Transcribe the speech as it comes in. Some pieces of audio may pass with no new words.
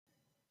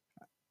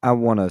I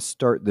want to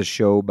start the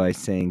show by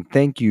saying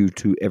thank you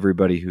to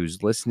everybody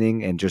who's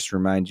listening and just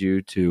remind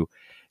you to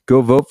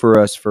go vote for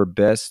us for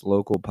Best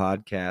Local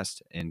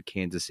Podcast in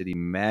Kansas City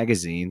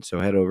Magazine.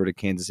 So head over to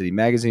Kansas City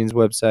Magazine's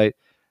website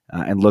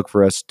and look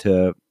for us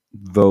to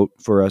vote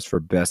for us for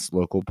Best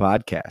Local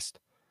Podcast.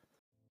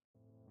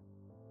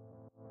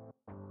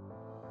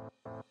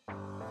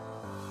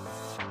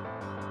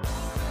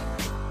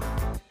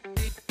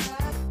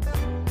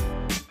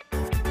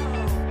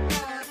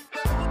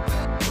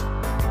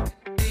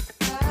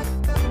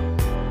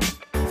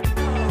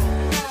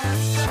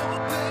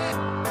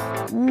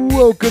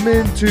 Welcome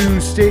into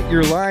State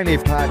Your Line, a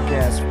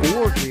podcast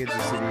for Kansas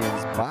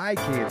Cityans by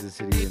Kansas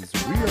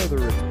Cityans. We are the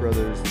Ritz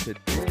Brothers. Today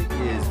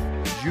is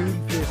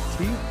June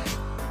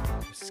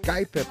 15th,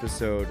 Skype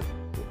episode.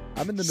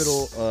 I'm in the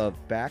middle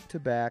of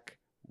back-to-back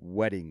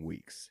wedding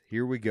weeks.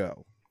 Here we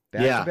go.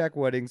 Back-to-back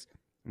weddings.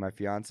 My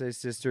fiance's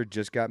sister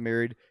just got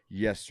married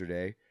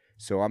yesterday,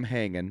 so I'm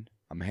hanging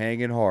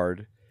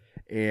hard.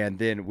 And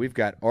then we've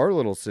got our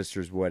little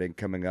sister's wedding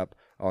coming up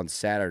on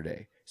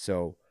Saturday.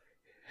 So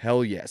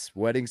hell yes.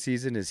 Wedding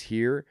season is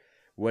here.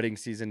 Wedding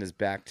season is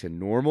back to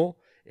normal.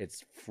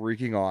 It's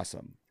freaking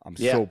awesome. I'm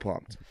so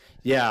pumped.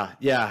 Yeah.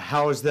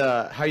 How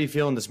are you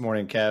feeling this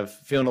morning, Kev?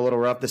 Feeling a little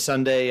rough? The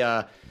Sunday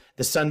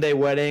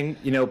wedding,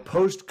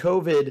 post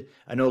COVID,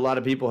 I know a lot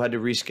of people had to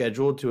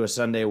reschedule to a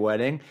Sunday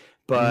wedding,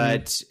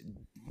 but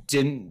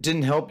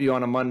didn't help you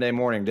on a Monday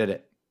morning, did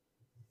it?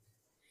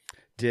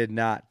 Did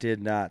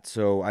not.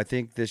 So I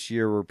think this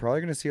year we're probably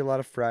going to see a lot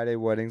of Friday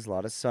weddings, a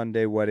lot of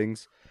Sunday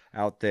weddings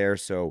out there.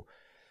 So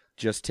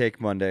just take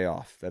Monday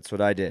off. That's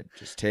what I did.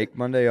 Just take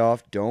Monday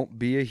off. Don't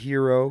be a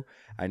hero.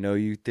 I know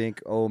you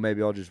think, oh,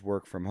 maybe I'll just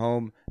work from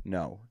home.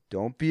 No,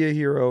 don't be a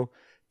hero.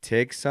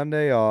 Take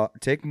Sunday off.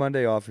 Take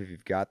Monday off if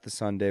you've got the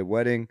Sunday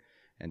wedding,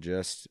 and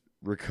just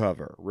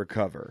recover.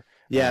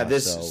 Yeah,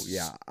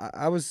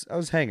 I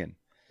was hanging.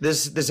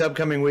 This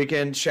upcoming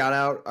weekend, shout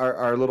out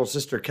our little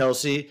sister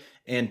Kelsey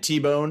and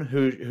T-Bone,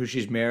 who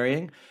she's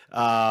marrying.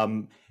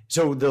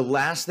 So the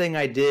last thing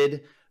I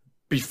did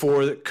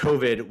before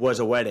COVID was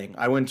a wedding.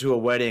 I went to a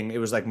wedding. It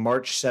was like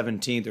March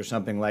 17th or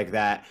something like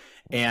that.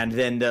 And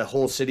then the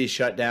whole city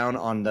shut down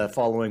on the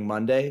following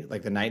Monday,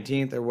 like the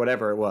 19th or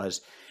whatever it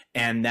was.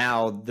 And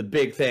now the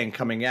big thing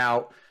coming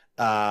out,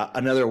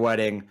 another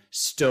wedding,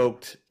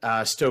 stoked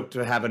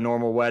to have a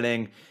normal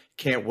wedding.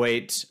 Can't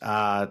wait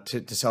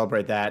to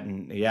celebrate that.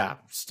 And yeah,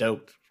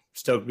 stoked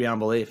beyond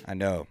belief. I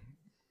know.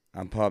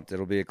 I'm pumped.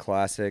 It'll be a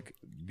classic,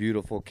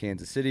 beautiful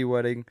Kansas City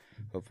wedding.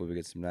 Hopefully we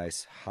get some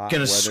nice hot weather.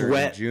 Gonna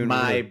sweat in June.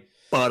 My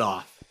butt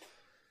off.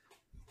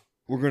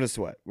 We're gonna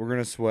sweat.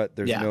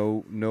 There's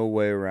no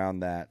way around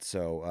that.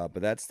 So,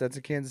 but that's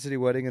a Kansas City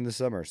wedding in the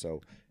summer.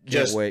 So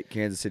can't wait.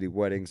 Kansas City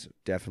weddings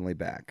definitely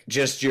back.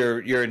 Just your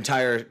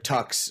entire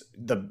tux,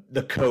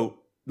 the coat.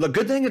 Look,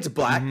 good thing it's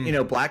black.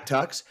 Black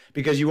tux,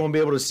 because you won't be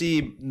able to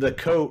see the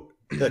coat,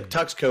 the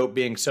tux coat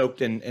being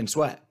soaked in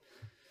sweat.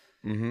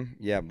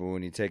 Yeah, but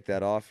when you take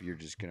that off, you're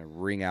just gonna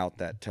wring out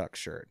that tux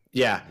shirt.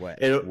 Yeah, wet.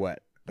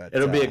 But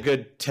it'll be a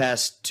good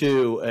test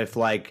too. If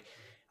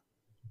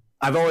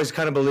I've always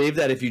kind of believed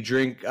that if you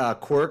drink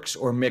Quirks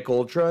or Mick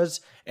Ultras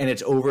and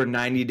it's over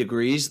 90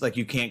 degrees, like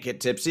you can't get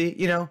tipsy.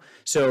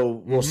 So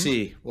we'll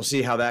see. We'll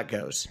see how that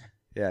goes.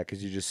 Yeah,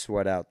 because you just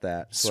sweat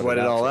it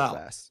all out.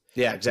 Fast.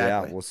 Yeah,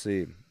 exactly. Yeah, we'll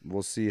see.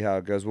 We'll see how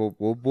it goes.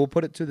 We'll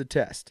put it to the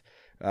test.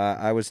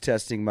 I was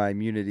testing my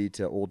immunity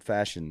to old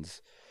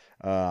fashions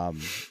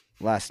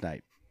last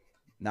night.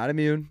 Not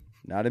immune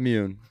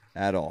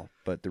at all,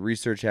 but the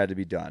research had to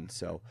be done.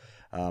 So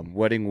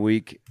wedding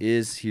week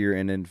is here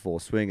and in full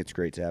swing. It's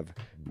great to have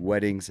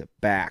weddings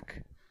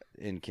back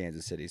in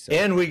Kansas City. So,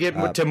 and we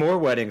get to more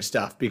wedding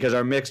stuff because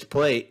our mixed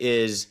plate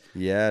is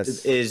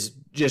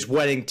just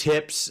wedding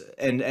tips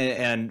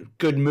and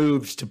good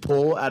moves to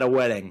pull at a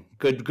wedding.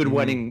 Good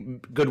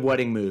wedding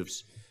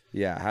moves.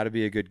 Yeah, how to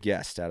be a good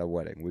guest at a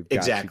wedding. We've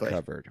got you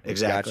covered.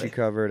 Got you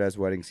covered as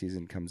wedding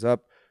season comes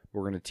up.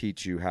 We're going to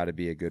teach you how to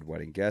be a good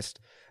wedding guest.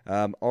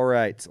 All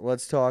right,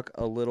 let's talk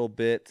a little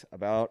bit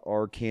about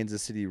our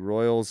Kansas City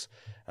Royals.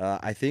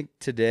 I think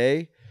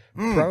today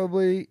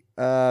probably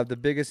the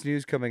biggest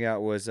news coming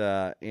out was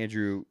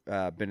Andrew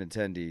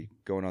Benintendi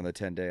going on the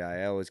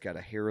 10-day IL. He's got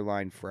a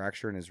hairline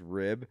fracture in his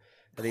rib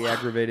that he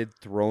aggravated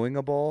throwing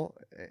a ball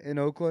in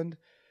Oakland.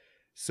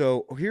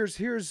 So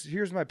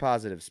here's my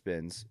positive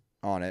spins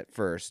on it.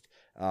 First,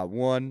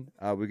 one,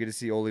 we get to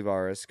see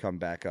Olivares come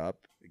back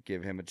up.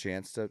 Give him a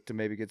chance to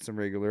maybe get some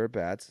regular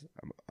at-bats.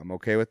 I'm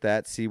okay with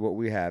that. See what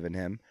we have in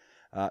him.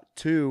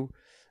 Two,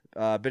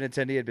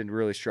 Benintendi had been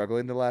really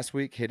struggling the last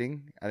week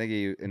hitting. I think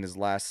in his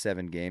last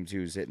 7 games, he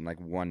was hitting like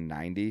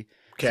 190.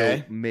 Okay.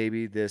 So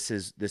maybe this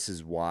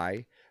is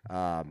why.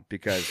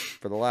 Because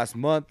for the last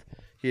month,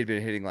 he had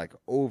been hitting like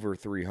over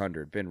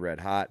 300, been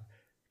red hot,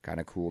 kind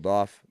of cooled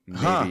off.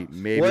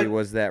 Maybe it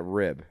was that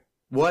rib.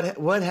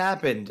 What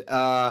happened?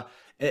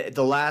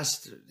 the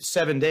last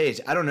 7 days.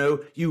 I don't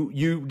know.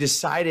 You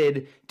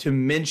decided to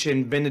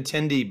mention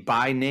Benintendi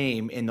by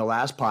name in the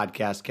last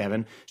podcast,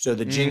 Kevin. So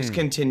the jinx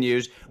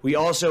continues.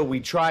 We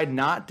tried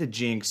not to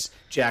jinx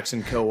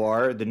Jackson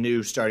Kowar, the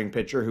new starting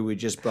pitcher who we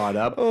just brought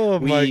up. Oh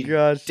my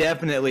gosh!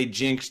 Definitely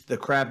jinxed the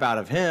crap out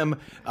of him.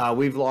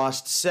 We've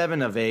lost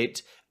 7 of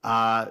 8.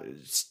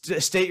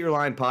 State Your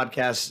Line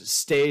podcast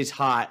stays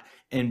hot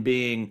in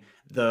being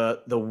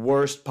the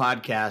worst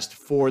podcast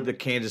for the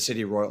Kansas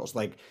City Royals.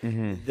 Like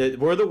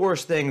we're the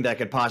worst thing that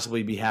could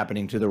possibly be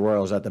happening to the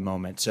Royals at the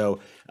moment.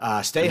 So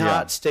stay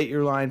hot, State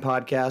Your Line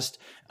podcast.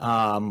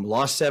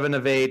 Lost 7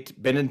 of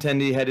 8.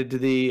 Benintendi headed to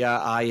the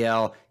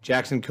IL.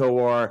 Jackson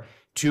Kowar,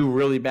 2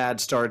 really bad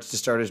starts to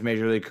start his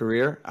major league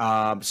career.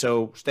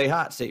 So stay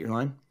hot, State Your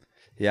Line.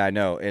 Yeah, I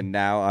know. And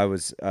now I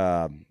was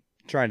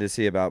trying to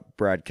see about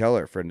Brad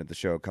Keller, friend of the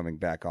show, coming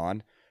back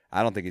on.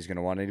 I don't think he's going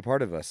to want any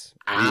part of us.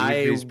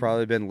 He's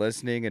probably been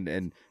listening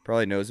and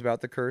probably knows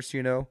about the curse,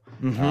 you know.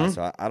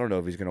 So I don't know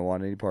if he's going to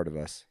want any part of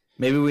us.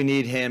 Maybe we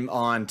need him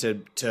on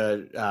to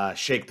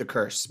shake the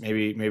curse.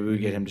 Maybe we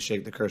get him to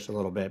shake the curse a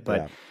little bit.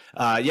 But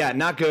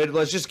not good.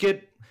 Let's just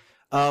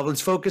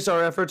let's focus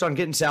our efforts on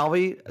getting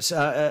Salvi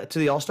to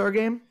the All-Star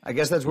game. I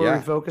guess that's where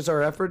we focus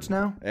our efforts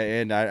now.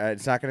 And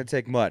it's not going to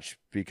take much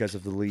because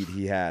of the lead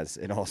he has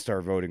in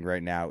All-Star voting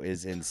right now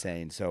is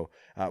insane. So,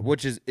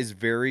 which is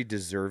very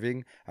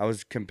deserving. I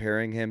was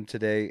comparing him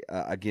today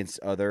against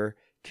other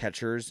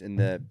catchers in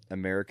the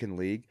American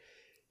League.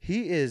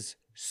 He is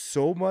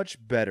so much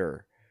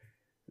better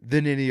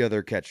than any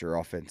other catcher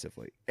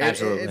offensively.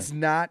 Absolutely. It's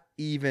not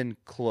even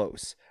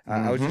close.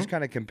 I was just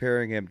kind of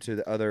comparing him to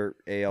the other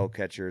AL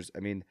catchers. I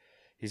mean,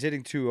 he's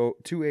hitting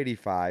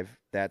 285.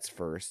 That's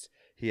first.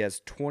 He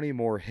has 20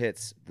 more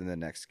hits than the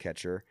next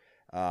catcher.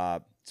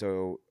 And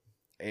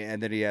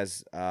then he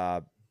has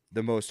the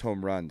most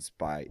home runs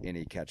by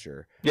any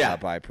catcher.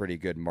 By a pretty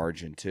good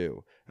margin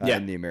too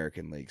in the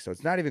American League. So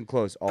it's not even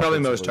close. Probably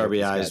most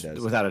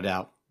RBIs without a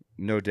doubt.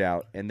 No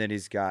doubt. And then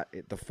he's got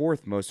the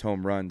 4th most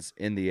home runs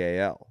in the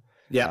AL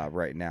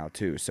right now,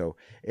 too. So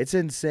it's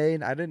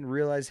insane. I didn't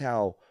realize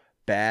how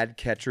bad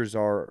catchers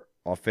are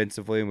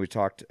offensively. And we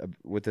talked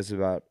with this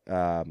about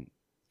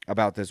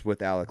this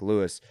with Alec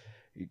Lewis.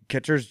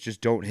 Catchers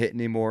just don't hit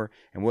anymore.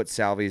 And what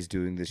Salvi is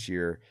doing this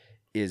year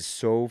is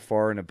so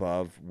far and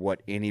above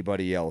what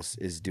anybody else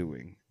is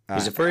doing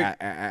He's a freak.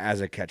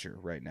 As a catcher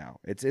right now.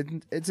 It's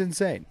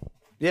insane.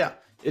 Yeah.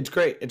 It's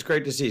great. It's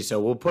great to see. So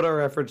we'll put our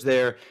efforts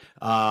there,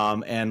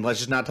 and let's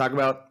just not talk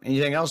about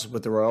anything else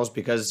with the Royals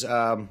because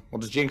we'll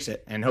just jinx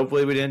it. And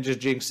hopefully we didn't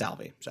just jinx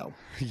Salvi. So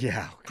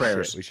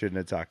prayers. Shit, we shouldn't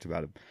have talked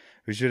about him.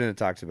 We shouldn't have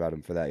talked about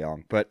him for that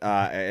long. But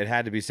it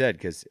had to be said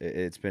because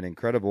it's been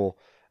incredible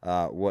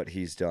what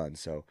he's done.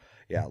 So,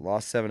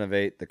 lost 7 of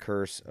 8. The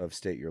curse of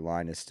State Your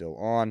Line is still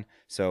on.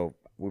 So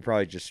we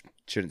probably just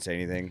shouldn't say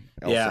anything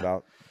else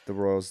about the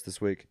Royals this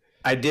week.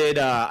 I did.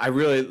 I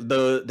really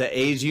the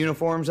A's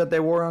uniforms that they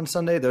wore on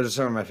Sunday. Those are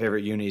some of my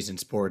favorite unis in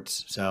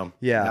sports. So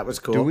that was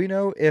cool. Do we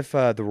know if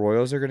the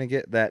Royals are going to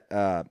get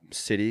that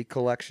city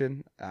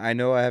collection? I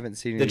know I haven't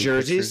seen the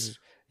jerseys. Pictures.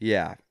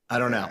 Yeah, I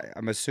don't know.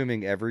 I'm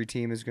assuming every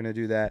team is going to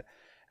do that.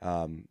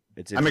 I'm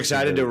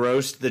excited to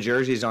roast the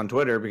jerseys on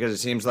Twitter because it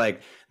seems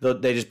like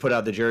they just put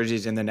out the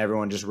jerseys and then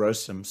everyone just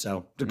roasts them.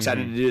 So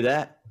excited to do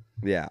that.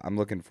 Yeah, I'm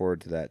looking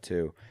forward to that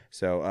too.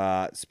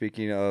 So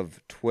speaking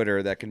of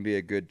Twitter, that can be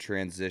a good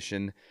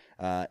transition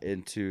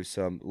into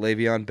some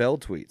Le'Veon Bell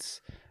tweets.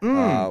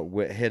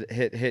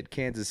 Hit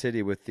Kansas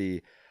City with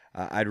the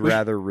I'd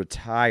rather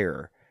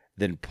retire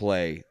than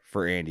play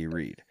for Andy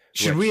Reid.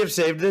 Should we have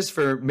saved this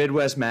for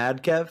Midwest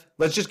Mad, Kev?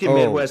 Let's just get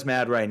Midwest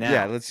Mad right now.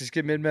 Yeah, let's just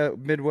get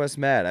Midwest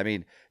Mad. I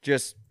mean,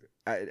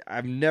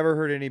 I've never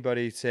heard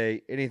anybody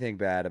say anything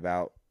bad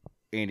about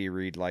Andy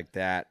Reid like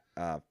that.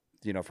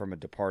 From a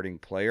departing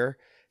player.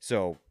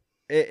 So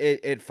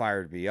it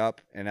fired me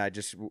up, and I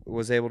just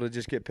was able to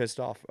just get pissed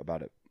off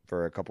about it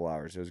for a couple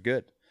hours. It was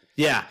good.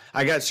 Yeah,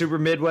 I got super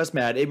Midwest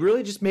mad. It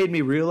really just made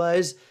me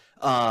realize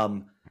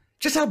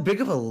just how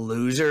big of a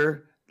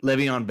loser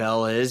Le'Veon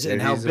Bell is,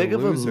 and how big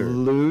of a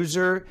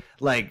loser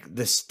like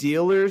the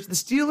Steelers. The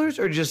Steelers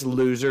are just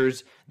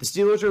losers. The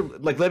Steelers are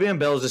like Le'Veon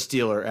Bell is a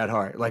Steeler at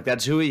heart. Like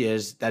that's who he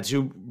is. That's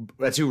who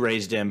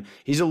raised him.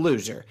 He's a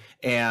loser.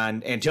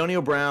 And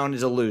Antonio Brown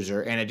is a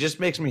loser. And it just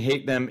makes me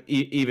hate them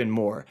even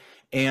more.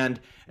 And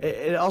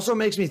it also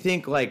makes me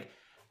think like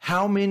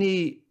how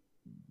many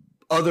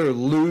other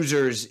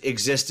losers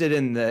existed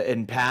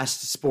in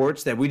past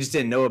sports that we just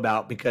didn't know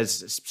about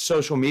because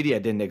social media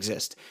didn't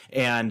exist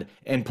and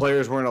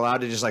players weren't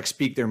allowed to just like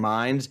speak their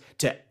minds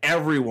to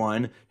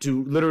everyone,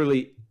 to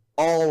literally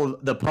all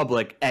the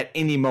public at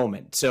any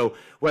moment. So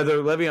whether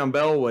Le'Veon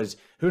Bell was,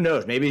 who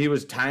knows, maybe he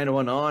was tying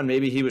one on,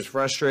 maybe he was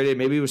frustrated,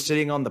 maybe he was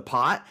sitting on the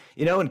pot,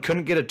 and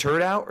couldn't get a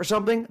turd out or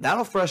something.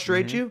 That'll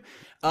frustrate you.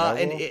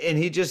 And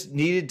he just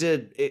needed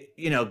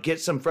to, get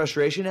some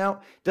frustration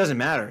out. Doesn't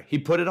matter. He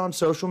put it on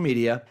social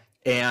media,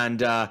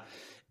 and how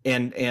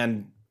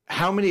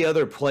many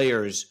other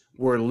players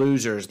were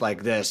losers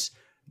like this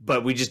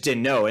but we just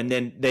didn't know. And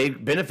then they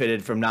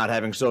benefited from not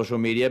having social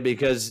media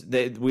because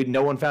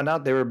no one found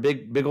out they were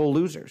big old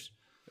losers.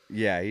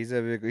 Yeah, he's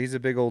a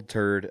big old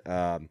turd.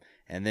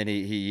 And then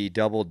he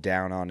doubled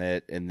down on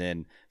it. And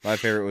then my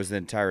favorite was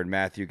then Tyrann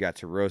Mathieu got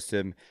to roast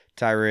him.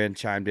 Tyrann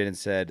chimed in and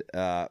said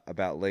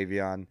about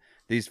Le'Veon,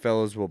 "These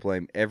fellows will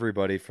blame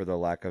everybody for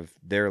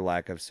their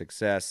lack of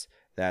success.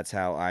 That's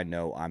how I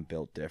know I'm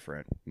built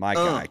different." My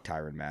guy,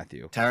 Tyrann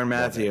Mathieu. Tyrann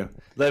Mathieu.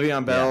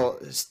 Le'Veon Bell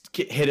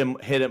hit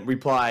him,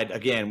 replied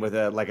again with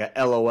a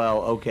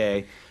LOL,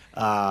 okay.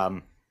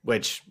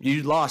 Which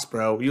you lost,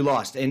 bro. You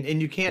lost.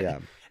 And you can't. Yeah.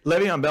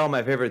 Le'Veon Bell,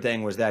 my favorite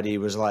thing was that he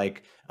was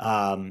like,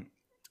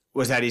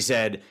 he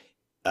said,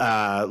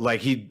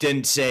 he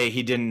didn't say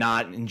he did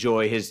not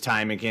enjoy his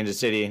time in Kansas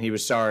City and he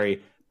was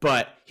sorry,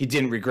 but he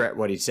didn't regret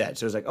what he said.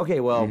 So it was like, okay,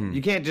 well,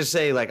 you can't just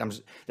say like I'm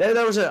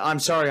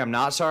sorry, I'm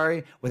not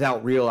sorry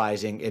without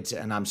realizing it's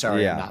an I'm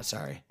sorry, I'm not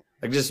sorry.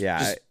 Like just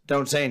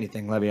don't say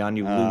anything, Le'Veon,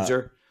 you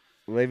loser.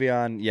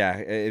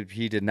 Le'Veon,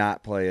 he did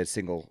not play a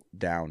single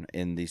down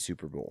in the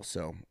Super Bowl,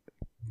 so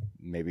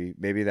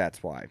maybe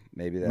that's why.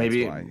 Maybe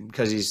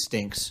because he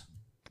stinks.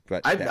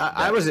 But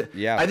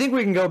I think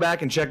we can go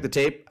back and check the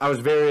tape. I was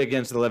very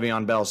against the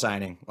Le'Veon Bell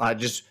signing. I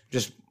just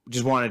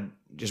want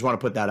to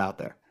put that out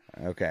there.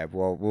 Okay.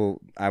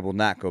 Well, I will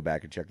not go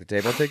back and check the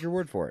tape. I'll take your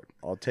word for it.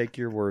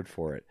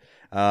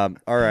 All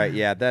right.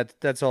 Yeah.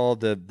 That's all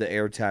the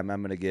airtime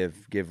I'm going to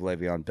give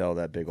Le'Veon Bell,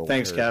 that big old.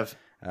 Thanks, turd.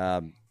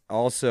 Kev.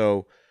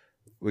 Also,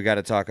 we got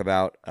to talk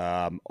about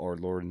our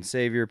Lord and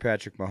Savior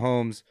Patrick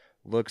Mahomes.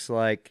 Looks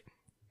like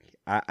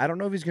I don't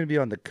know if he's going to be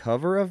on the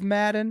cover of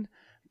Madden.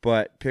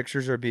 But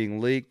pictures are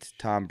being leaked.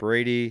 Tom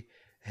Brady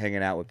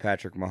hanging out with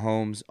Patrick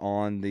Mahomes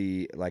on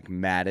the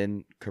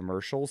Madden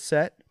commercial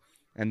set.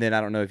 And then I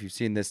don't know if you've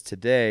seen this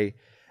today.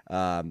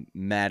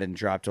 Madden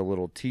dropped a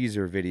little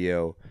teaser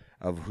video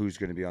of who's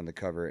going to be on the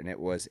cover, and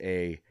it was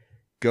a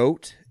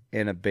goat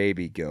and a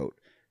baby goat.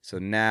 So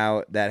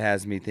now that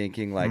has me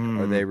thinking,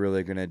 are they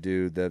really going to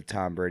do the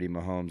Tom Brady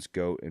Mahomes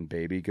goat and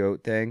baby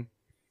goat thing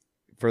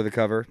for the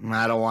cover?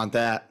 I don't want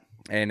that.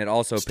 And it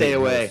also stay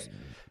away.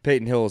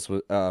 Peyton Hillis,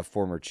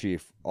 former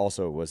Chief,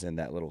 also was in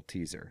that little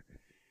teaser.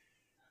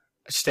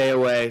 Stay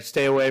away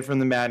from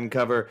the Madden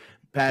cover,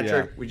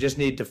 Patrick. Yeah. We just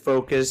need to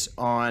focus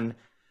on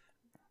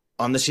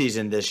the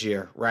season this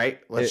year, right?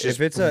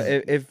 If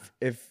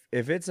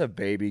it's a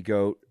baby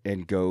goat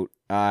and goat,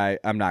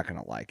 I'm not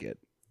gonna like it.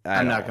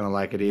 I'm not gonna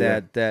like it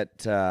either.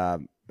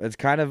 It's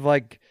kind of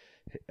like,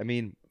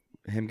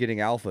 him getting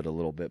alphaed a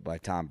little bit by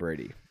Tom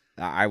Brady.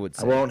 I would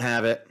say I won't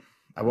have it.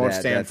 I won't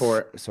stand for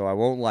it. So I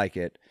won't like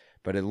it.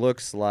 But it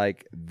looks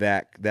like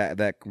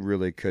that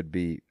really could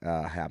be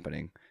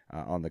happening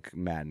on the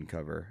Madden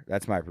cover.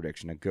 That's my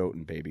prediction: a goat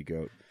and baby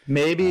goat.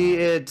 Maybe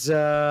it's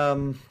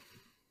who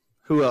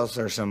else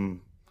are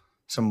some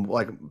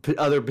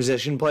other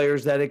position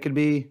players that it could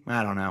be?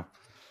 I don't know.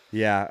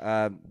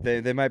 Yeah,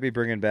 they might be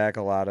bringing back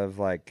a lot of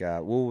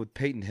with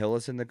Peyton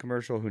Hillis in the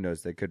commercial. Who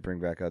knows? They could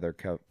bring back other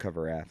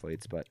cover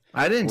athletes, but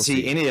I didn't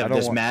see any of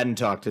this Madden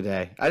talk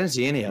today. I didn't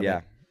see any of it.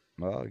 Yeah,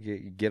 well,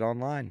 get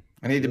online.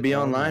 I need to be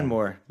online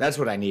more. That's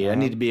what I need. I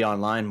need to be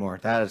online more.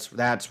 That's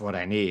what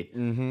I need.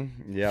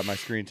 Mm-hmm. Yeah, my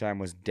screen time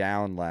was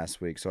down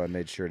last week, so I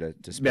made sure to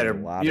spend a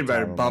lot of time. You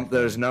better bump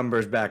those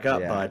numbers back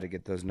up, bud. To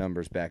get those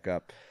numbers back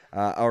up.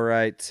 All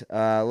right,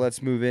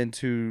 let's move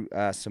into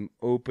some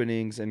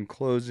openings and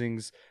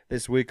closings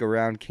this week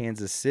around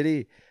Kansas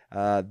City.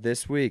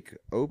 This week,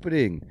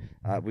 opening,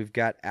 we've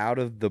got Out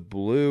of the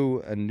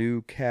Blue, a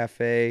new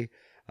cafe.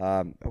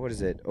 What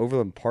is it?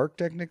 Overland Park,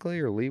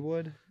 technically, or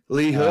Leawood?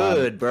 Lee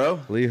Hood,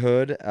 bro. Lee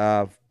Hood,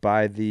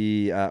 by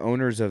the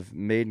owners of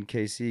Made in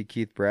KC,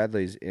 Keith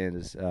Bradley's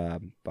is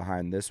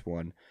behind this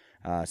one.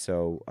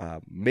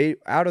 Made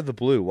Out of the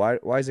Blue.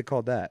 Why is it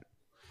called that?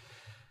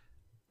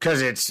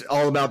 Because it's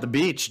all about the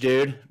beach,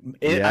 dude.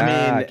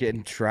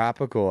 Getting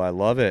tropical. I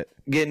love it.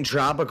 Getting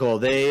tropical.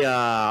 They,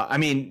 not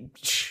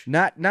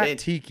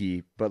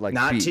tiki, but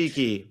not beach.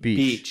 Tiki,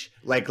 beach.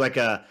 Like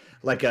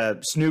a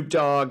Snoop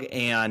Dogg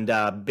and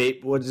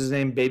what's his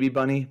name? Baby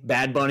Bunny,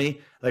 Bad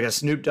Bunny. Like a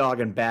Snoop Dogg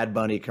and Bad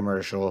Bunny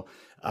commercial.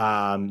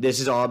 This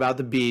is all about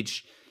the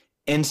beach.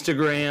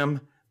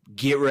 Instagram,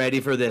 get ready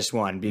for this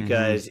one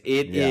because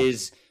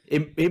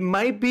it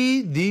might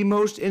be the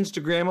most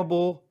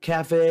Instagrammable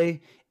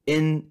cafe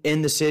in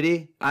the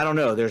city. I don't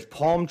know. There's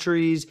palm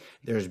trees,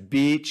 there's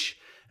beach,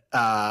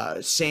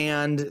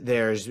 sand,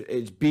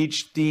 it's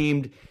beach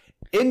themed,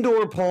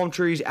 indoor palm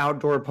trees,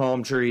 outdoor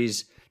palm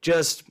trees.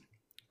 Just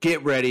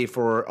get ready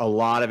for a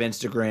lot of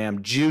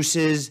Instagram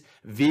juices,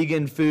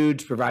 vegan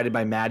foods provided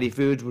by Maddie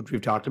Foods, which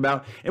we've talked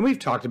about. And we've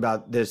talked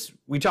about this.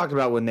 We talked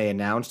about when they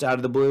announced Out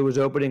of the Blue was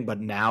opening, but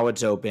now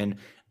it's open.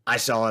 I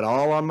saw it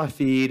all on my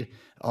feed,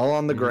 all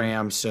on the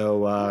gram.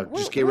 So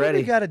just get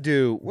ready.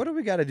 What do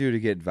we got to do to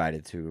get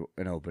invited to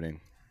an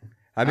opening?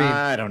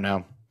 I don't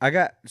know.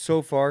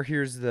 So far,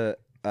 here's the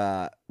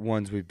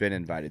ones we've been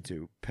invited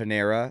to.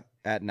 Panera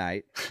at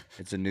night.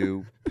 It's a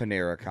new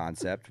Panera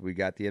concept. We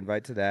got the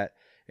invite to that.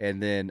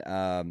 And then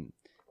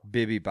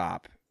Bibby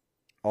Bop,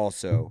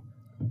 also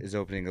is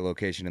opening a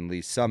location in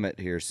Lee Summit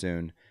here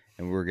soon,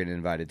 and we're getting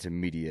invited to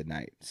media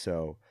night.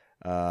 So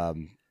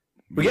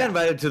we got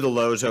invited to the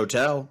Lowe's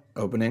Hotel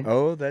opening.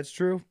 Oh, that's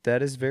true.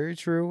 That is very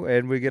true.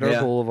 And we get our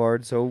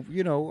boulevard. So,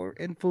 our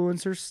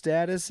influencer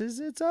status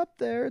it's up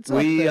there. It's up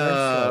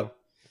there.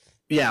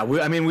 Yeah,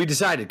 we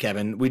decided,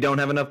 Kevin, we don't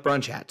have enough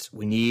brunch hats.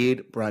 We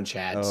need brunch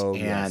hats. Oh,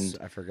 and yes.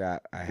 I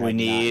forgot. I have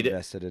not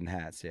invested in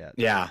hats yet.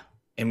 Yeah.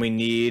 And we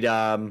need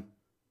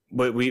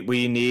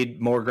we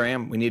need more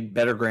gram. We need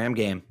better gram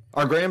game.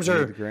 Our grams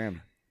are the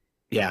gram.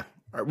 Yeah.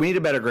 We need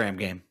a better gram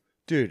game.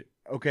 Dude,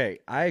 okay,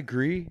 I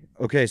agree.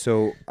 Okay,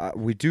 so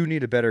we do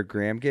need a better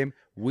gram game.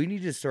 We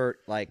need to start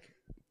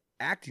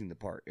acting the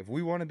part. If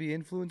we want to be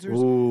influencers,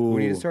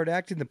 we need to start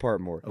acting the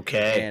part more.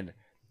 Okay.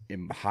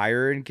 And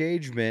higher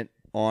engagement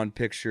on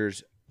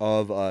pictures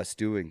of us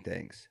doing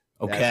things.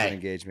 Okay. That's when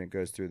engagement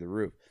goes through the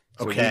roof.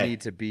 So we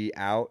need to be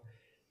out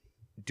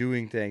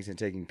doing things and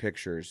taking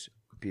pictures,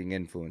 being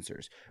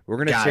influencers. We're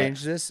going to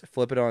change this,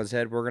 flip it on its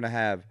head. We're going to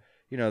have,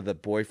 the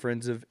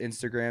boyfriends of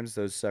Instagrams,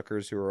 those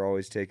suckers who are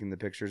always taking the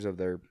pictures of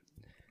their,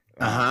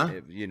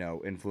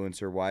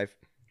 influencer wife.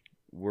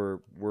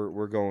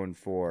 We're going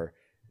for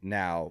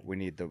now. We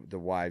need the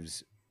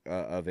wives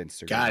of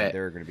Instagram. Got it.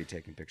 They're going to be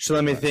taking pictures. So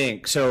let me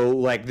think.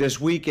 So this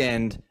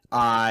weekend,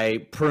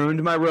 I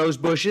pruned my rose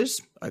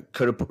bushes. I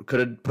could have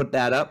put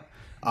that up.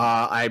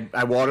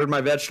 I watered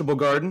my vegetable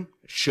garden.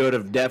 Should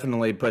have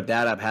definitely put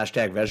that up. #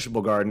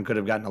 vegetable garden. Could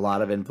have gotten a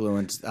lot of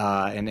influence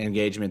and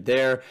engagement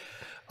there.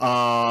 What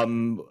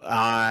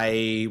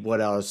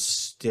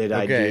else did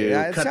I do?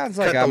 It sounds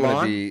like I'm going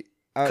to be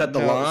cut the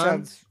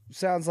lawn.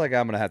 Sounds like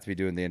I'm going to have to be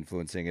doing the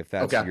influencing if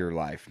that's your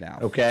life now.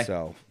 Okay.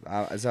 So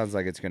it sounds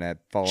like it's going to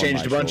fall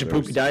Changed on my a bunch shoulders.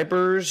 of poopy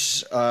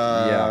diapers.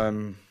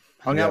 Hung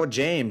out with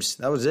James.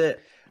 That was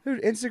it.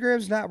 Dude,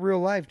 Instagram's not real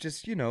life.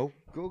 Just,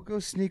 go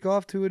sneak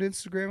off to an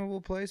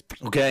Instagrammable place.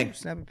 Okay.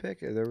 Snap a pic.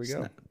 There we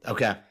go.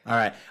 Okay. All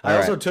right. I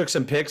also took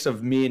some pics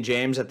of me and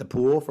James at the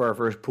pool for our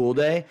first pool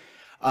day.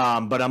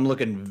 But I'm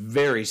looking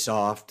very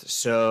soft,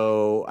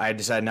 so I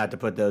decided not to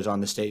put those on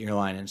the State Your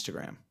Line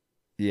Instagram.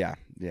 Yeah.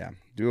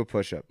 Do a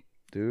push-up.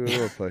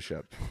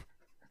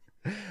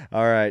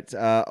 All right.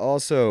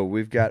 Also,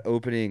 we've got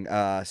opening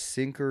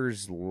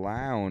Sinkers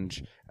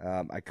Lounge.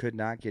 I could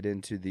not get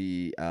into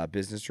the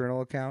Business Journal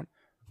account.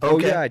 Okay.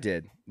 Oh,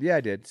 yeah,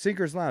 I did.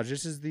 Sinkers Lounge.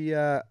 This is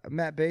the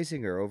Matt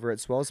Basinger over at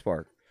Swell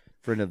Spark,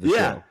 friend of the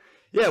show.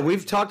 Yeah,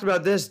 we've talked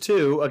about this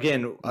too.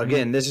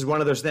 Again, this is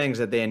one of those things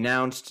that they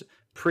announced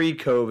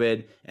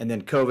pre-COVID, and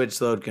then COVID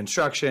slowed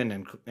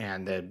construction,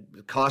 and the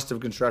cost of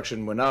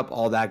construction went up,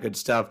 all that good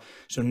stuff.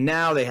 So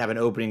now they have an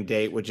opening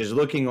date, which is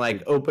looking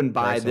like open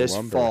by this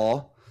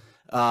fall.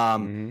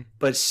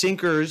 But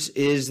Sinkers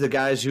is the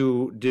guys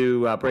who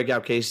do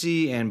Breakout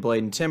KC and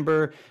Blade and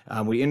Timber.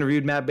 We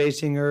interviewed Matt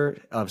Basinger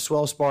of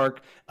Swell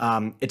Spark.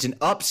 It's an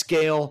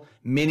upscale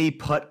mini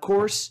putt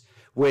course,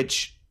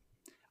 which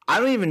I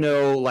don't even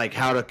know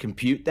how to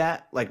compute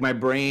that. My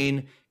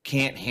brain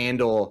can't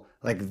handle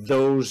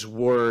those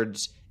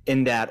words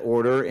in that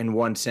order in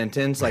one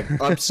sentence.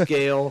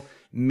 Upscale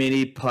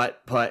mini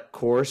putt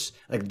course.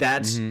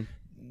 That's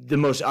the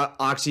most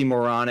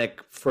oxymoronic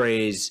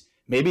phrase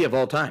maybe of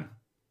all time.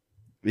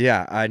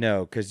 Yeah, I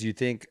know, because you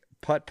think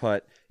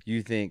putt,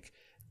 you think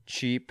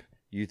cheap,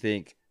 you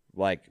think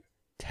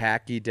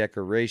tacky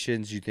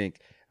decorations, you think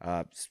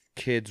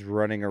kids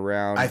running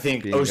around. I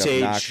think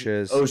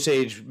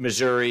Osage,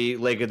 Missouri,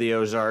 Lake of the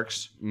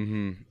Ozarks.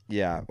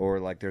 Yeah,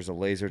 or there's a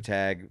laser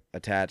tag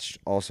attached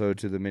also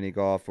to the mini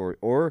golf,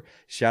 or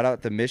shout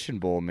out the Mission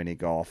Bowl mini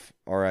golf,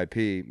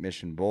 RIP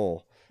Mission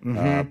Bowl.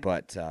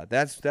 But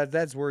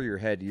that's where your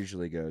head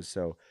usually goes.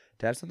 So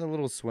to have something a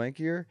little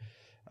swankier.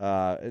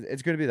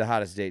 It's going to be the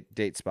hottest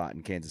date spot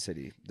in Kansas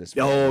City this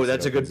week. Oh,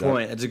 that's a good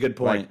point. That's a good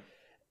point.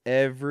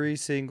 Every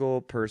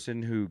single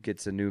person who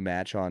gets a new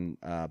match on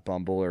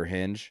Bumble or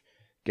Hinge,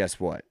 guess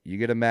what? You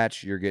get a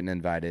match, you're getting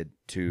invited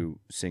to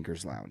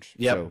Sinkers Lounge.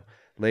 Yep. So,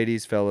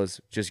 ladies, fellas,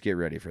 just get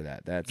ready for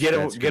that. Get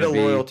a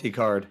loyalty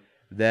card.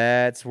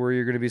 That's where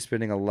you're going to be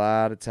spending a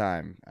lot of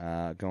time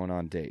going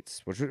on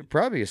dates, which would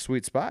probably be a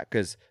sweet spot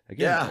because,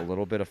 again, a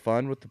little bit of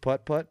fun with the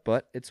putt,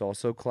 but it's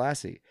also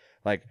classy.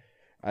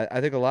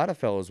 I think a lot of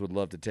fellows would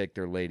love to take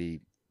their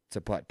lady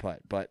to putt,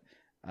 but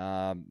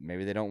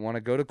maybe they don't want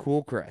to go to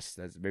Cool Crest.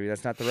 Maybe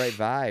that's not the right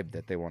vibe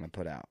that they want to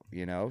put out,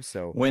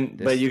 So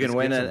but you can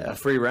win a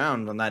free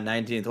round on that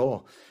 19th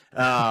hole.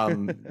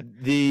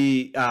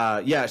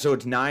 So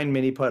it's 9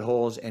 mini putt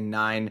holes and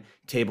 9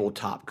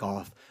 tabletop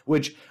golf,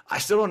 which I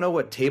still don't know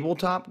what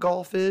tabletop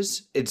golf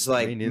is. It's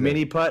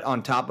mini putt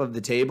on top of the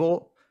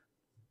table.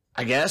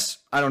 I guess.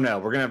 I don't know.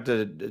 We're going to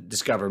have to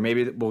discover.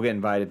 Maybe we'll get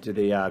invited to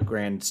the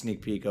grand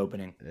sneak peek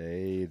opening.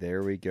 Hey,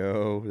 there we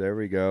go.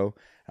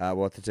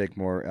 We'll have to take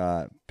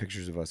more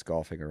pictures of us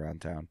golfing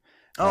around town.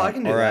 Oh, I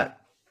can do that.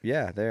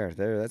 Yeah, there.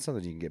 That's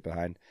something you can get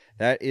behind.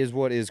 That is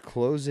what is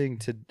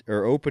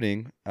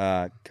opening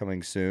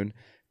coming soon.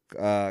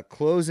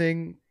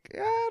 Closing,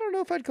 I don't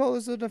know if I'd call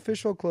this an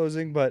official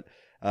closing, but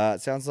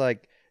it sounds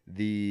like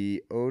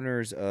the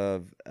owners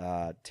of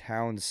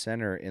Town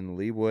Center in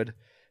Leawood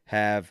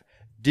have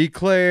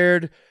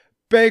declared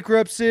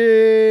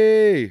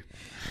bankruptcy.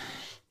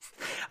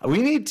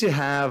 We need to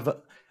have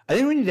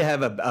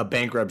a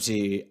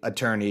bankruptcy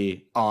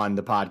attorney on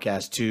the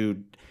podcast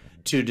to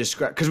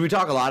describe, because we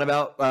talk a lot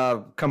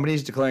about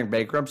companies declaring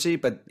bankruptcy,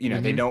 but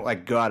they don't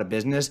like go out of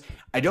business.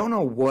 I don't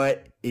know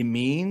what it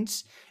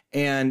means,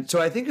 and so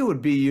I think it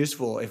would be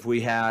useful if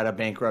we had a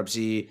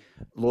bankruptcy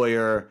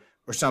lawyer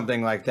or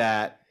something like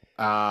that.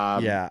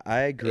 Yeah,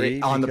 I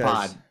agree on the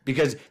pod,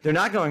 because they're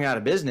not going out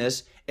of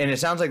business, and it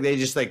sounds like they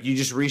just you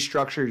just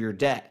restructure your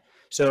debt.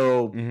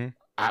 So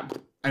I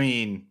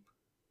mean,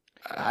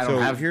 I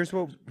don't have.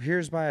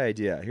 Here's my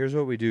idea. Here's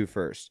what we do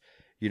first.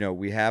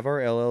 We have our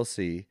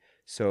LLC.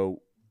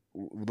 So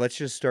let's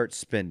just start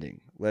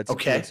spending.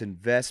 Let's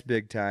invest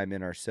big time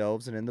in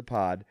ourselves and in the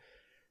pod.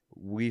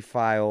 We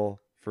file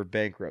for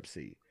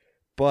bankruptcy,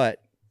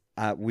 but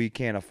we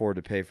can't afford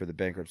to pay for the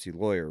bankruptcy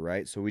lawyer,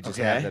 right? So we just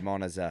have them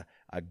on as a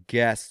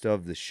guest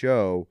of the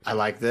show. I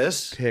like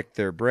this. Pick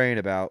their brain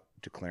about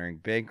declaring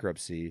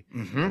bankruptcy,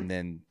 and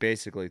then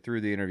basically through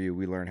the interview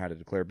we learn how to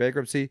declare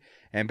bankruptcy,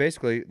 and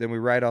basically then we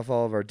write off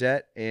all of our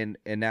debt, and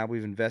now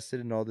we've invested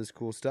in all this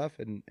cool stuff,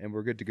 and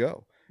we're good to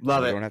go.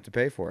 Love it. We don't have to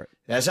pay for it.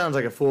 That sounds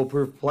like a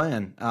foolproof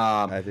plan.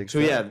 I think so.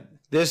 Yeah,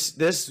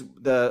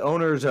 the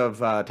owners of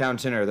Town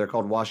Center, they're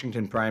called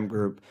Washington Prime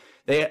Group.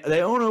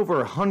 They own over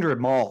 100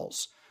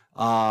 malls.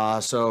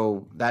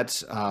 So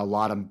that's a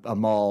lot of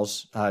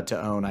malls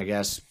to own, I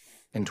guess,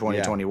 in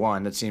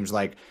 2021. That seems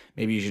like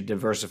maybe you should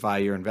diversify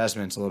your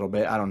investments a little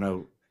bit. I don't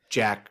know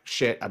jack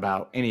shit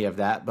about any of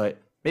that,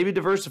 but maybe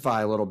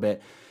diversify a little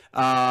bit.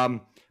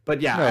 But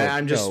yeah,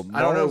 I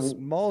don't know.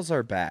 Malls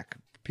are back.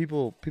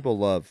 People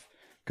love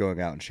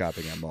going out and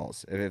shopping at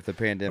malls. If the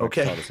pandemic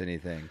taught us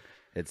anything,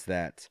 it's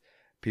that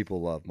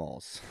people love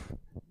malls.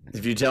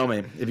 If you tell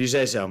me, if you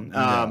say so.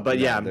 I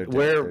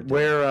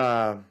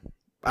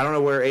don't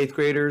know where 8th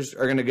graders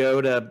are going to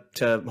go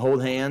to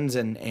hold hands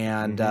and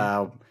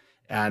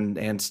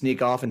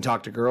sneak off and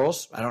talk to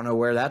girls. I don't know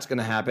where that's going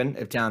to happen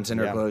if Town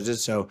Center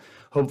closes. So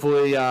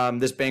hopefully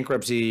this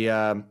bankruptcy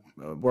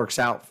works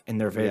out in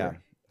their favor.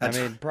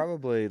 Yeah.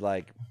 Probably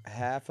like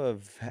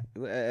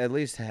at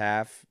least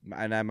half,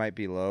 and I might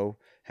be low,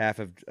 half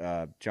of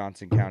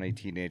Johnson County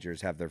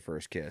teenagers have their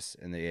first kiss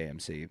in the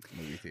AMC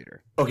movie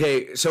theater.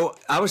 Okay, so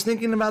I was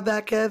thinking about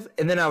that, Kev,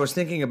 and then I was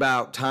thinking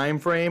about time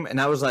frame,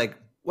 and I was like,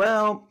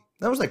 well,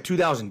 that was like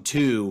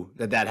 2002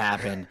 that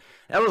happened.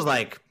 That was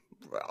like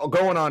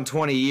going on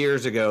 20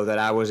 years ago that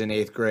I was in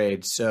 8th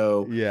grade.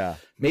 So yeah,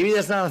 maybe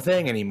that's not a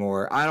thing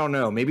anymore. I don't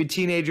know. Maybe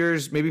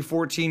teenagers, maybe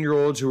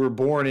 14-year-olds who were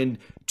born in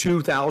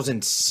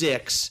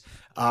 2006,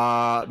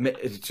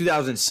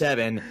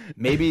 2007,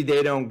 maybe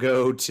they don't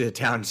go to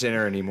Town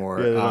Center anymore.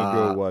 Yeah, they don't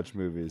go watch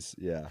movies.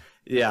 Yeah.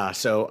 Yeah,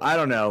 so I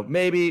don't know.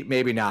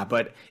 Maybe not.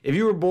 But if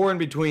you were born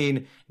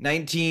between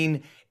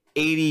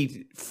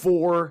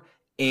 1984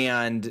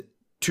 and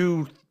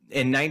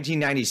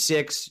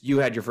 1996, you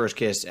had your first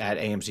kiss at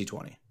AMC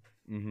 20.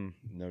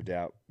 No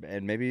doubt.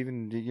 And maybe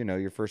even,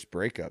 your first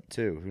breakup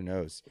too. Who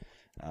knows?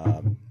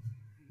 A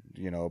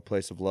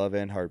place of love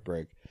and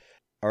heartbreak.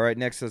 All right,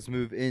 next let's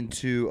move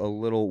into a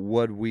little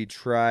what we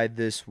tried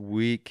this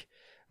week.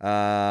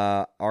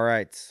 All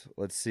right,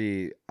 let's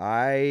see.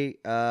 I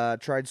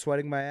tried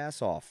sweating my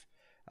ass off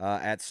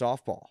at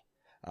softball.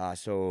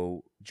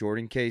 So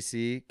Jordan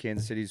KC,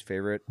 Kansas City's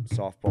favorite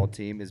softball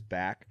team, is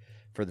back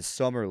for the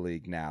summer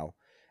league now.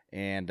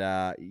 And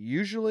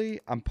usually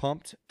I'm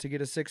pumped to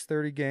get a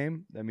 6:30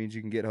 game. That means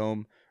you can get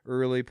home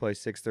early, play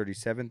 6:30,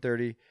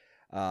 7:30.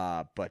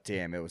 But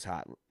damn, it was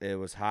hot. It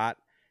was hot,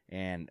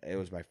 and it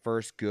was my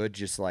first good,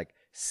 just like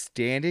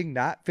standing,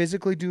 not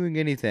physically doing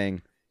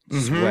anything,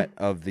 sweat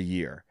of the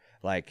year.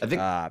 Like, I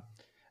think,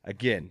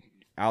 again,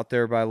 out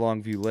there by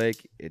Longview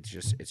Lake,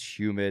 it's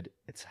humid,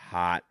 it's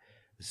hot.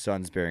 The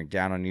sun's bearing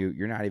down on you.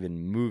 You're not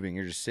even moving.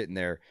 You're just sitting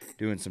there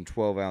doing some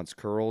 12-ounce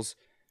curls,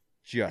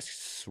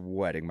 just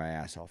sweating my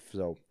ass off.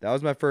 So that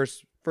was my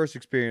first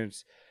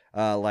experience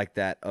like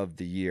that of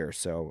the year.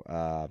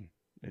 So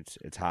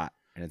it's hot.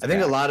 And it's I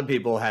think a lot of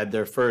people had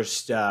their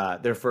first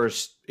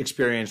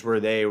experience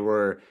where they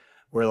were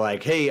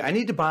like, hey, I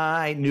need to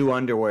buy new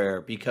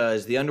underwear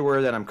because the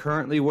underwear that I'm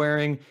currently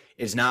wearing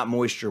is not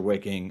moisture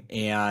wicking,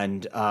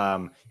 and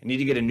I need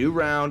to get a new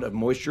round of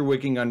moisture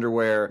wicking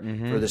underwear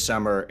for the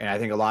summer. And I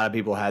think a lot of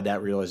people had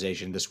that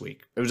realization this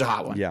week. It was a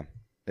hot one. Yeah,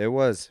 it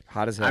was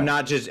hot as hell. I'm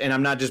not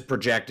just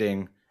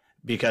projecting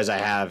because I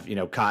have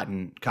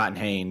cotton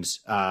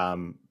Hanes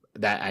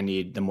that I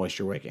need the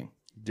moisture wicking.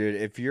 Dude,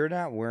 if you're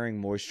not wearing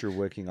moisture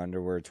wicking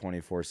underwear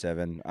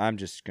 24/7, I'm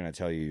just going to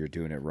tell you you're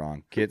doing it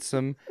wrong. Get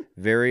some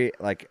very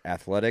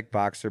athletic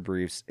boxer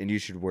briefs, and you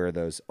should wear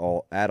those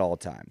at all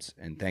times.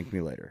 And thank me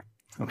later.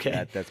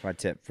 Okay. That's my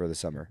tip for the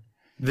summer.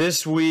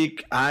 This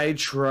week I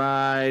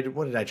tried,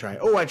 what did I try?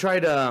 Oh, I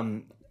tried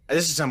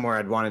this is somewhere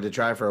I'd wanted to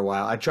try for a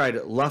while. I tried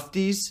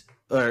Lufties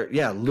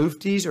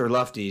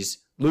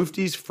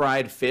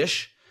fried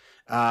fish.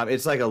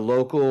 It's like a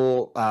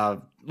local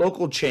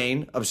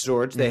chain of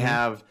sorts. They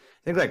have,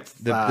 I think, like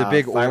the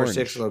big 5 or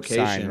 6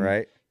 locations. Sign,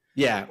 right?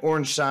 Yeah,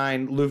 orange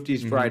sign,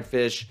 Lufties fried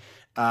fish.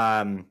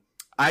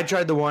 I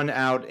tried the one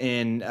out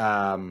in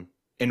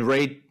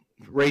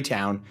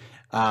Raytown.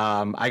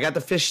 I got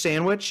the fish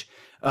sandwich.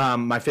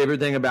 My favorite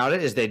thing about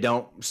it is they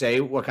don't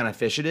say what kind of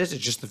fish it is.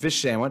 It's just the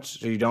fish sandwich,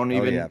 so you don't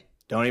even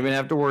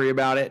have to worry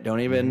about it. Don't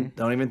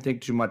even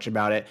think too much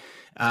about it.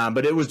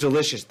 But it was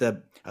delicious.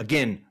 A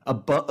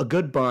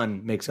good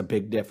bun makes a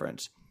big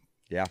difference.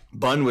 Yeah,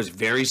 bun was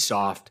very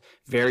soft,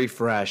 very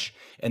fresh,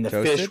 and the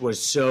fish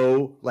was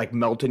so like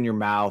melt in your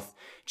mouth,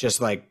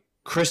 just like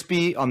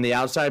crispy on the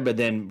outside, but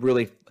then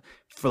really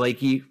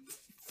flaky,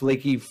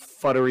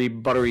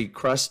 futtery, buttery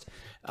crust.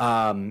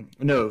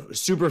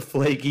 Super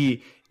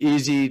flaky,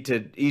 easy to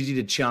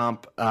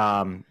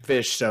chomp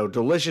fish. So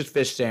delicious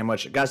fish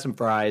sandwich. Got some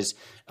fries.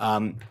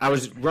 I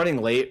was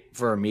running late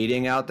for a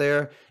meeting out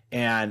there,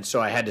 and so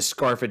I had to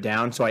scarf it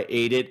down. So I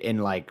ate it in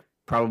like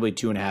probably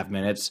 2.5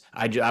 minutes.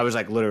 I was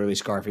like literally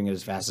scarfing it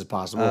as fast as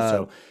possible.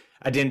 So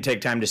I didn't take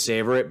time to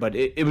savor it, but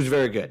it was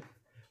very good.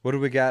 What do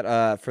we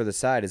got for the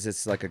side? Is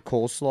this like a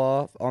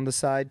coleslaw on the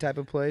side type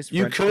of place?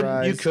 You could.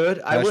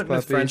 I went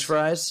with French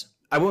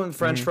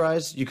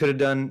fries. You could have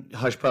done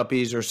hush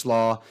puppies or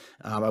slaw.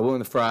 I went with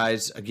the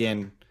fries.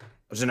 Again, I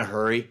was in a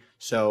hurry,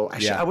 so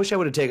I wish I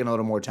would have taken a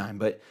little more time.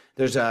 But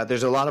there's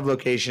a lot of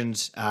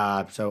locations,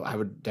 so I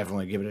would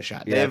definitely give it a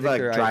shot. They have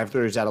like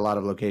drive-throughs at a lot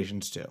of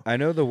locations too. I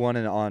know the one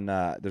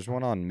there's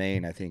one on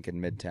Main, I think, in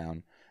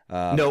Midtown.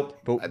 Nope,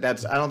 I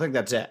don't think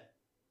that's it.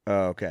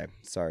 Oh, okay.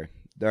 Sorry.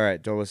 All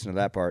right, don't listen to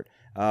that part.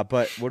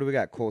 But what do we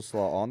got?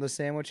 Coleslaw on the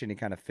sandwich? Any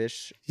kind of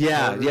fish?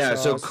 Yeah.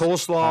 So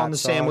coleslaw on the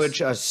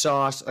sandwich, a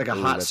sauce, like a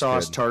hot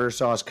sauce, tartar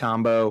sauce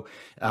combo.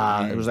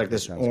 It was like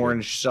this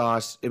orange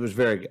sauce. It was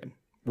very good.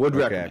 Would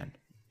recommend.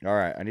 All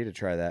right, I need to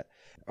try that.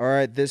 All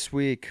right, this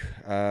week,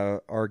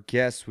 our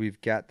guests,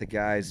 we've got the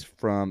guys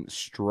from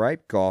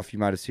Stripe Golf. You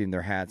might have seen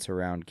their hats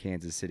around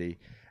Kansas City.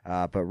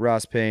 But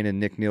Ross Payne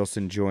and Nick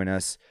Nielsen join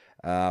us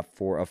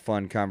for a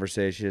fun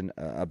conversation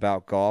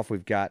about golf.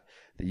 We've got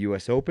the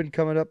U.S. Open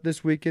coming up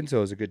this weekend, so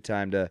it was a good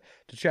time to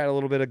chat a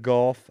little bit of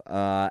golf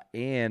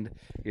and,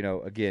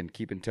 again,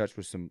 keep in touch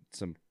with some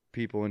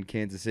people in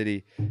Kansas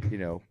City,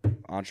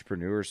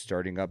 entrepreneurs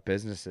starting up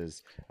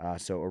businesses.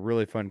 So a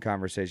really fun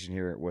conversation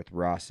here with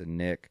Ross and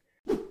Nick.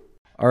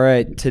 All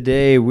right,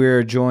 today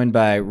we're joined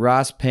by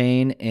Ross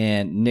Payne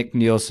and Nick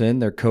Nielsen.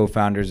 They're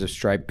co-founders of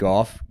Stripe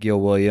Golf.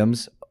 Gil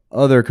Williams,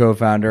 other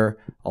co-founder,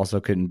 also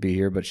couldn't be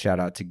here, but shout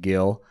out to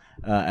Gil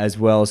as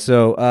well.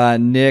 So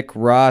Nick,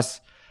 Ross,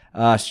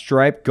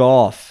 Stripe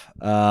Golf.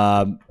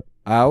 I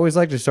always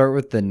like to start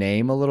with the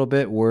name a little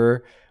bit.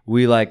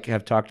 We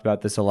have talked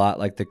about this a lot,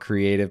 like the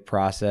creative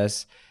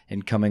process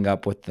and coming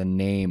up with the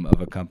name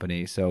of a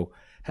company. So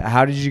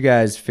how did you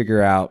guys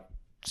figure out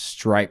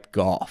Stripe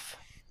Golf?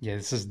 Yeah,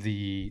 this is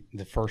the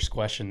first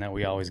question that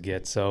we always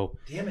get. So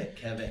damn it,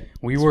 Kevin.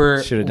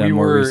 Should have done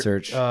more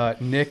research.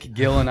 Nick,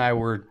 Gil, and I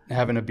were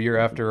having a beer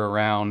after a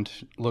round,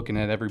 looking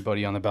at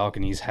everybody on the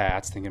balcony's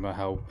hats, thinking about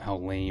how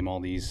lame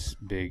all these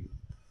big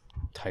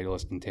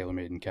Titleist and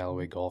TaylorMade and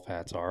Callaway golf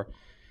hats are.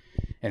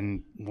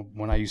 And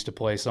when I used to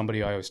play,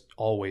 somebody I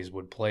always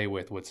would play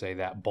with would say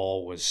that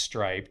ball was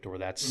striped or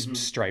that's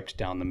striped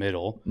down the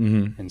middle.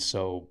 Mm-hmm. And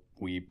so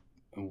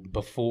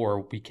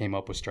before we came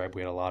up with Stripe,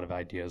 we had a lot of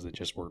ideas that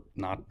just were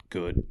not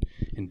good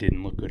and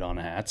didn't look good on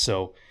a hat.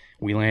 So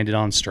we landed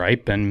on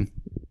Stripe and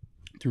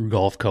threw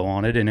Golf Co.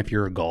 on it. And if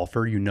you're a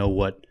golfer, you know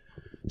what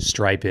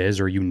Stripe is,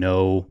 or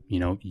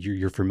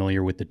you're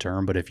familiar with the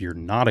term. But if you're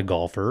not a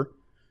golfer,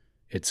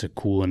 it's a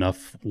cool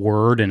enough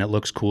word and it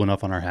looks cool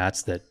enough on our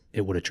hats that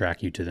it would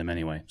attract you to them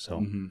anyway.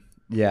 So,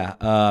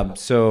 yeah.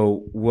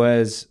 So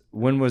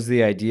when was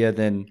the idea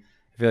then?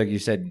 I feel like you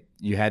said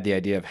you had the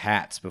idea of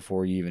hats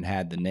before you even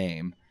had the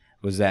name.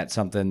 Was that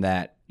something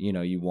that,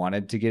 you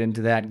wanted to get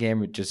into that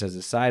game just as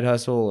a side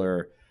hustle,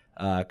 or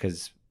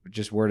because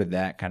just where did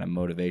that kind of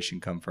motivation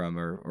come from,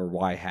 or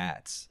why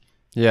hats?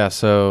 Yeah,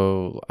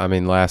 so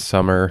last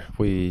summer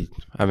we've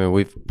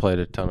played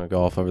a ton of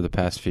golf over the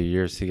past few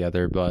years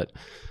together, but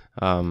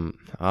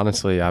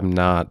honestly, I'm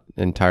not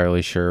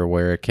entirely sure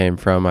where it came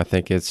from. I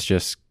think it's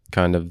just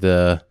kind of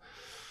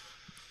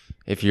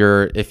if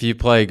you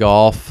play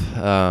golf,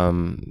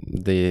 the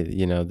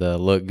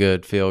look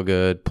good, feel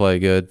good, play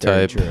good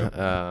type.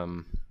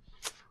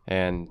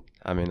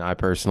 And I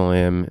personally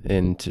am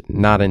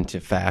not into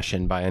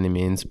fashion by any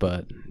means,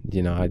 but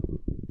I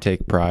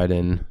take pride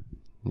in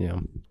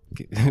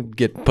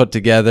get put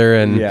together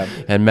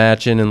and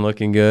matching and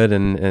looking good,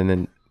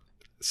 and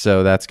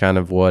so that's kind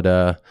of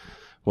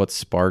what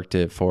sparked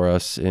it for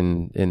us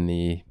in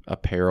the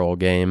apparel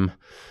game,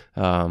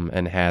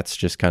 and hats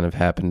just kind of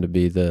happened to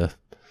be the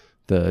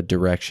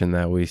direction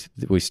that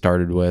we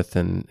started with,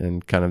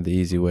 and kind of the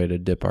easy way to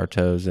dip our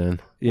toes in.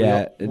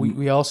 Yeah,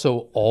 we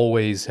also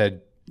always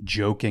had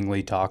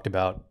jokingly talked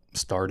about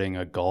starting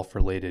a golf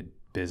related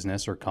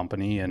business or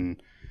company,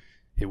 and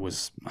it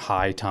was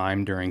high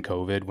time during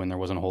COVID when there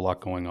wasn't a whole lot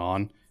going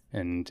on,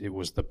 and it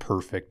was the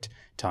perfect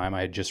time.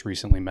 I had just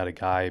recently met a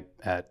guy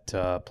at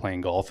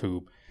Playing Golf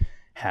who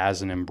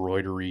has an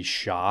embroidery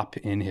shop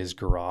in his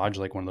garage,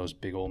 like one of those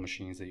big old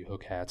machines that you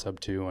hook hats up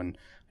to, and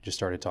I just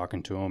started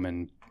talking to him,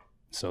 and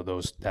So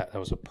that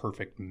was a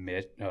perfect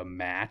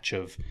match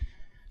of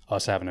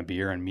us having a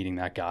beer and meeting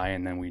that guy,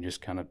 and then we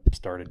just kind of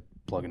started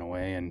plugging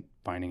away and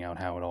finding out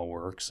how it all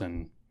works,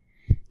 and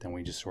then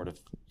we just sort of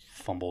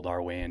fumbled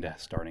our way into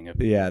starting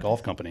a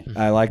golf company.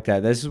 I like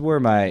that. This is where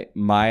my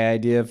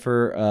idea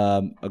for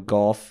a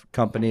golf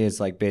company is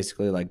like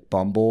basically like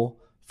Bumble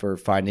for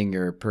finding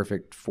your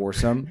perfect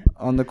foursome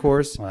on the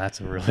course. Well,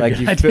 that's a really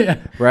good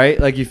idea. Right?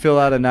 Like you fill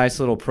out a nice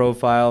little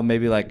profile,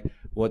 maybe like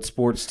what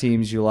sports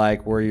teams you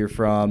like, where you're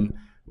from,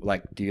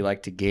 like do you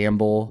like to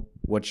gamble,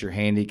 what's your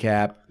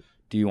handicap,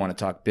 do you want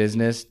to talk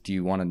business, do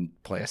you want to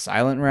play a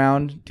silent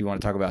round, do you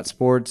want to talk about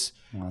sports?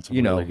 Well, that's a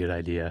really good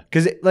idea.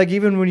 Because like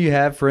even when you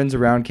have friends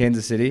around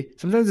Kansas City,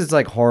 sometimes it's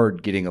like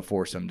hard getting a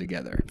foursome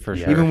together. For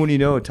sure. Even when you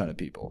know a ton of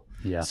people.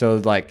 Yeah. So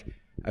like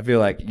I feel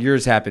like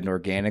yours happened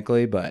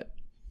organically, but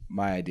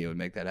my idea would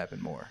make that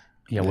happen more.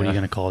 Yeah, what are you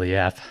going to call the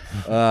app?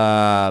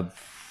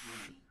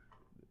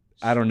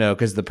 I don't know,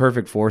 because the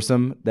perfect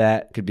foursome,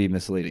 that could be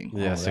misleading.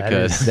 Yes, it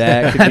could.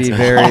 That could be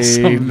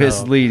very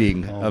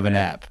misleading of an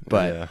app.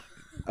 But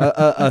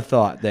a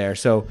thought there.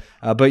 So,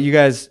 but you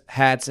guys,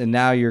 hats, and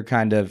now you're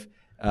kind of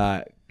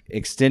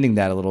extending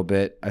that a little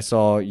bit. I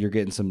saw you're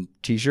getting some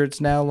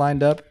T-shirts now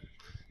lined up.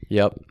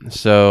 Yep.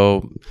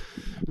 So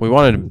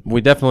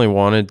we definitely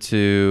wanted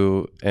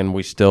to, and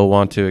we still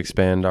want to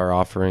expand our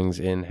offerings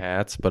in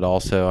hats, but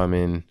also, I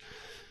mean,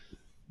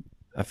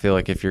 I feel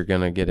like if you're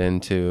going to get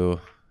into,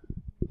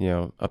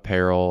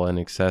 apparel and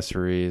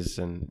accessories,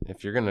 and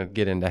if you're going to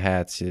get into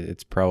hats,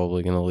 it's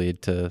probably going to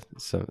lead to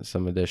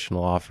some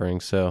additional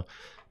offerings. So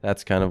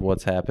that's kind of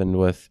what's happened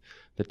with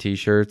the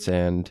T-shirts,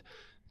 and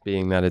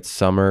being that it's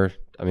summer,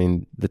 I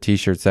mean, the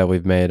T-shirts that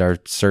we've made are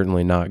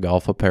certainly not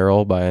golf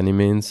apparel by any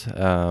means,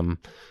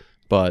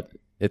 but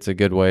it's a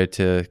good way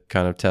to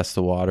kind of test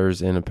the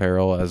waters in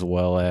apparel, as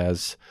well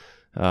as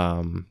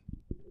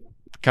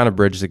kind of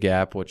bridge the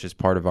gap, which is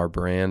part of our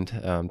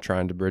brand,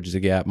 trying to bridge the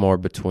gap more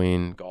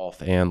between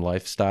golf and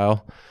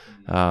lifestyle.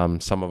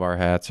 Some of our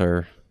hats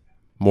are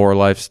more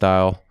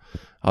lifestyle.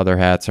 Other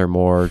hats are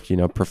more,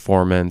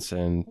 performance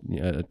and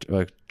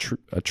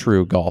a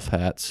true golf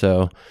hat.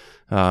 So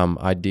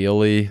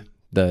ideally,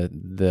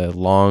 the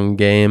long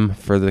game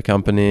for the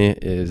company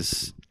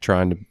is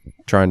trying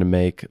to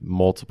make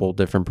multiple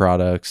different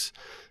products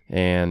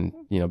and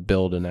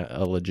build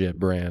a legit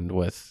brand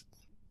with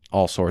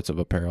all sorts of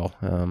apparel.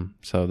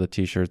 So the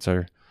T-shirts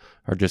are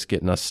just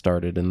getting us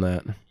started in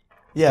that.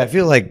 Yeah, I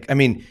feel like,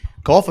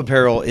 golf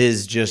apparel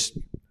is just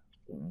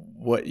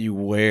what you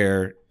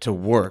wear to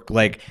work.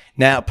 Like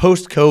now,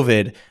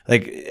 post-COVID,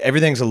 like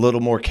everything's a little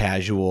more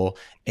casual,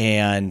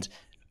 and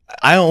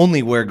I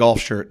only wear golf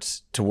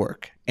shirts to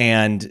work.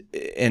 And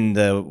in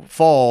the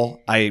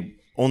fall, I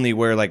only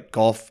wear like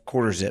golf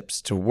quarter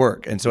zips to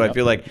work. And so I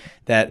feel like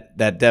that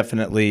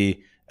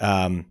definitely,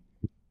 that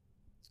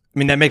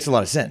makes a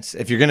lot of sense.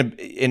 If you're going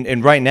to,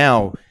 and right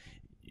now,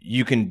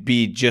 you can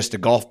be just a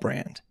golf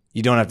brand.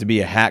 You don't have to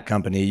be a hat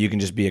company. You can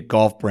just be a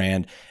golf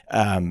brand.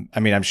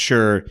 I'm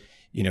sure,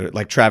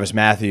 like Travis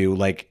Matthew,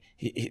 like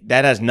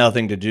that has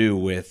nothing to do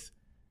with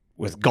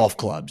golf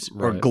clubs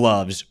or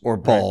gloves or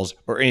balls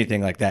or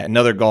anything like that. And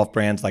other golf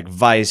brands like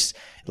Vice,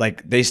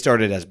 like they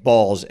started as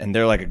balls and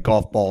they're like a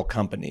golf ball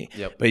company.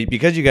 Yep. But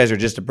because you guys are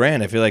just a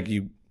brand, I feel like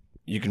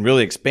you can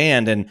really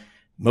expand, and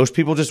most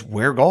people just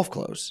wear golf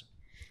clothes.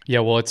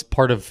 Yeah, well, it's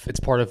part of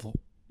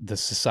the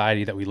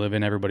society that we live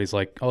in. Everybody's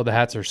like, "Oh, the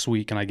hats are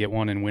sweet. Can I get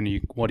one? And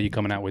what are you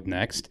coming out with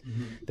next?"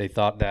 Mm-hmm. They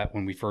thought that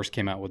when we first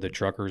came out with the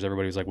truckers,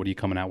 everybody was like, "What are you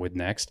coming out with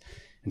next?"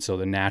 And so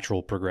the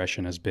natural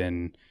progression has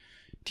been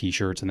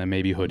T-shirts, and then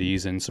maybe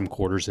hoodies and some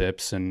quarter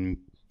zips and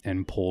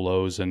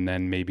polos, and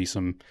then maybe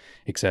some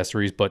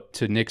accessories. But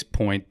to Nick's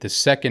point, the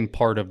second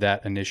part of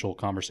that initial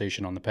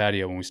conversation on the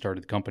patio when we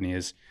started the company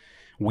is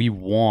we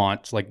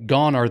want, like,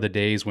 gone are the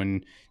days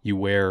when you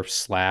wear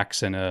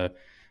slacks and a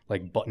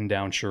like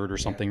button-down shirt or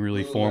something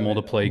really formal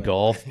to play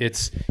golf.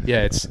 It's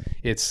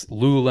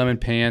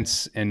Lululemon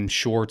pants and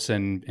shorts,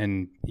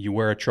 and you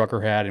wear a trucker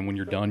hat, and when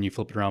you're done, you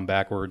flip it around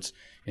backwards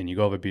and you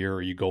go have a beer,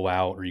 or you go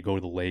out, or you go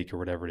to the lake, or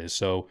whatever it is.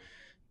 So,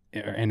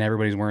 and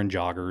everybody's wearing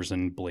joggers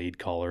and blade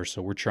collars.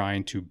 So we're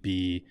trying to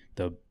be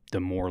the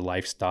more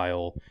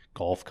lifestyle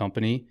golf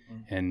company,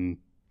 and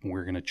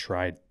we're going to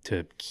try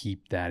to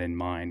keep that in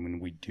mind when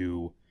we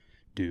do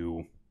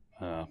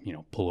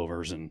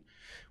pullovers and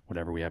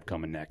whatever we have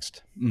coming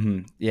next. Mm-hmm.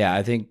 Yeah,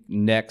 I think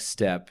next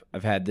step,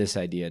 I've had this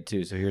idea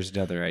too. So here's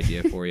another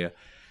idea for you.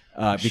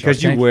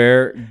 Because you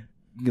wear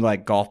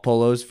like golf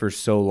polos for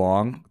so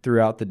long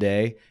throughout the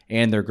day,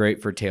 and they're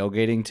great for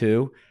tailgating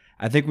too,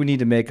 I think we need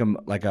to make them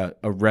like a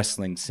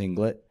wrestling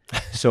singlet.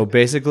 So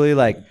basically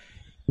like,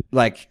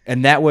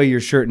 and that way your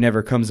shirt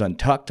never comes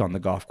untucked on the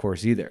golf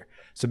course either.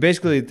 So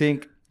basically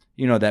think,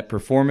 that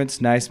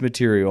performance, nice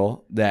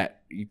material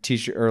that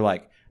T-shirt, or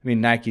like,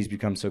 Nike's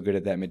become so good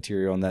at that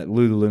material and that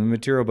Lululemon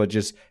material, but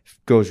just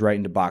goes right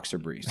into boxer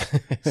briefs.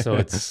 So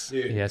it's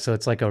so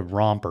it's like a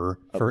romper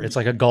it's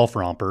like a golf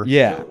romper.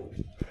 Yeah.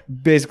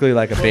 basically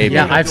like a baby.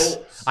 Yeah,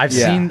 I've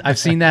seen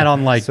that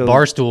on like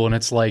Barstool, and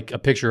it's like a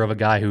picture of a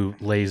guy who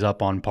lays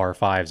up on par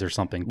fives or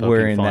something,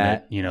 wearing fun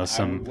that. At,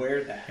 some.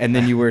 Wear that. And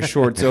then you wear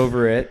shorts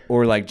over it,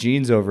 or like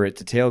jeans over it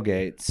to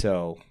tailgate.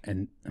 So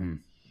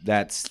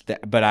that's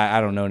that. But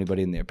I don't know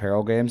anybody in the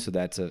apparel game, so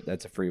that's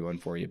a free one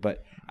for you.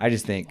 But I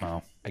just think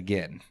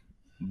again,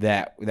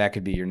 that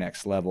could be your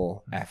next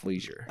level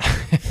athleisure.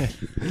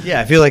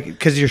 Yeah, I feel like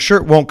because your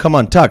shirt won't come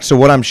untucked. So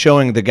what I'm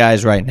showing the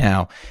guys right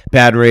now,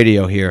 bad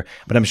radio here,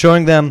 but I'm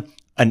showing them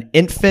an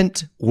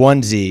infant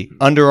onesie,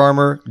 Under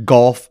Armour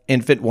golf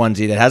infant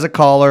onesie that has a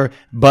collar,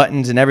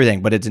 buttons, and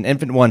everything, but it's an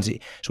infant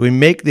onesie. So we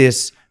make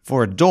this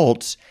for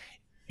adults.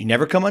 You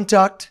never come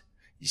untucked.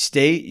 You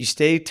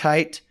stay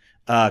tight.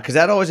 Because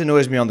that always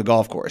annoys me on the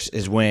golf course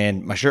is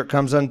when my shirt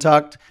comes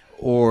untucked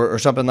or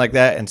something like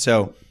that. And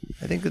so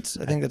I think it's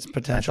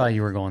potential. I thought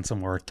you were going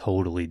somewhere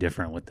totally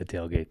different with the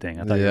tailgate thing.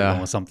 I thought you were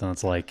going with something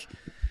that's like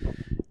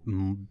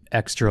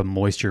extra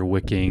moisture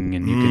wicking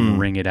and you can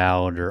wring it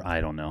out, or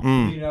I don't know.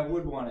 I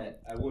would want it.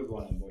 I would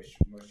want a moisture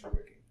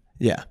wicking.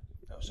 Yeah.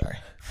 Oh, sorry.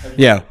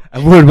 Yeah, I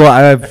would want. I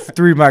have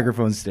 3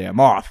 microphones today. I'm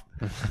off.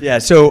 Yeah.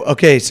 So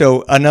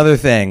another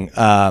thing.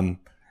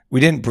 We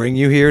didn't bring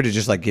you here to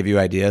just like give you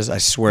ideas. I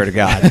swear to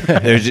God,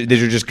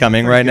 these are just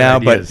coming right now.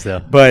 Ideas,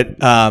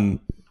 but I'm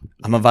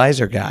a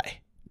visor guy.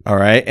 All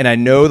right, and I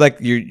know like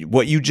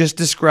what you just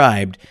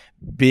described,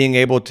 being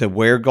able to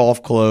wear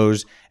golf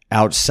clothes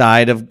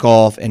outside of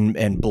golf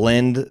and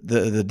blend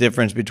the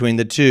difference between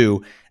the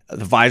two.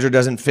 The visor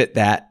doesn't fit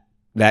that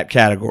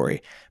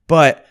category,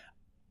 but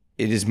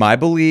it is my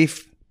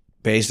belief,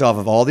 based off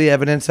of all the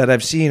evidence that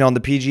I've seen on the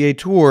PGA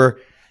Tour,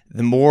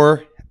 the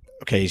more.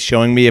 Okay, he's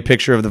showing me a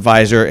picture of the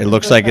visor. It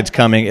looks like it's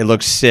coming. It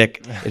looks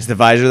sick. It's the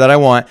visor that I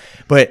want.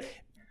 But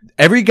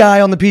every guy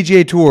on the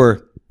PGA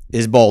Tour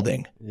is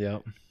balding.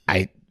 Yep.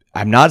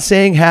 I'm not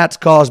saying hats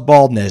cause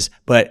baldness,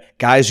 but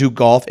guys who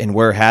golf and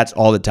wear hats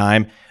all the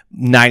time,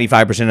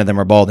 95% of them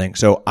are balding.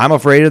 So I'm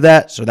afraid of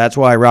that. So that's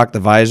why I rock the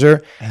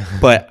visor.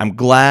 But I'm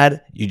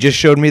glad you just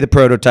showed me the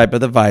prototype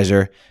of the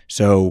visor.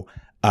 So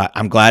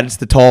I'm glad it's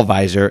the tall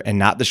visor and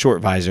not the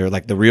short visor,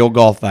 like the real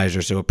golf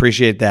visor. So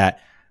appreciate that.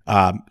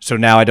 So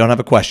now I don't have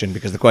a question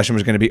because the question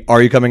was going to be,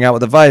 are you coming out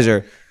with a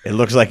visor? It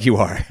looks like you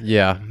are.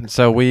 Yeah.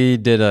 So we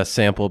did a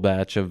sample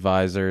batch of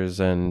visors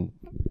and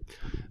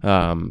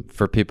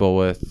for people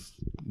with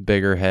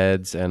bigger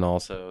heads and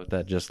also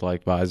that just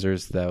like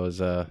visors, that was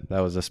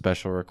a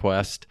special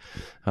request.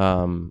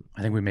 I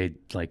think we made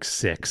like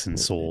 6 and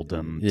sold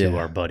them to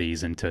our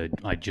buddies and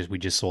we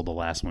just sold the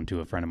last one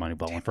to a friend of mine who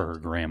bought one for her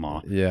grandma.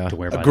 Yeah. To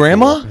wear by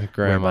grandma? The pool.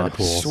 Grandma. Wear by the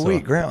pool.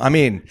 Sweet so. grandma. I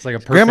mean, it's like a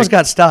perfect, grandma's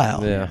got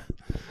style. Yeah.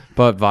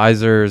 But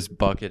visors,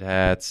 bucket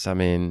hats. I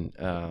mean,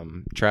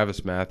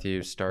 Travis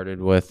Matthews started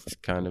with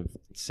kind of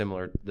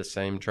the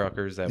same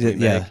truckers that we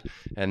make,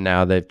 and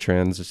now they've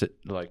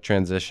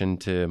transitioned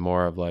to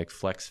more of like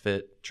flex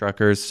fit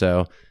truckers.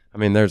 So, I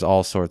mean, there's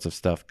all sorts of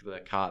stuff.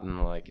 The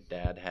cotton like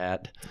dad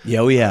hat.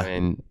 Yeah, I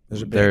mean,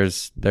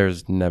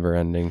 there's never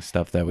ending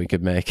stuff that we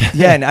could make.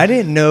 Yeah, and I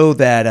didn't know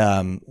that.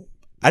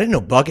 I didn't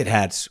know bucket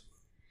hats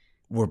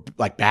were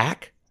like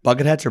back.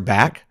 Bucket hats are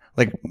back.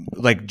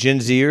 Like Gen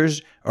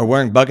Zers are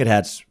wearing bucket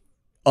hats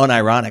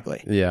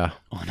unironically. Yeah.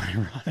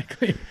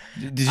 Unironically.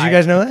 Did you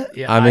guys know that?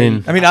 Yeah. I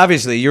mean,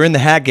 obviously you're in the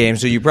hat game,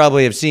 so you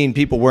probably have seen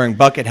people wearing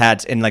bucket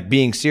hats and like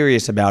being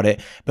serious about it.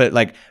 But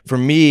like for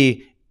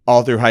me,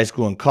 all through high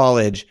school and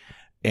college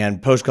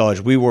and post college,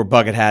 we wore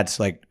bucket hats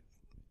like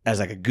as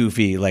like a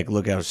goofy, like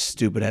look how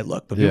stupid I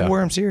look. But people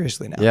wear them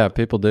seriously now. Yeah,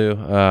 people do.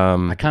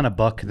 I kind of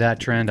buck that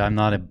trend. I'm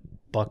not a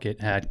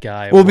bucket hat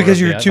guy. Well, because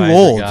you're too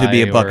old to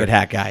be a bucket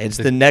hat guy. It's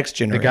the next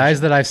generation. The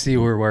guys that I see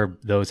who wear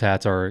those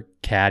hats are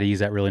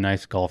caddies at really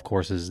nice golf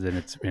courses, and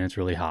it's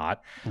really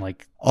hot.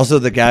 Like also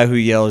the guy who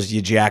yells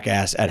 "you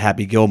jackass" at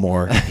Happy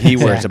Gilmore, he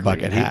wears a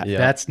bucket hat.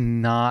 That's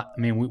not. I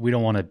mean, we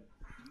don't want to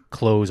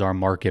close our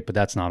market, but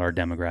that's not our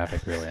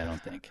demographic, really. I don't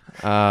think.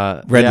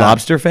 Red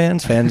Lobster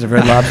fans of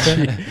Red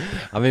Lobster.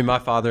 I mean, my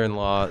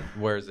father-in-law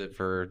wears it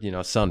for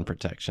sun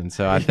protection,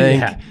 so I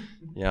think.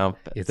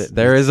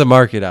 There is a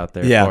market out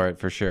there for it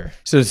for sure.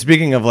 So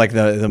speaking of like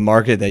the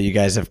market that you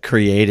guys have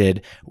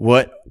created,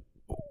 what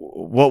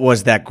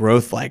was that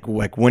growth like?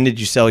 Like when did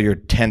you sell your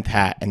 10th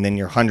hat and then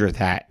your 100th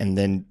hat and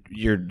then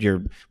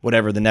your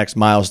whatever the next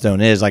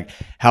milestone is? Like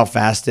how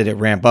fast did it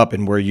ramp up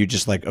and were you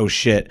just like, oh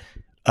shit,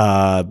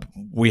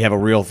 we have a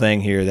real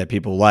thing here that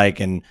people like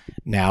and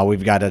now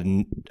we've got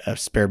a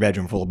spare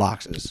bedroom full of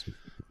boxes?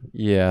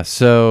 Yeah,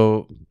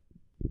 so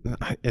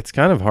it's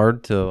kind of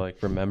hard to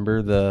like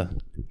remember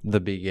the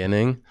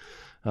beginning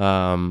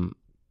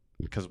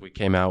because we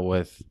came out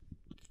with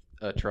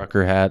a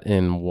trucker hat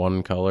in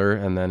one color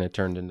and then it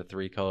turned into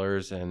 3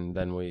 colors and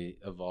then we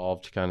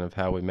evolved kind of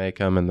how we make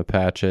them and the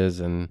patches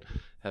and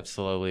have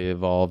slowly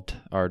evolved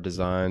our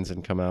designs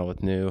and come out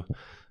with new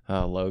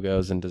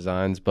logos and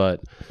designs.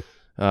 But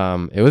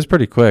it was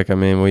pretty quick. I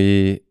mean,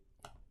 we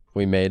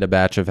made a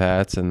batch of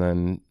hats and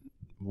then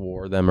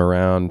wore them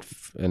around,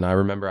 and I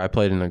remember I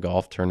played in a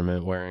golf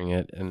tournament wearing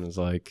it and was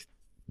like,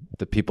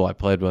 the people I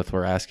played with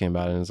were asking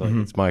about it, and it's like,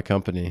 it's my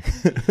company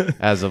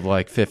as of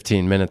like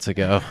 15 minutes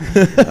ago.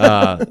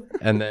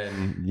 And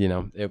then, you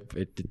know,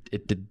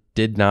 it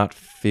did not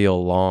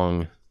feel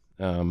long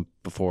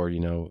before, you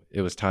know,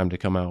 it was time to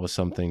come out with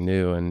something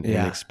new and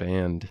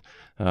expand.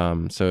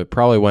 So it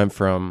probably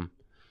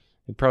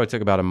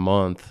took about a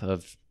month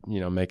of, you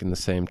know, making the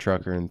same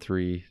trucker in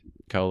 3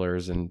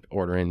 colors and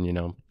ordering, you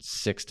know,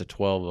 6 to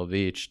 12 of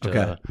each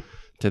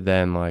to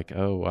then like,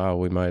 oh wow,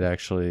 we might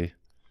actually,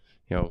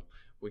 you know,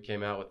 we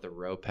came out with the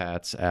rope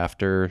hats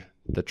after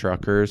the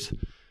truckers,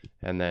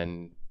 and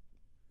then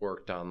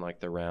worked on like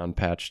the round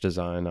patch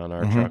design on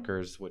our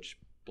truckers, which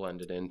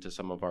blended into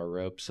some of our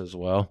ropes as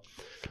well.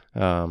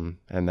 And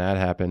that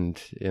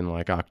happened in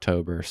like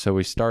October. So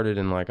we started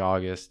in like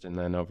August, and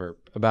then over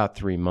about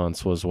 3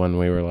 months was when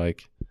we were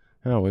like,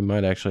 oh, we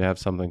might actually have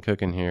something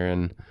cooking here,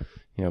 and,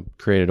 you know,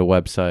 created a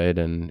website,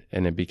 and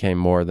it became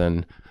more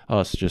than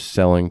us just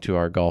selling to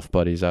our golf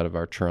buddies out of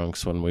our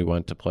trunks when we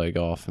went to play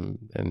golf,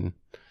 and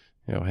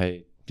you know,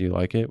 hey, do you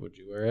like it? Would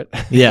you wear it?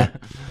 Yeah.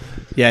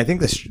 I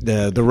think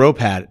the rope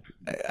hat,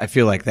 I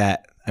feel like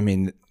that. I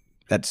mean,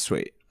 that's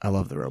sweet. I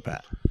love the rope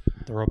hat.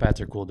 The rope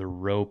hats are cool. The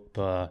rope,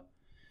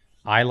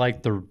 I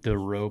like the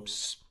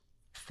ropes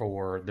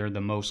they're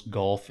the most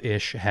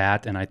golf-ish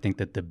hat, and I think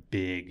that the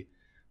big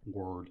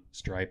word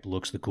stripe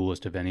looks the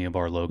coolest of any of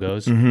our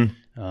logos. Yeah.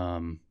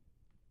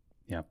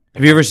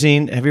 Have you ever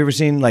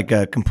seen like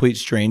a complete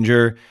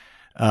stranger?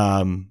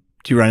 Do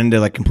you run into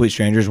like complete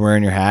strangers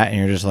wearing your hat, and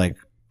you're just like,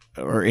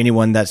 or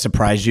anyone that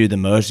surprised you the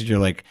most, you're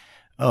like,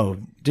 oh,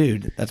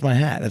 dude, that's my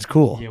hat. That's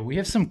cool. Yeah, we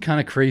have some kind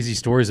of crazy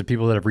stories of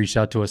people that have reached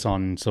out to us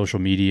on social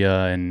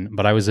media.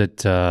 But I was at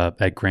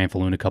Grand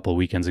Falloon a couple of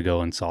weekends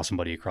ago and saw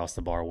somebody across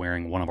the bar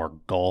wearing one of our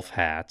golf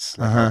hats,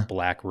 like our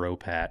black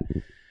rope hat.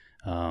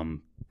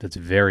 That's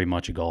very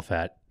much a golf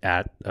hat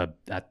at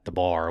the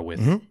bar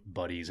with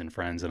buddies and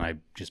friends, and I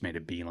just made a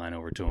beeline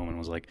over to him and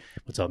was like,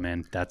 "What's up,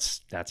 man? That's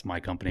my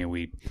company.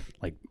 We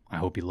like. I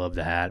hope you love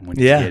the hat. When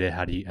you get it,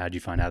 how'd you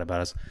find out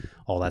about us?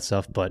 All that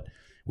stuff." But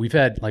we've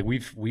had like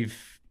we've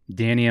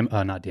Danny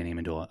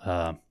Woodhead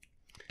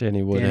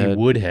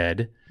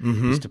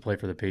used to play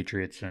for the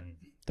Patriots and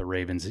the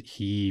Ravens.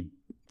 He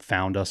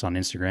found us on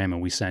Instagram, and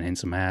we sent him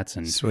some hats,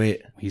 and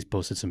sweet. He's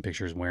posted some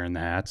pictures wearing the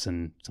hats,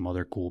 and some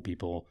other cool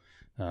people.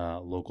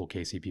 Local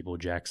KC people,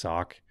 Jack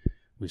Sock,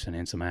 we've sent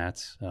in some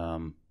hats.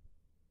 We've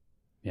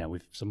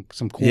some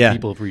cool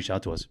people have reached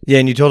out to us. Yeah,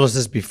 and you told us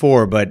this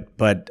before, but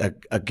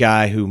a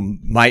guy who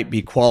might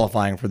be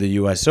qualifying for the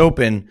U.S.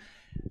 Open,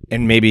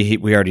 and maybe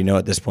we already know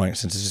at this point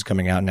since this is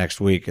coming out next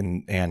week,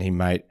 and he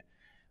might.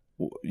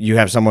 You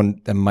have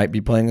someone that might be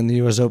playing in the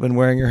U.S. Open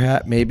wearing your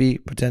hat, maybe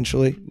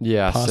potentially.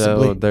 Yeah,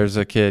 possibly. So there's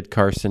a kid,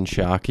 Carson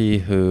Shockey,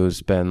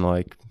 who's been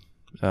like.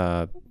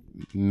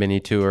 Mini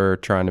tour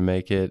trying to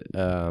make it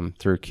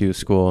through Q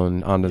School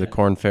and onto the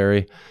Korn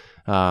Ferry,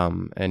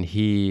 and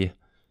he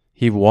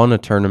won a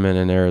tournament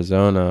in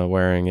Arizona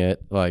wearing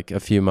it like a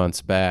few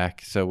months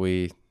back. So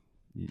we've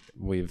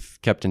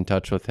kept in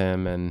touch with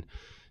him, and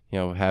you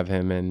know, have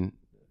him in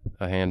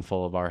a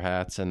handful of our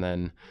hats. And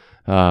then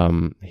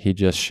he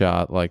just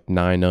shot like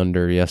 9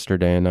 under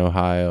yesterday in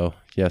Ohio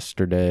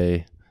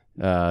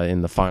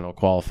in the final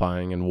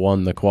qualifying, and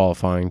won the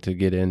qualifying to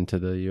get into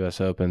the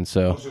U.S. Open.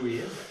 So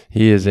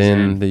he is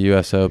in the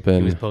U.S. Open.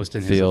 He was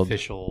posting field. His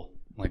official,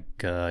 like,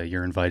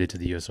 you're invited to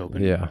the U.S.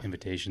 Open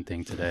invitation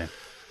thing today.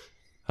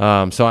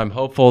 So I'm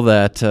hopeful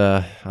that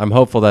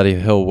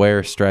he'll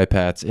wear stripe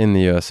hats in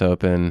the U.S.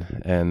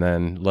 Open, and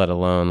then let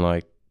alone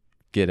like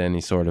get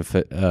any sort of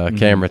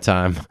camera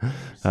time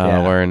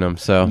wearing them.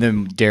 So and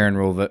then Darren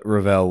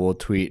Rovell will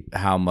tweet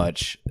how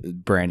much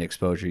brand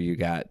exposure you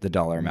got, the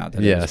dollar amount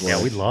that it was worth.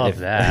 Yeah, we'd love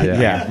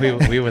that.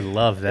 We would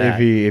love that.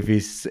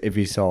 If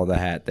he saw the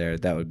hat there,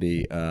 that would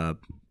be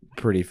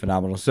pretty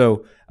phenomenal.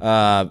 So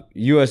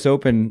U.S.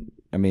 Open,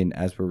 I mean,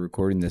 as we're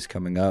recording this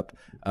coming up,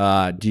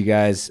 do you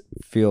guys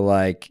feel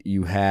like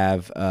you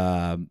have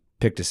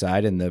picked a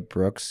side in the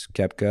Brooks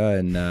Koepka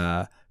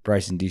and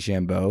Bryson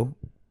DeChambeau?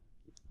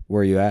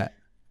 Where are you at?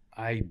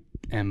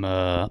 I'm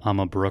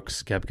a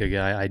Brooks Koepka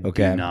guy. I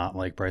do not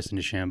like Bryson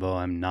DeChambeau.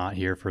 I'm not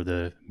here for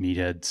the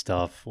meathead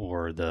stuff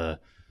or the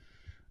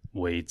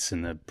weights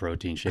and the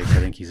protein shakes. I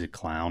think he's a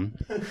clown.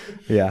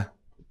 Yeah.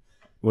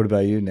 What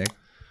about you, Nick?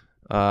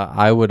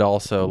 I would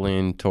also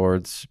lean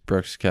towards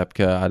Brooks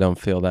Koepka. I don't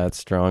feel that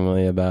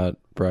strongly about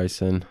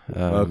Bryson.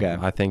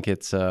 I think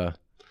it's I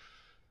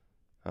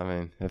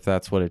mean, if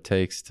that's what it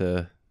takes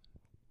to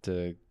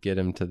get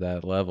him to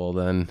that level,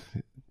 then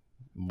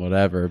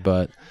whatever.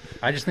 But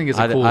I just think it's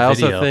a cool video. I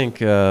also think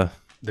the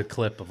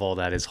clip of all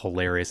that is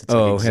hilarious. It's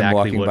like exactly him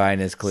walking by in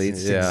his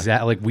cleats.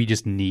 Exactly, like we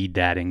just need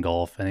that in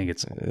golf. I think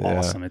it's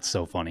awesome. It's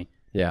so funny.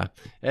 Yeah.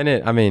 And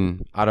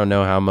I don't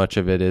know how much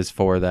of it is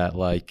for that,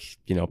 like,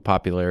 you know,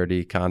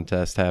 popularity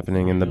contest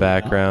happening in the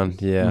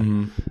background. Yeah.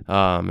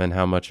 Mm-hmm. And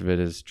how much of it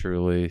is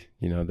truly,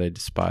 you know, they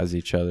despise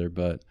each other.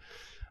 But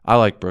I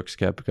like Brooks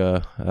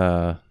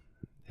Koepka.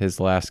 His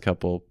last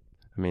couple,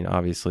 I mean,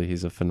 obviously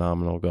he's a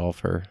phenomenal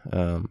golfer.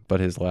 But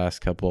his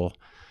last couple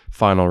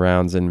final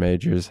rounds in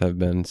majors have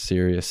been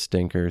serious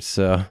stinkers.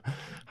 So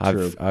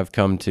I've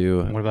come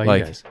to. What about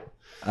you guys?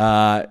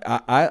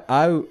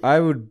 I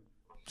would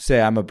say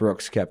I'm a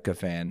Brooks Koepka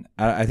fan.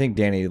 I think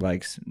Danny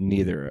likes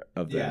neither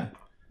of them.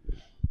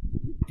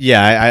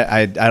 Yeah,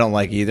 I don't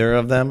like either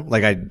of them.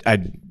 Like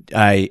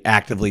I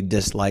actively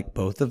dislike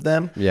both of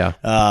them. Yeah.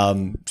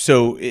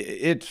 So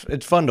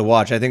it's fun to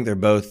watch. I think they're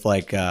both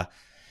like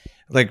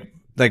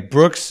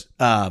Brooks.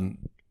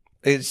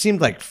 It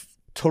seemed like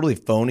totally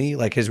phony,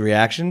 like his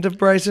reaction to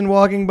Bryson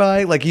walking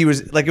by, like he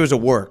was like it was a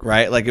work,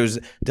 right? Like it was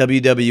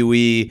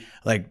WWE,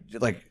 like.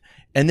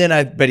 And then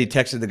I bet he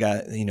texted the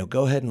guy,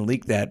 go ahead and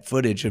leak that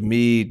footage of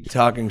me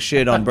talking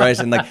shit on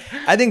Bryson. Like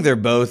I think they're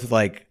both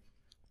like.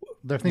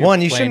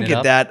 One, you shouldn't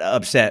get that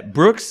upset.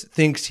 Brooks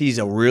thinks he's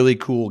a really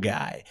cool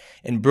guy,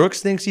 and Brooks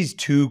thinks he's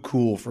too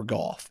cool for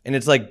golf. And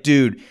it's like,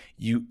 dude,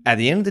 at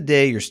the end of the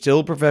day, you're still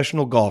a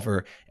professional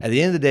golfer. At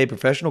the end of the day,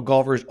 professional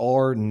golfers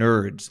are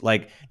nerds.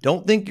 Like,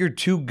 don't think you're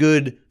too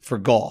good for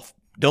golf.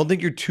 Don't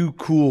think you're too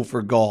cool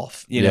for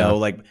golf. You know,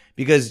 like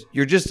because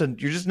you're just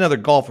another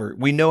golfer.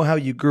 We know how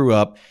you grew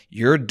up.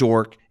 You're a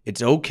dork.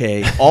 It's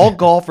okay. All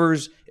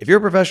golfers, if you're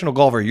a professional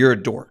golfer, you're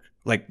a dork.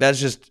 Like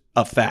that's just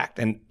a fact.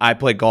 And I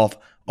play golf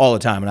all the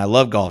time, and I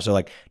love golf. So,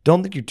 like,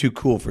 don't think you're too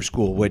cool for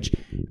school, which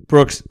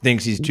Brooks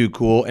thinks he's too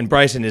cool, and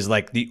Bryson is,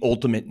 like, the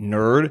ultimate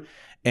nerd.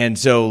 And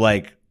so,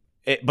 like,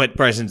 but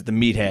Bryson's the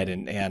meathead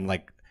and,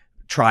 like,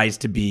 tries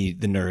to be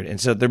the nerd.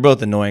 And so they're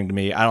both annoying to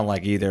me. I don't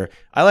like either.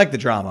 I like the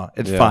drama.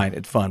 It's fine.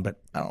 It's fun,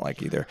 but I don't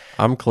like either.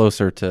 I'm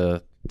closer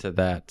to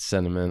that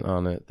sentiment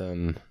on it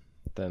than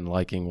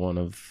liking one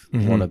of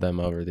them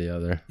over the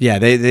other. Yeah,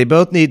 they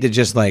both need to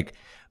just, like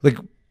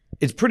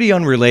it's pretty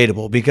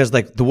unrelatable because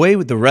like the way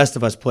the rest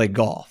of us play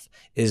golf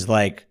is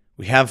like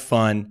we have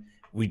fun,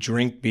 we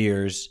drink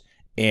beers,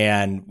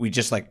 and we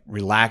just like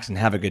relax and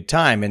have a good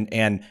time.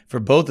 And for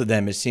both of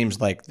them, it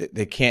seems like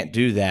they can't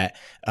do that.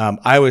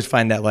 I always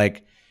find that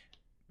like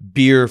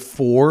beer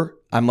 4,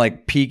 I'm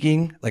like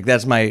peaking, like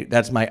that's my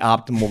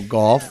optimal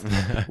golf.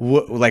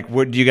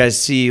 What do you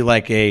guys see?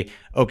 Like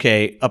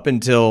up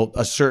until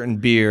a certain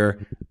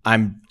beer,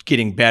 I'm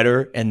getting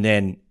better, and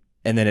then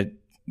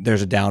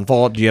there's a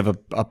downfall. Do you have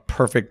a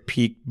perfect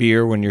peak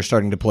beer when you're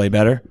starting to play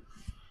better?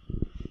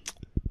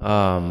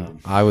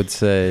 I would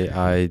say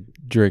I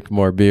drink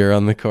more beer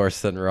on the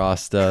course than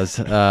Ross does.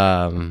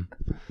 I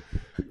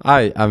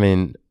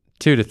mean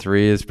 2 to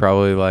 3 is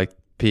probably like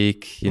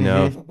peak,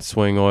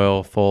 swing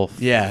oil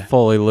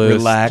fully loose.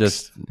 Relax.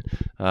 Just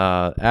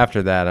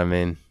after that, I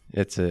mean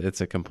it's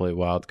a complete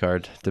wild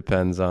card.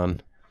 Depends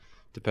on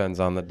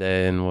the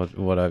day and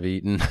what I've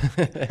eaten.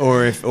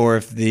 or if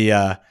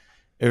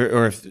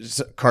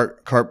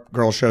cart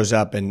girl shows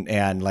up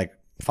and like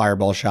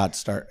fireball shots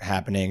start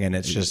happening, and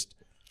it's just.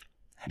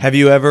 Have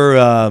you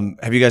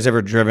guys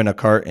ever driven a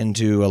cart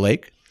into a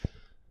lake?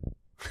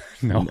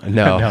 No.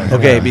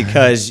 Okay,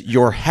 because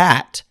your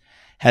hat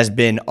has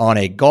been on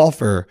a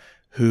golfer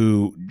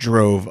who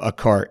drove a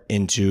cart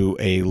into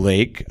a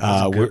lake.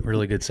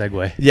 Really good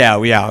segue. Yeah,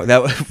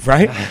 that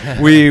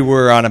right. We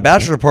were on a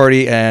bachelor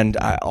party, and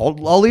I'll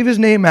leave his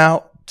name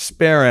out,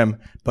 spare him,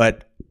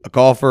 but a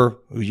golfer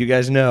who you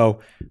guys know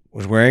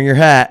was wearing your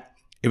hat.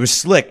 It was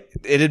slick.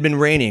 It had been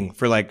raining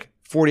for like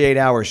 48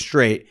 hours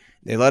straight.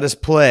 They let us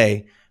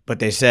play, but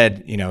they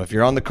said, if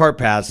you're on the cart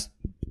paths,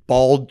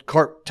 bald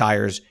cart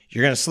tires,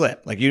 you're going to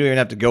slip. Like, you don't even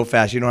have to go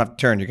fast. You don't have to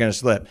turn. You're going to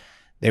slip.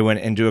 They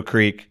went into a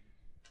creek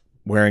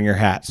wearing your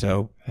hat.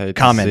 So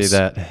comments.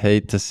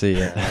 Hate to see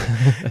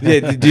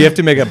it. Do you have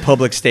to make a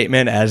public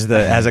statement as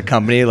a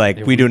company?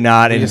 Like, we do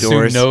not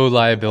endorse. No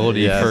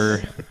liability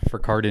for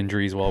cart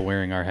injuries while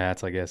wearing our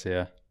hats, I guess.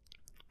 Yeah.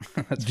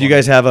 Do you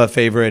guys have a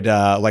favorite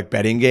like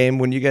betting game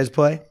when you guys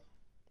play?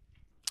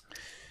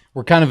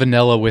 We're kind of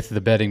vanilla with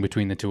the betting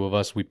between the two of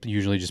us. We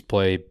usually just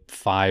play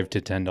 $5 to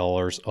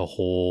 $10 a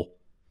hole,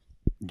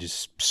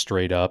 just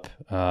straight up.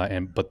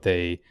 But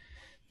they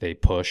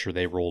push or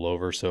they roll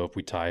over. So if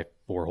we tie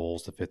 4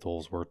 holes, the 5th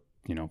hole's worth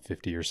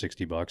 $50 or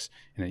 $60,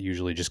 and it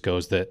usually just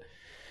goes that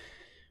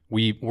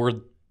we're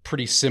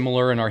pretty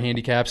similar in our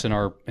handicaps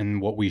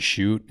and what we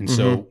shoot, and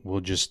so we'll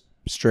just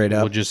straight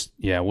up. We'll just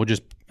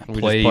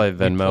play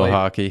Venmo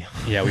hockey.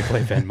 Yeah, we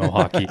play Venmo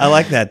hockey. I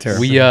like that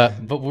term.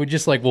 But we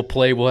just like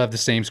we'll have the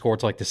same score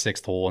to like the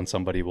 6th hole, and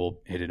somebody will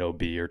hit it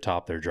OB or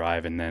top their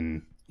drive, and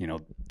then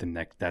the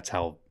next. That's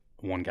how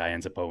one guy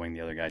ends up owing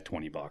the other guy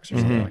 $20 or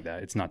something like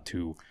that. It's not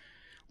too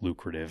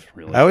lucrative,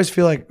 really. I always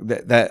feel like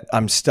that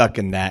I'm stuck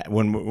in that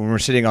when we're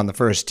sitting on the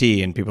first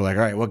tee and people are like,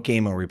 all right, what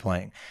game are we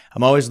playing?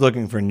 I'm always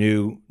looking for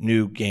new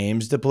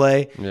games to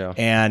play. Yeah.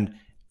 And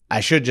I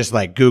should just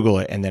like Google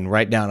it and then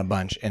write down a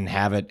bunch and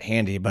have it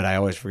handy, but I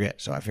always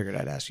forget. So I figured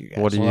I'd ask you guys.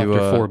 What do you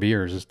after 4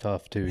 beers is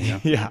tough too,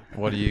 Yeah.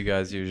 What do you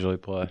guys usually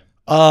play?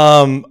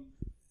 A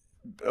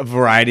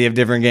variety of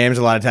different games.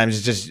 A lot of times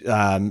it's just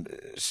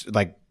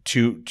like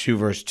two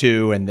versus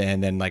two, and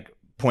then like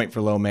point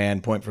for low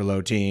man, point for low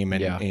team,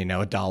 and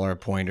 $1 a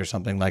point or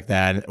something like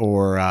that.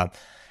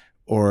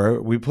 Or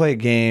we play a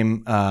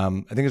game,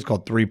 I think it's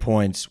called 3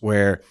 points,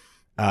 where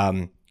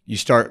you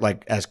start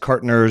like as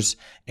partners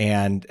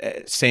and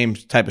same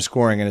type of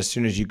scoring. And as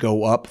soon as you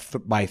go up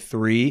by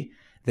 3,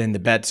 then the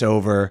bet's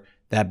over.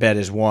 That bet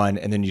is won,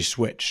 and then you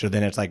switch. So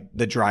then it's like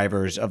the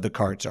drivers of the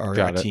carts are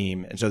a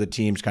team, and so the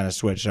teams kind of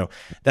switch. So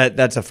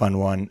that's a fun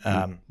one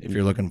if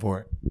you're looking for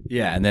it.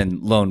 Yeah, and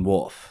then Lone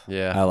Wolf.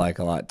 Yeah, I like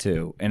a lot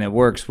too, and it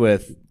works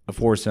with a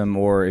foursome,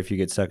 or if you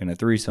get stuck in a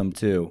threesome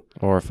too,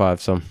 or a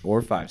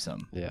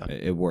fivesome, Yeah,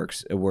 it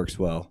works. It works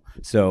well.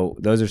 So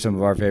those are some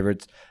of our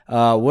favorites.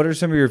 What are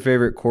some of your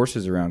favorite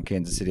courses around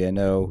Kansas City? I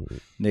know,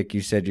 Nick,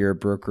 you said you're a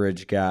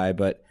Brookridge guy,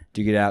 but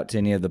do you get out to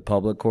any of the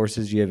public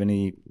courses? Do you have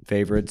any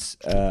favorites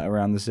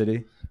around the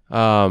city?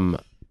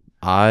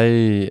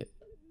 I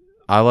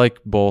like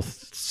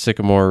both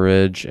Sycamore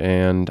Ridge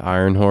and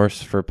Iron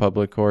Horse for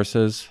public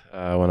courses.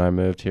 When I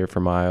moved here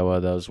from Iowa,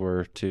 those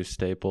were 2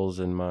 staples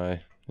in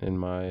my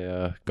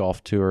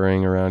golf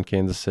touring around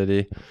Kansas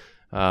City.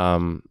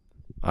 I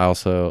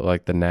also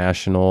like the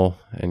National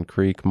and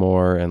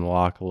Creekmore and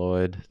Loch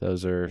Lloyd.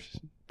 Those are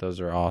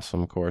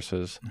awesome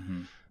courses.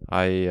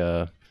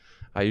 Mm-hmm.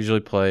 I usually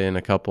play in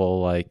a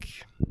couple, like,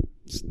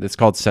 it's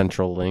called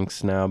Central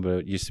Links now, but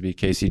it used to be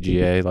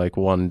KCGA, like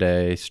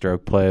 1-day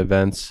stroke play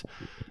events.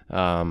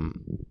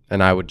 And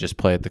I would just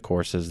play at the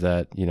courses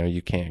that,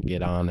 you can't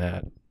get on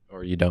at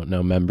or you don't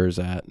know members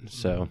at.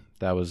 So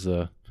those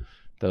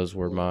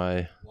were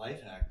my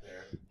life hack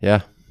there.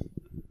 Yeah.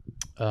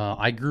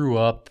 I grew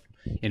up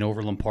in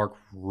Overland Park,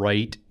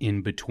 right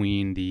in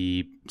between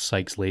the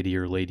Sykes Lady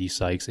or Lady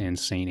Sykes and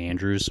St.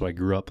 Andrews. So I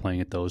grew up playing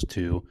at those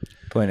 2.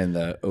 Playing in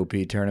the OP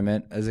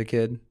tournament as a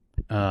kid?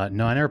 No,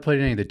 I never played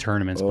any of the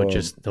tournaments, but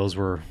just those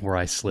were where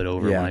I slid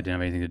over when I didn't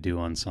have anything to do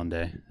on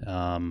Sunday.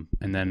 And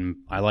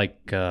then I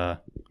like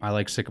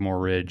Sycamore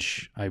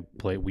Ridge.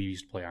 We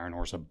used to play Iron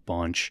Horse a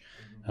bunch,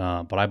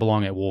 but I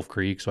belong at Wolf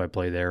Creek, so I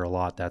play there a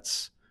lot.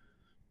 That's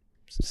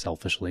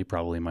selfishly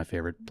probably my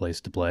favorite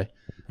place to play.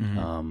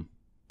 Mm-hmm.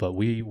 But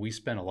we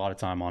spent a lot of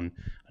time on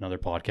another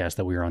podcast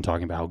that we were on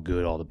talking about how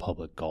good all the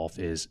public golf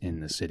is in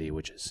the city,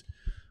 which is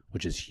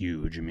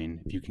huge. I mean,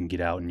 if you can get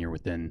out and you're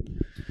within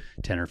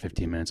 10 or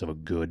 15 minutes of a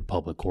good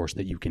public course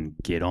that you can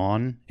get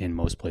on in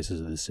most places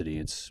of the city,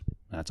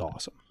 that's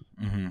awesome.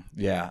 Mm-hmm.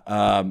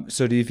 Yeah.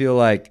 So do you feel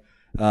like,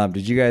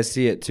 did you guys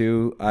see it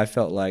too? I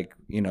felt like,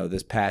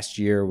 this past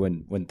year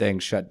when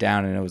things shut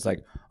down and it was like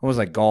almost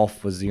like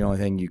golf was the only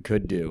thing you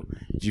could do.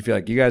 Did you feel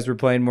like you guys were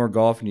playing more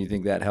golf and you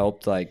think that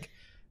helped, like,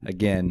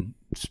 again,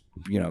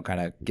 kind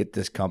of get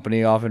this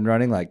company off and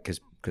running, like,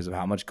 because of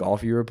how much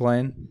golf you were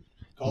playing?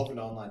 Golf and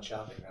online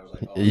shopping. I was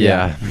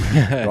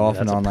like, golf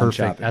and online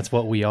shopping. That's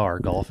what we are,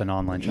 golf and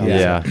online shopping.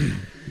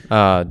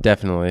 Yeah,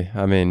 definitely.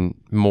 I mean,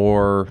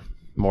 more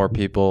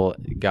people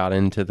got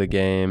into the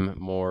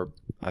game.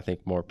 I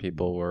think more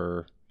people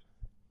were,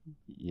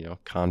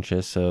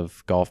 conscious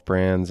of golf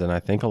brands, and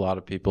I think a lot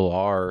of people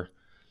are,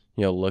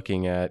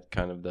 looking at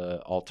kind of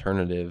the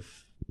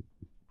alternative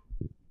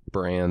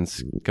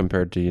brands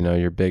compared to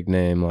your big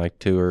name like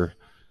Tour,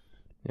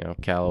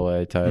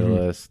 Callaway,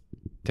 Titleist,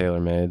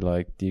 TaylorMade.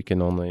 Like, you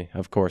can only,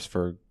 of course,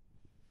 for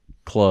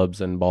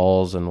clubs and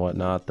balls and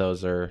whatnot,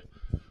 those aren't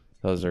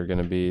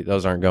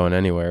going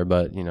anywhere.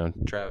 But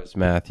Travis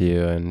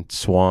Matthew and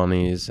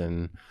Swannies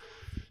and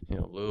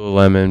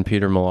Lululemon,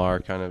 Peter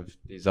Millar, kind of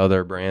these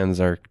other brands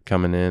are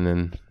coming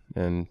in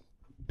and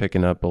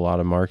picking up a lot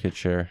of market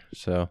share.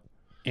 So.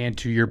 And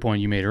to your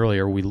point you made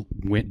earlier, we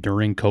went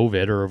during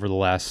COVID or over the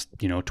last,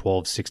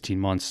 12, 16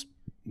 months,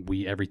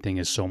 everything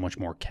is so much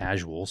more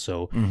casual.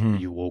 So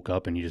you woke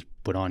up and you just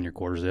put on your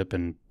quarter zip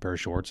and pair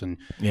of shorts and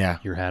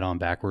your hat on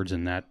backwards.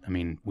 And that,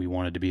 we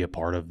wanted to be a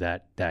part of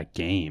that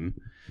game.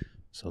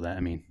 So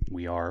that,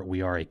 we are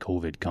a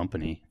COVID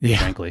company,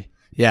 frankly.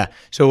 Yeah.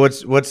 So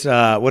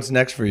what's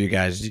next for you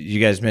guys? You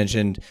guys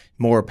mentioned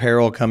more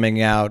apparel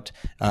coming out.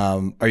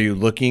 Are you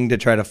looking to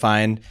try to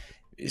find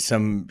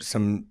some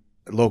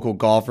local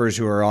golfers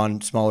who are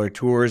on smaller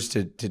tours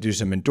to do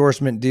some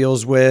endorsement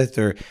deals with,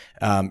 or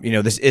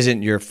this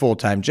isn't your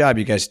full-time job,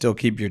 you guys still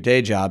keep your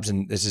day jobs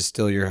and this is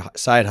still your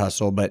side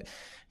hustle, but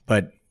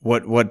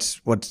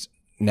what's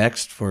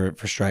next for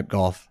Stripe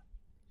Golf?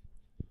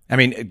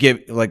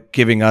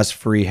 Giving us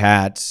free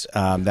hats,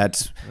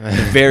 that's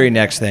the very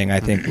next thing I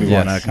think we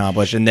want to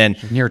accomplish. And then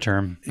near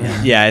term.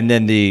 And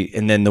then the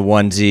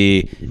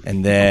onesie,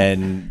 and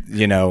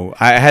then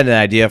I had an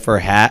idea for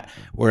a hat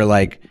where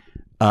like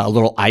a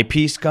little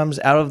eyepiece comes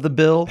out of the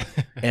bill,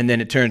 and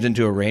then it turns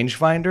into a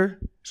rangefinder.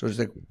 So it's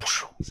like,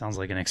 sounds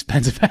like an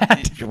expensive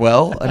hat.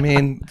 Well,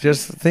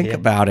 just think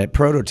about it.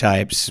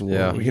 Prototypes.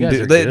 Yeah, we can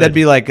do. That'd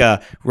be like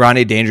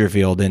Ronnie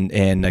Dangerfield in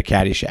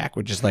Caddyshack,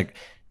 which is like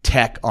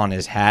tech on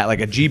his hat,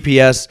 like a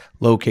GPS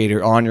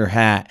locator on your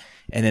hat,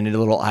 and then a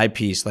little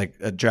eyepiece, like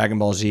a Dragon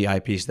Ball Z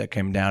eyepiece that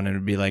came down, and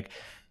it'd be like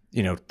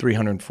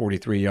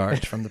 343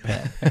 yards from the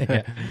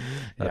pin.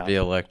 That'd be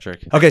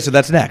electric. Okay, so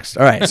that's next.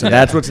 All right, so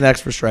that's what's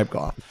next for Stripe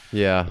Golf.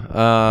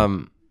 Yeah,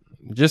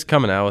 just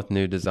coming out with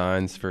new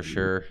designs for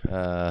sure.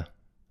 I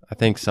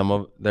think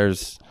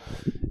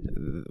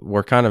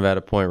we're kind of at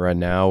a point right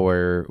now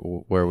where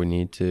we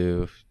need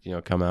to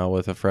come out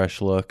with a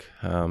fresh look.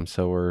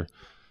 So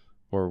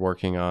we're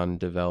working on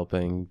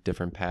developing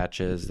different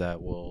patches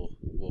that will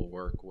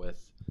work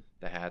with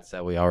the hats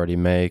that we already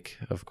make.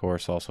 Of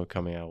course, also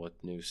coming out with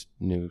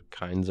new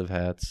kinds of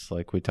hats,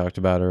 like we talked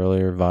about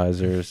earlier,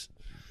 visors.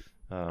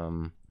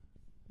 And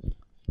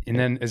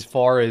then as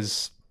far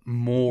as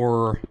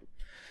more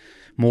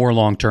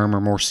long term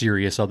or more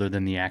serious, other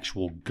than the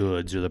actual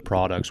goods or the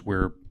products,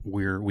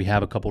 we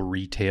have a couple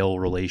retail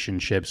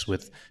relationships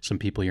with some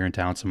people here in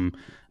town.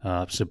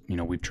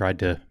 We've tried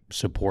to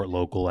support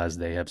local as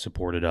they have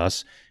supported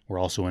us. We're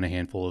also in a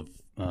handful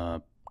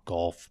of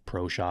golf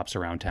pro shops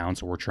around town,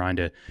 so we're trying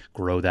to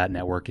grow that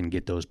network and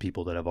get those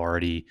people that have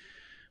already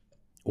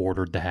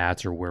ordered the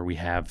hats or where we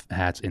have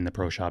hats in the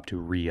pro shop to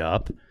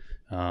re-up.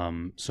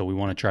 So we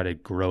want to try to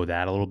grow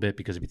that a little bit,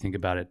 because if you think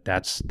about it,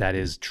 that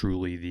is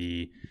truly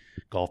the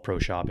golf pro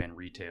shop and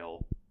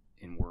retail,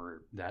 and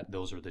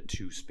those are the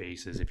two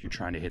spaces if you're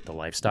trying to hit the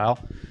lifestyle.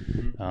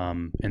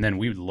 And then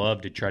we would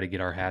love to try to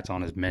get our hats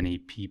on as many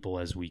people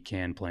as we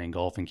can playing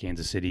golf in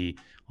Kansas City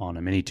on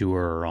a mini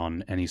tour or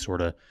on any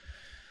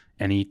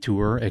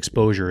tour.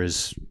 Exposure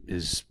is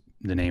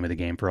the name of the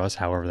game for us,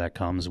 however that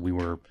comes. We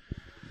were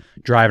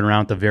driving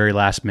around at the very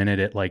last minute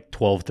at like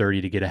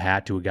 12:30 to get a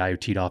hat to a guy who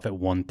teed off at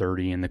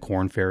 1:30 in the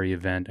Corn Ferry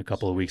event a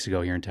couple of weeks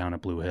ago here in town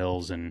at Blue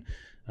Hills, and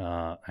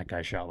that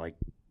guy shot like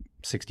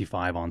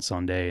 65 on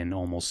Sunday and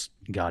almost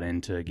got in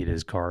to get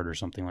his card or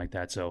something like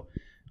that. So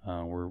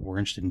we're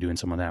interested in doing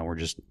some of that. We're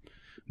just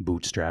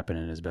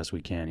bootstrapping it as best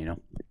we can, you know.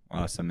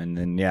 Awesome. And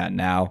then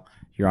now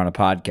you're on a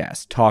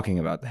podcast talking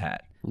about the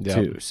hat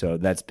too, so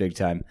that's big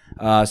time.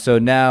 So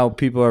now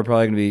people are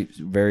probably going to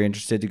be very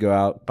interested to go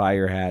out, buy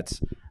your hats.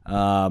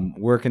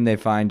 Where can they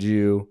find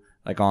you,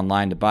 like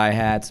online, to buy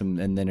hats?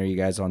 And then are you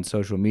guys on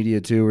social media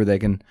too, where they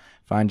can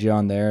find you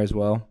on there as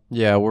well?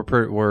 Yeah,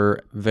 we're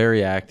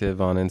very active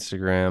on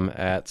Instagram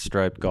at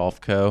Stripe Golf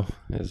Co.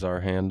 is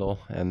our handle,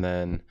 and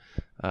then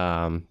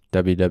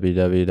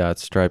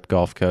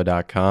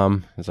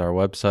www.stripegolfco.com is our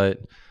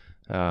website.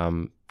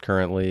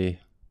 Currently,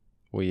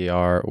 we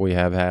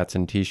have hats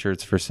and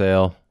T-shirts for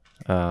sale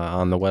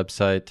on the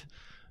website,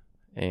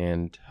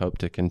 and hope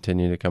to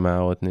continue to come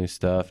out with new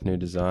stuff, new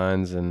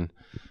designs, and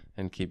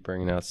keep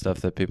bringing out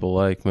stuff that people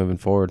like moving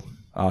forward.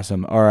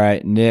 Awesome. All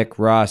right, Nick,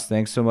 Ross,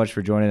 thanks so much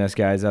for joining us,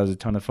 guys. That was a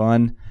ton of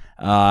fun.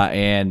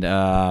 And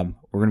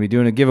we're going to be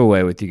doing a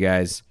giveaway with you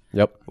guys.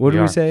 Yep. What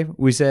did we say?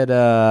 We said,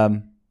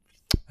 I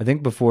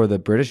think before the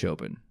British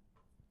Open,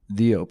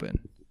 the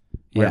Open.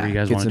 Whatever you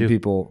guys want to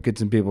do. Get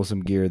some people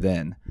some gear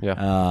then.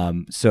 Yeah.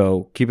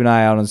 So keep an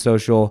eye out on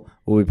social.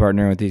 We'll be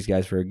partnering with these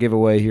guys for a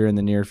giveaway here in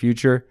the near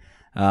future.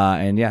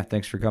 And yeah,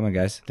 thanks for coming,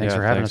 guys. Thanks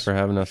for having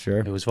us. Sure.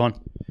 It was fun.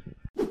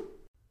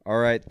 All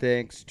right,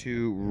 thanks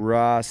to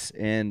Ross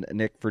and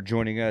Nick for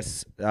joining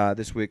us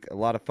this week. A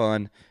lot of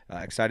fun.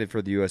 Excited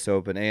for the U.S.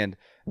 Open. And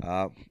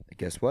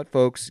guess what,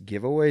 folks?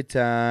 Giveaway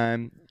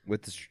time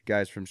with the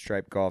guys from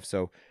Stripe Golf.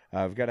 So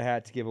we've got a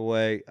hat to give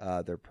away.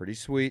 They're pretty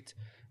sweet.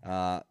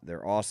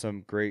 They're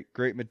awesome.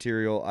 Great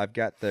material. I've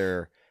got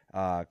their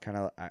kind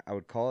of, I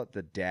would call it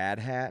the dad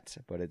hat,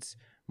 but it's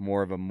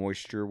more of a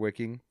moisture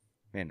wicking.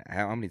 Man,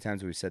 how many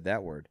times have we said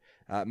that word?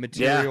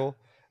 Material.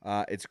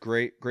 Yeah. It's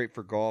great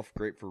for golf,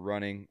 great for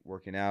running,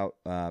 working out.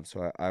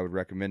 So I would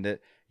recommend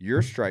it.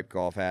 Your Stripe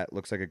Golf hat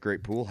looks like a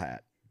great pool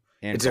hat.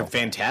 And it's a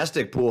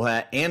fantastic pool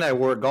hat, and I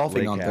wore it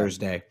golfing on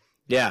Thursday.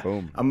 Yeah,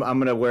 boom. I'm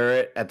gonna wear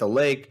it at the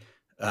lake,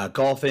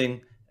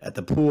 golfing, at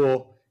the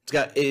pool.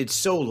 It's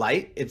so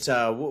light. It's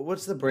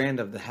what's the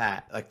brand of the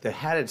hat? Like the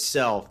hat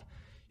itself,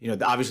 you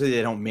know, obviously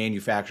they don't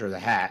manufacture the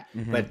hat,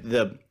 but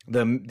the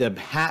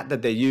hat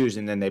that they use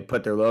and then they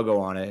put their logo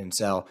on it and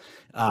sell.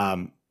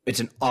 It's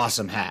an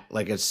awesome hat.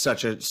 Like it's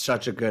such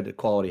a good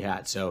quality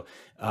hat. So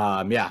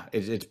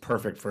it's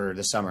perfect for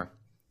the summer.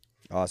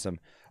 Awesome.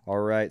 All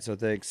right. So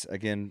thanks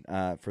again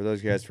for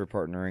those guys for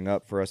partnering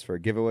up for us for a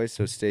giveaway.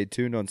 So stay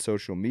tuned on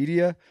social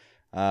media,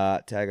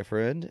 tag a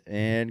friend,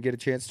 and get a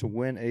chance to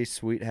win a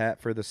sweet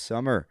hat for the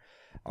summer.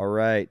 All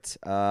right.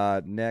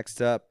 Next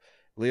up,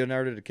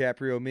 Leonardo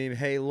DiCaprio meme.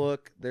 Hey,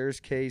 look,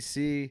 there's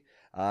KC.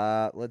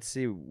 Let's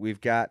see. We've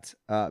got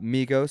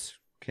Migos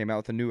came out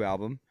with a new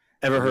album.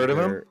 Ever heard of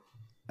him?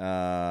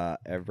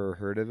 Ever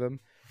heard of him?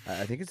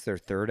 I think it's their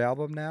third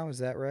album now. Is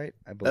that right?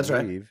 I believe. That's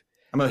right.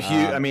 I'm a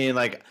huge. I'm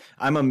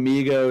a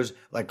Migos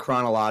like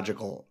chronologic.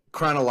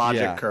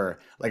 Yeah.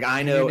 Like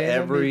I know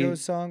every Migos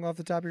song off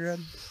the top of your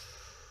head.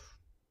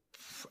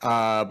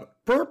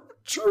 Burp,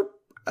 chirp.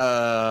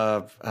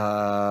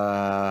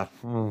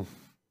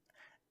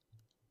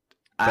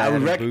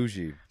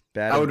 Bougie.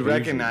 I would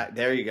recognize.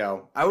 There you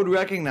go. I would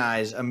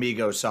recognize a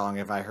Migos song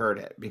if I heard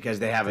it because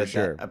they have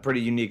a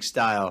pretty unique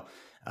style.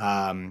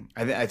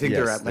 I think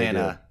they're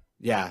Atlanta.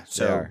 Yeah.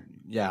 So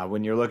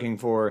when you're looking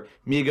for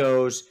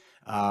Migos,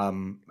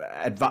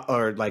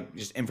 or like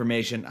just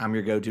information, I'm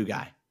your go-to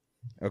guy.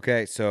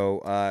 Okay.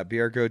 So, be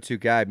our go-to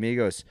guy.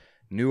 Migos,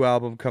 new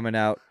album coming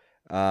out,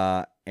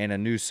 and a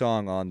new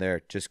song on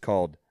there just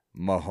called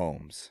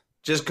Mahomes.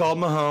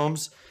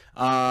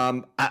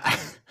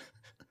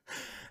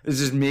 This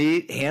is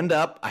me, hand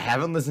up. I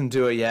haven't listened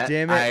to it yet.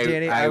 Damn it,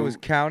 Danny. I was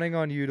counting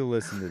on you to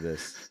listen to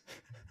this.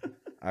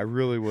 I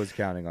really was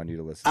counting on you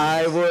to listen.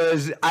 I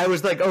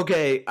was like,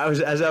 okay.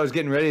 As I was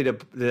getting ready to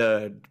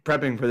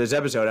prepping for this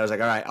episode, I was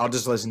like, all right, I'll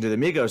just listen to the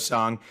Migos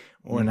song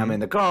when I'm in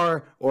the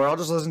car, or I'll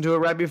just listen to it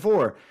right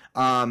before.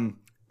 And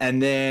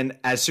then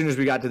as soon as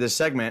we got to this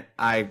segment,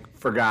 I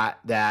forgot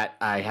that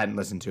I hadn't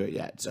listened to it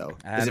yet. So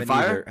is it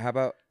fire? How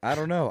about, I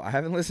don't know. I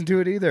haven't listened to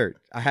it either.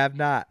 I have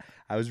not.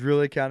 I was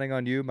really counting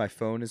on you. My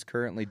phone is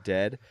currently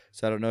dead.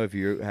 So I don't know if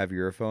you have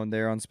your phone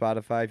there on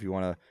Spotify. If you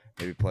want to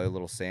maybe play a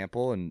little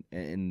sample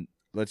and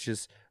let's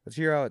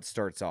hear how it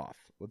starts off.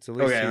 Let's at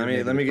least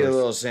let me get a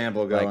little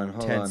sample going.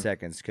 Like 10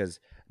 seconds,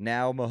 because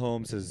now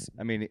Mahomes is,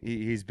 I mean,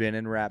 he's been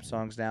in rap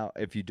songs now.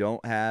 If you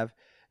don't have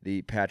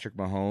the Patrick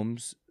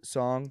Mahomes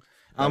song,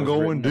 I'm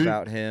going deep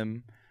about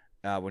him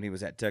when he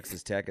was at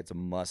Texas Tech. It's a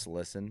must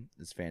listen.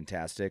 It's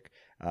fantastic.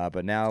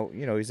 But now,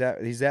 you know, he's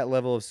that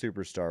level of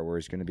superstar where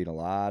he's going to be in a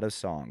lot of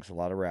songs, a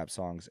lot of rap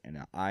songs, and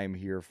I'm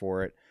here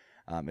for it.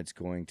 It's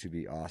going to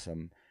be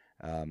awesome.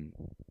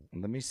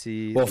 Let me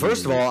see. Well,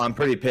 first of all, I'm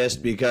pretty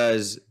pissed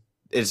because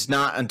it's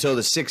not until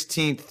the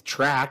 16th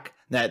track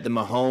that the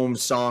Mahomes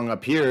song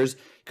appears.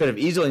 Could have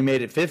easily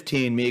made it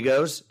 15,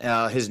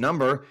 Migos, his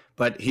number,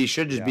 but he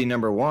should just be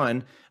number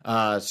 1.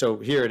 So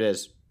here it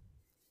is.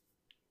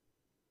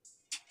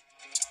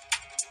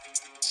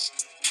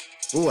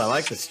 Ooh, I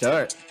like the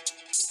start.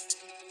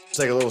 It's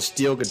like a little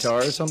steel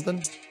guitar or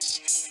something.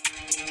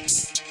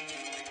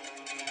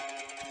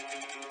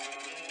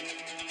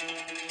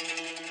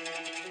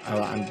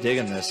 I'm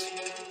digging this.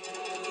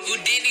 Who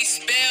did he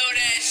spell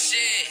that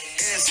shit?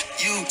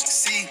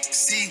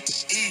 S-U-C-C-E-S-S.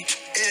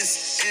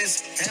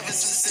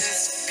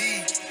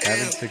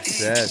 Having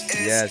success.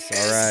 Yes,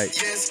 all right.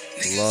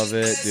 Love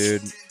it,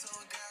 dude.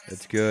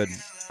 It's good.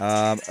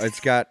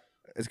 It's got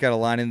a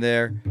line in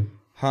there.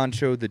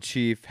 Honcho the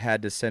Chief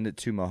had to send it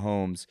to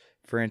Mahomes.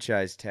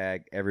 Franchise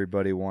tag,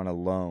 everybody want a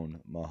loan.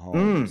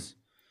 Mahomes.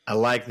 I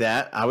like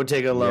that. I would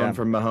take a loan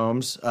from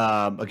Mahomes.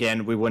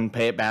 Again, we wouldn't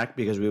pay it back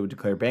because we would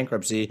declare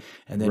bankruptcy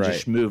and then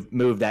just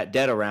move that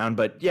debt around.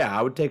 But yeah,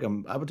 I would take a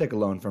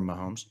loan from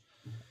Mahomes.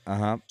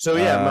 So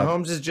yeah,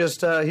 Mahomes is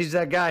just he's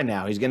that guy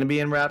now. He's going to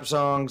be in rap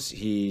songs.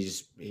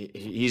 He's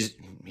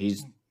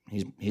Mahomes.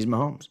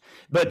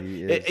 But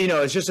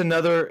it's just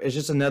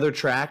another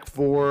track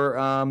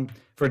for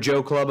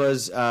Joe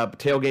Clubba's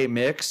tailgate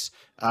mix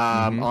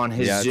on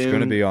his Zune. It's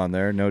going to be on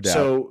there, no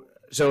doubt.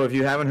 So if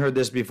you haven't heard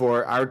this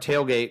before, our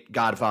tailgate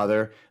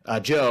godfather,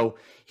 Joe,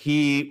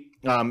 he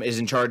is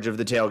in charge of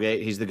the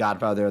tailgate. He's the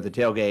godfather of the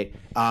tailgate.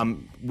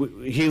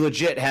 He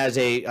legit has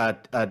a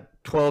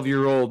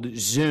 12-year-old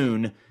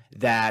Zune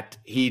that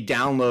he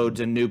downloads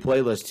a new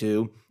playlist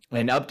to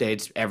and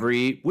updates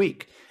every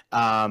week.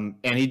 And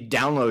he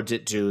downloads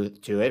it to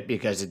it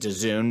because it's a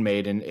Zune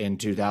made in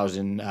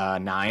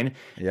 2009.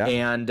 Yeah.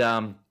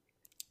 And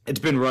it's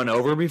been run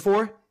over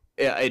before.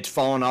 It's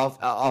fallen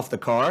off the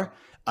car.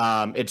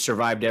 It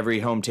survived every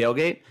home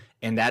tailgate,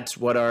 and that's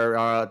what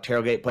our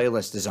tailgate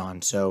playlist is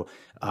on. So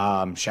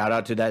shout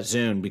out to that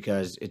Zune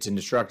because it's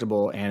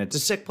indestructible and it's a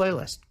sick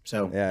playlist.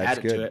 So add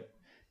it to it.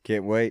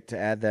 Can't wait to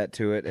add that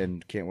to it,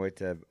 and can't wait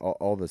to have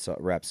all the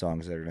rap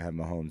songs that are going to have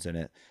Mahomes in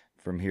it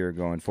from here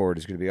going forward.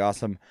 Is going to be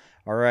awesome.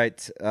 All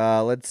right,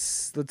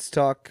 let's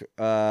talk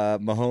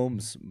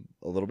Mahomes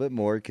a little bit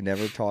more. You can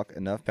never talk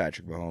enough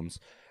Patrick Mahomes.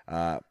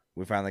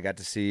 We finally got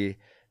to see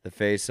the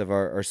face of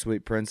our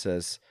sweet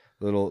princess.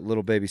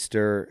 Little baby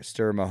Stir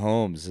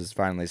Mahomes has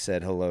finally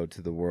said hello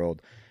to the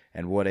world,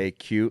 and what a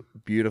cute,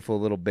 beautiful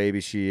little baby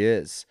she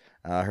is.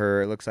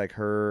 It looks like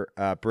her,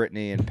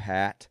 Brittany and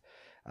Pat,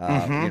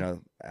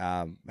 had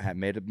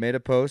made a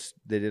post.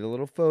 They did a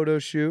little photo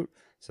shoot,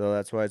 so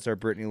that's why it's our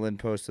Brittany Lynn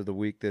post of the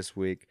week this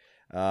week.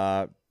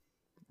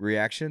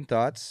 Reaction,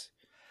 thoughts?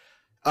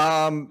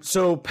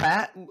 So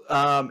Pat,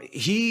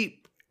 he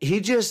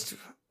just,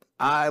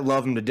 I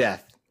love him to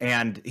death,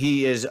 and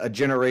he is a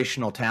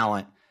generational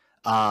talent.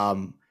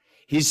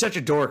 He's such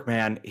a dork,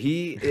 man.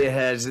 He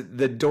has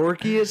the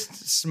dorkiest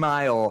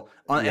smile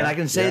and I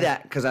can say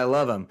that because I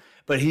love him,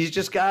 but he's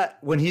just got,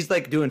 when he's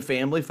like doing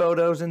family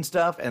photos and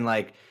stuff and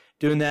like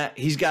doing that,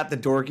 he's got the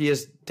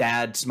dorkiest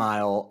dad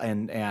smile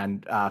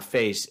and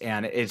face.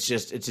 And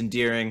it's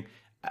endearing.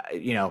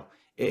 It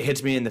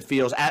hits me in the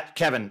feels. At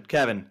Kevin,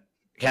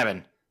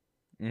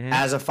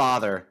 as a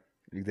father,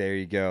 there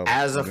you go.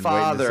 As a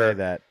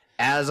father,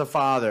 as a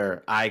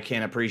father, I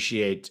can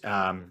appreciate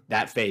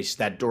that face,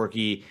 that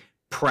dorky,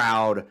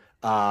 proud,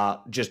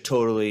 just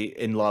totally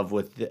in love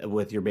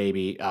with your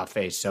baby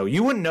face. So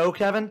you wouldn't know,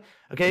 Kevin.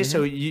 Okay,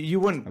 so you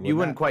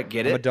wouldn't quite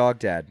get it. I'm a dog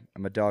dad.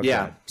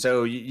 Yeah,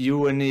 so you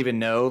wouldn't even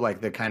know like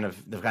the kind of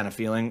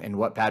feeling and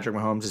what Patrick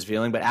Mahomes is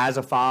feeling. But as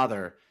a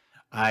father,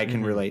 I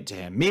can relate to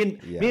him. Me and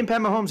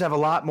Pat Mahomes have a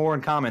lot more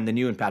in common than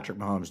you and Patrick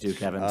Mahomes do,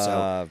 Kevin.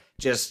 So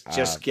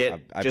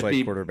I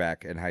played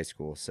quarterback in high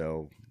school,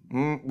 so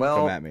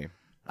come at me.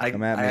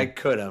 I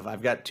could have.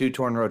 I've got 2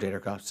 torn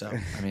rotator cuffs, so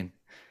I mean,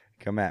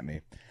 come at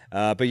me.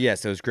 But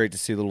yes, it was great to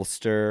see little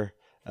Stir,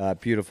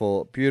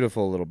 beautiful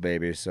little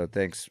baby. So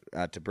thanks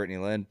to Brittany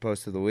Lynn,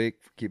 post of the week,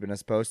 for keeping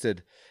us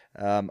posted.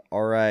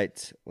 All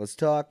right, let's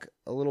talk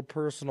a little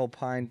personal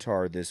pine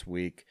tar this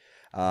week.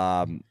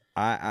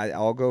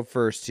 I'll go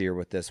first here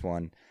with this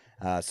one.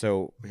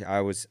 So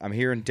I'm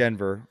here in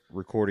Denver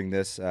recording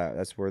this.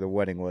 That's where the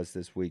wedding was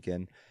this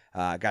weekend.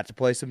 Got to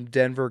play some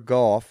Denver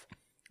golf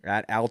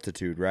at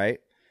altitude, right?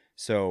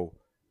 So,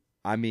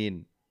 I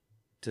mean,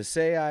 to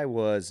say I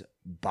was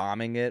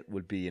bombing it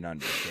would be an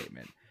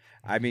understatement.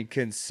 I mean,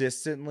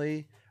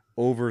 consistently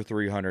over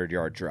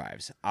 300-yard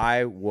drives.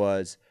 I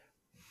was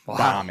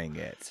bombing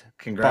it.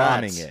 Congrats.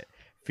 Bombing it.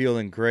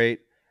 Feeling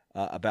great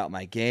about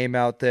my game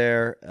out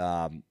there.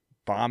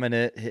 Bombing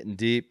it, hitting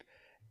deep.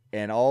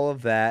 And all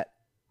of that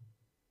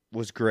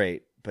was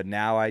great. But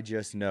now I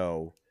just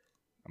know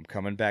I'm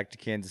coming back to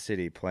Kansas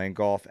City, playing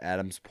golf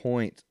Adams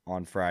Point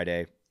on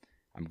Friday.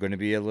 I'm going to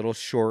be a little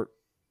short,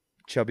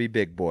 chubby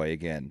big boy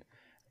again.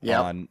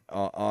 On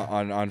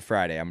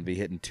Friday. I'm going to be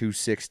hitting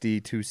 260,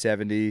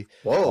 270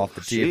 off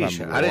the tee.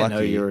 I didn't know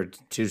you were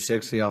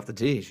 260 off the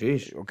tee.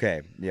 Sheesh.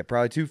 Okay. Yeah,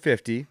 probably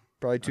 250.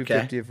 Probably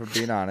 250 if I'm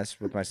being honest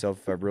with myself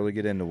if I really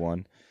get into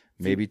one.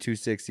 Maybe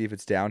 260 if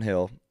it's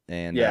downhill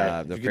and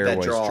the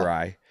fairway's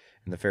dry.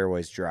 And the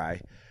fairway's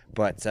dry.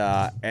 But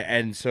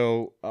and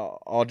so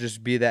I'll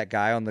just be that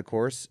guy on the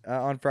course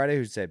on Friday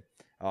who said,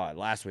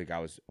 last week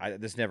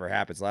this never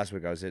happens. Last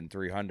week I was hitting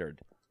 300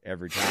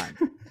 every time.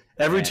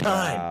 Every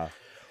time.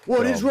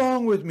 What is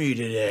wrong with me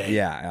today?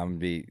 Yeah, I'll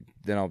be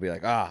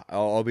like,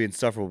 I'll be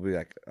insufferable. Be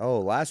like,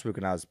 last week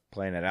when I was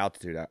playing at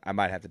altitude, I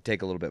might have to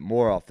take a little bit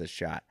more off this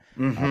shot.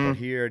 But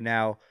here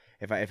now,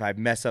 if I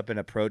mess up an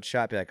approach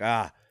shot, be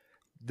like,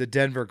 the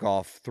Denver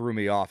golf threw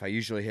me off. I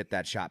usually hit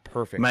that shot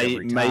perfect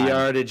every time. My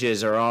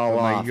yardages are all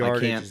off. My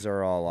yardages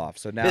are all off.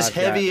 So now this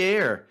heavy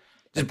air.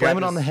 Just blame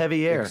it on the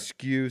heavy air.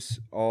 Excuse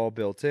all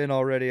built in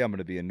already. I'm going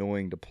to be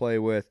annoying to play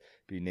with.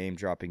 Be name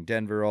dropping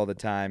Denver all the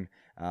time.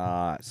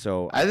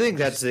 So I think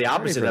that's the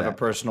opposite of a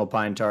personal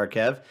pine tar,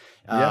 Kev.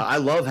 I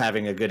love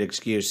having a good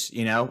excuse.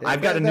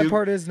 I've got that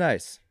part is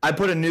nice. I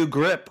put a new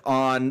grip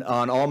on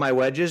all my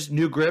wedges.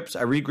 New grips.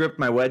 I re-gripped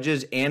my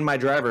wedges and my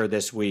driver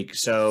this week.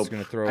 So it's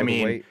going to throw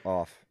the weight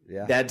off.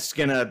 Yeah, that's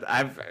gonna.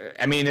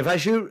 If I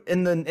shoot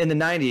in the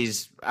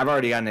 90s, I've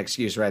already got an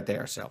excuse right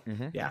there. So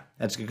yeah,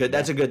 that's good.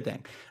 That's a good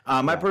thing.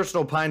 My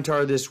personal pine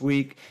tar this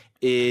week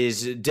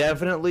is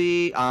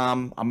definitely.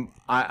 I'm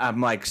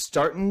like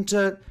starting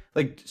to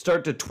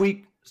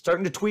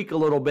tweak a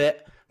little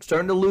bit. I'm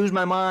starting to lose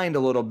my mind a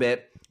little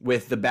bit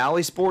with the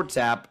Bally Sports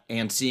app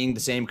and seeing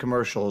the same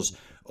commercials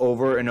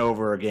over and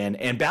over again.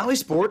 And Bally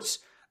Sports,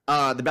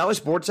 the Bally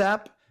Sports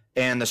app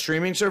and the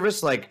streaming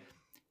service,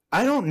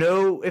 I don't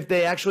know if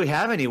they actually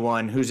have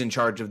anyone who's in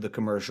charge of the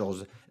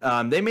commercials.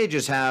 They may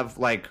just have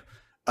if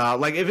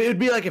it would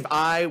be like if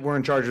I were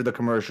in charge of the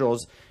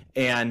commercials,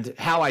 and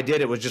how I did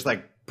it was just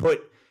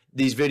put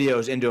these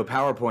videos into a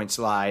PowerPoint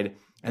slide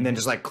and then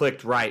just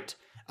clicked right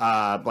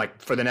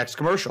for the next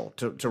commercial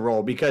to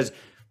roll, because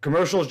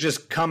commercials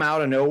just come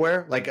out of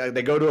nowhere.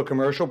 They go to a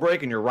commercial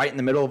break and you're right in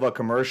the middle of a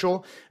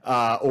commercial,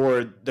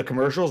 or the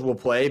commercials will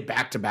play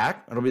back to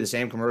back. It'll be the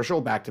same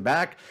commercial back to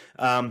back,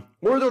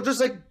 or they'll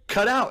just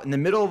cut out in the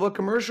middle of a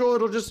commercial.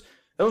 It'll just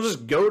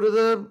go to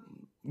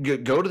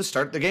the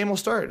start. The game will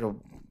start in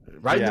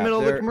the middle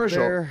of the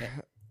commercial.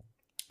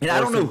 And I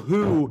don't know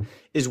who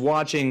is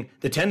watching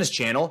the Tennis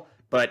Channel,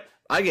 but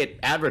I get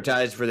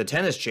advertised for the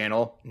Tennis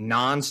Channel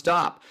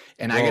nonstop,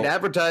 and I get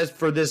advertised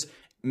for this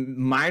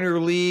minor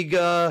league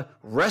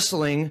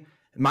wrestling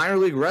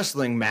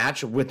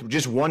match with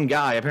just one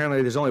guy.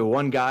 Apparently there's only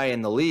one guy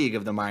in the league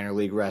of the minor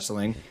league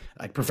wrestling,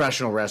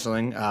 professional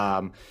wrestling.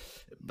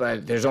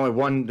 But there's only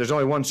one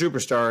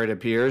superstar, it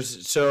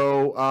appears.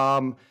 So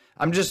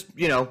I'm just,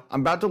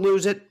 I'm about to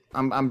lose it.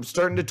 I'm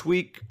starting to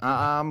tweak.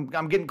 I'm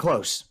getting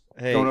close.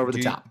 Going over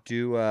the top. Do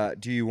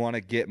you want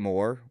to get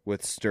more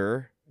with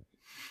Stir?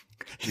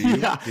 Do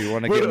you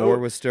want to get more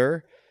with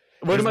Stir?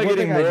 What am I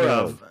getting more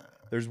of?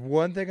 There's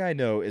one thing I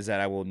know is that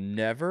I will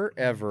never,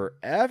 ever,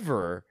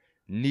 ever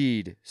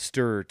need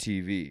Stir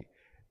TV.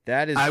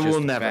 That is just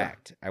a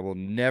fact. I will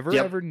never,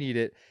 ever need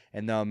it.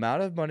 And the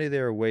amount of money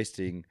they're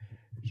wasting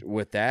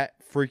with that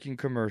freaking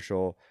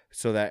commercial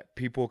so that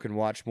people can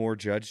watch more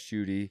Judge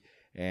Judy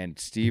and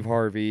Steve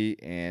Harvey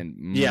and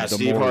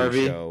the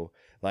Maury Show.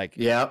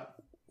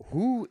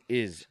 Who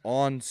is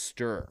on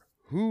Stir?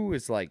 Who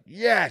is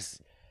yes,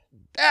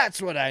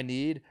 that's what I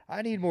need.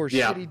 I need more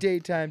shitty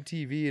daytime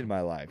TV in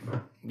my life.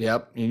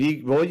 Yep.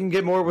 You can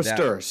get more with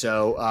Stir.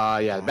 So,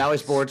 Bally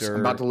Sports, Stir,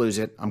 I'm about to lose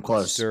it. I'm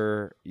close.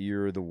 Stir,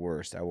 you're the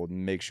worst. I will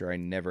make sure I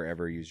never,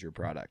 ever use your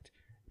product.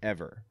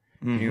 Ever.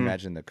 Can you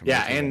imagine the commercial?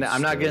 Yeah, and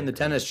I'm not getting the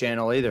Tennis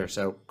Channel either,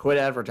 so quit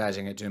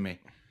advertising it to me.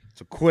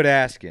 So quit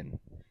asking.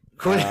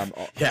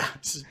 Yeah.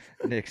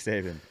 Nick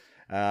Saban.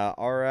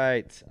 All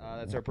right.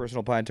 That's our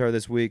personal pine tar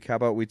this week. How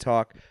about we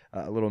talk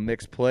a little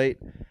mixed plate?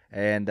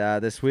 And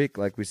this week,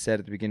 like we said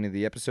at the beginning of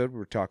the episode,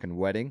 we're talking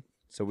wedding.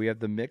 So we have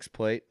the mixed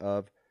plate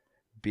of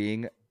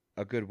being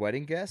a good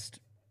wedding guest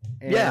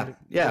and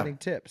wedding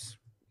tips.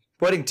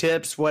 Wedding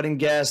tips, wedding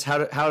guests, how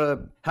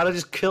to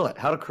just kill it,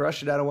 how to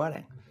crush it at a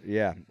wedding.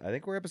 Yeah, I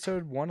think we're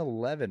episode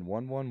 111,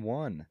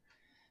 111.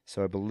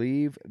 So I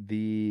believe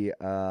you're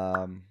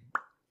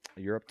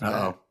up to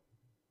that.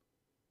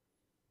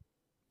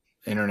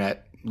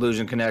 Internet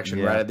losing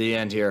connection right at the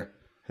end here.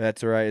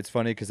 That's all right. It's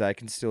funny because I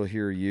can still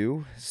hear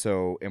you.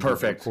 So we're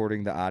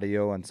recording the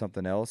audio on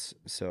something else.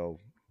 So,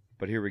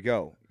 but here we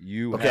go.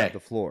 You have the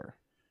floor.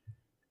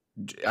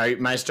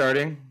 Am I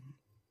starting?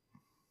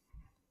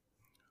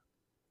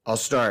 I'll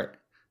start.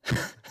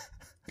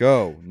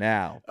 Go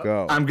now.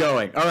 Go. I'm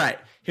going. All right.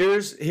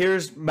 Here's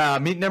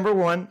meet number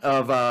 1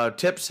 of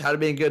tips how to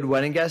be a good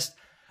wedding guest.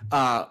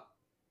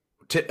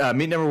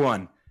 Meet number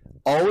 1: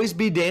 always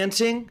be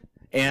dancing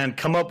and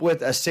come up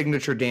with a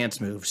signature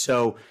dance move.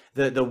 So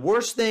the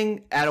worst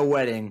thing at a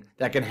wedding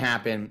that can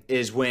happen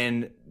is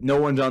when no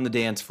one's on the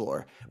dance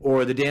floor,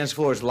 or the dance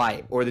floor is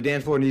light, or the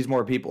dance floor needs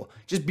more people.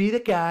 Just be the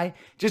guy.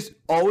 Just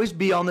always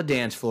be on the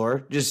dance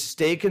floor. Just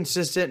stay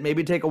consistent.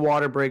 Maybe take a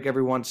water break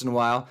every once in a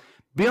while.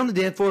 Be on the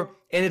dance floor,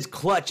 and it's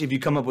clutch if you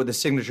come up with a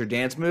signature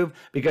dance move,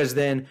 because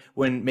then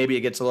when maybe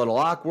it gets a little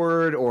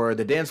awkward or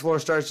the dance floor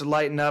starts to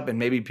lighten up and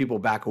maybe people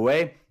back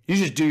away, you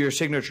just do your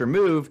signature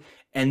move,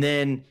 and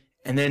then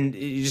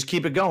you just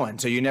keep it going.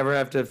 So you never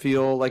have to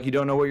feel like you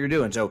don't know what you're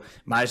doing. So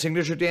my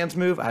signature dance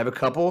move, I have a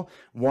couple.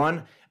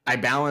 1, I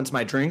balance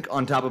my drink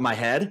on top of my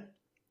head.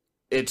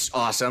 It's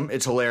awesome.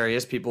 It's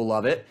hilarious. People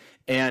love it.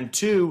 And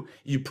 2,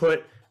 you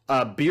put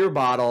a beer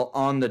bottle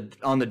on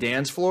the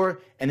dance floor,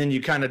 and then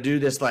you kind of do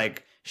this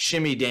like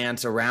shimmy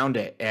dance around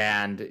it,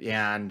 and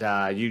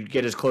you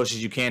get as close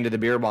as you can to the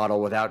beer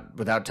bottle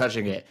without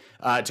touching it.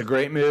 It's a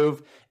great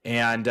move,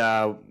 and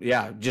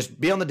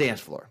just be on the dance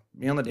floor.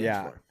 Be on the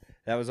dance floor.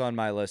 That was on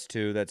my list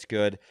too. That's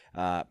good.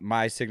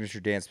 My signature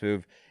dance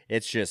move,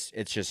 it's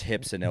just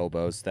hips and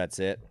elbows. That's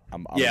it.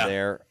 I'm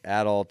there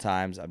at all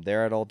times.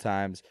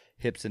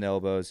 Hips and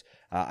elbows.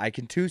 I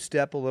can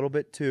 2-step a little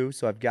bit too,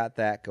 so I've got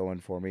that going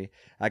for me.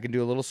 I can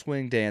do a little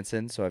swing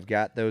dancing, so I've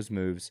got those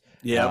moves.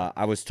 Yeah.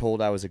 I was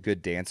told I was a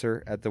good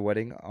dancer at the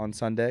wedding on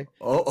Sunday.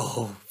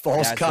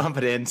 False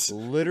confidence.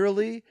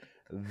 Literally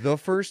the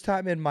first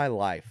time in my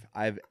life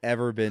I've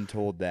ever been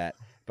told that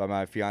by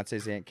my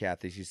fiance's Aunt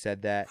Kathy. She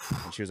said that,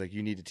 and she was like,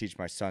 "You need to teach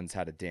my sons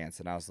how to dance."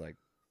 And I was like,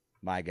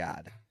 "My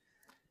God."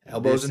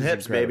 Elbows and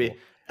hips, incredible. Baby.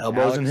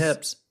 Elbows and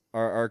hips.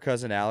 Our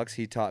cousin Alex,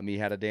 he taught me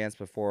how to dance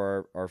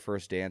before our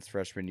first dance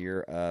freshman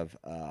year of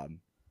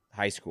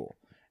high school,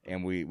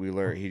 and we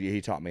learned.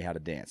 He taught me how to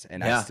dance,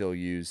 and I still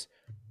use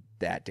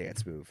that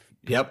dance move.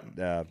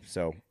 Yep.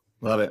 So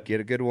love it.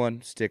 Get a good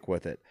one. Stick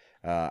with it.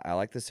 I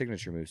like the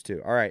signature moves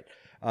too. All right.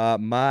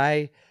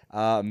 My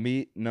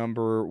meet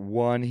number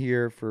 1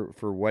 here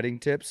for wedding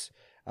tips.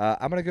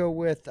 I'm gonna go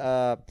with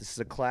this is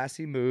a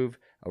classy move,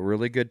 a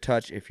really good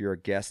touch if you're a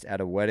guest at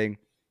a wedding.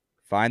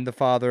 Find the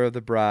father of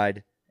the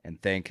bride and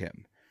thank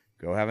him.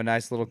 Go have a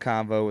nice little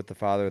convo with the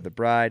father of the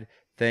bride.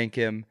 Thank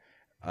him.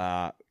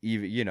 Crack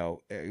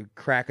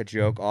a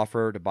joke.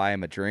 Offer to buy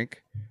him a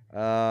drink.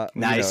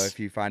 Nice. If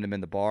you find him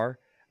in the bar.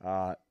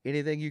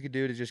 Anything you could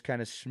do to just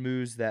kind of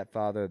schmooze that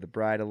father of the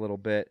bride a little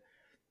bit.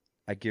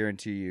 I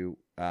guarantee you,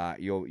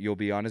 you'll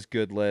be on his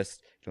good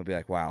list. You'll be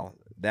like, wow,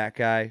 that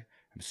guy.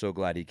 I'm so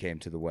glad he came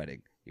to the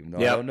wedding, even though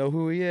I don't know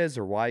who he is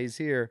or why he's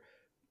here.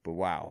 But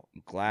wow,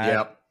 I'm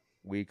glad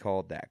we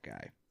called that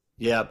guy.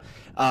 Yep.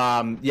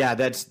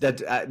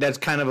 That's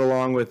kind of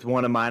along with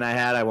one of mine I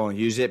had. I won't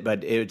use it,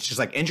 but it's just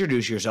like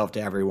introduce yourself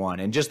to everyone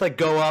and just like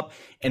go up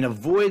and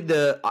avoid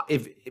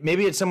if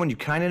maybe it's someone you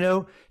kind of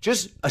know,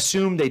 just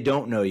assume they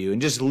don't know you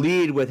and just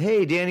lead with,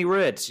 "Hey, Danny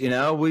Ritz,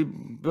 we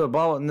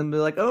blah," and then be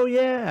like, "Oh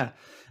yeah."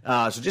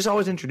 So just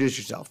always introduce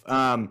yourself.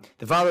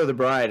 The father of the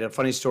bride, a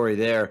funny story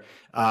there.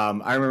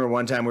 I remember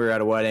one time we were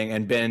at a wedding,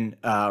 and Ben,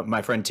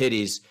 my friend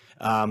Titties,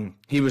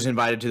 he was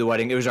invited to the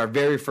wedding. It was our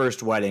very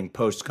first wedding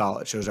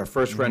post-college. It was our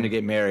first friend to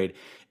get married.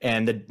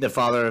 And the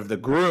father of the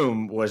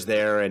groom was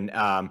there, and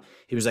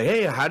he was like,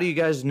 "Hey, how do you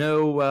guys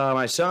know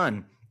my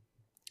son?"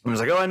 I was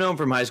like, "Oh, I know him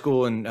from high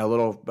school and a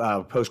little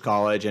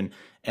post-college." And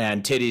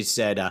Titties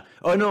said,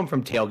 "Oh, I know him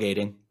from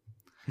tailgating."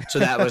 So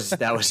that was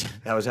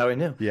how we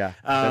knew. Yeah,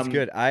 that's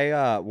good.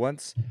 I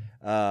once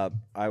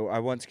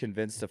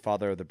convinced the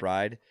father of the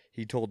bride.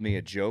 He told me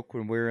a joke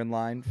when we were in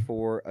line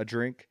for a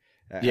drink.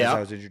 As I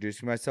was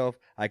introducing myself,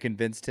 I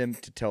convinced him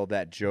to tell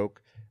that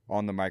joke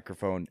on the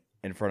microphone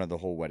in front of the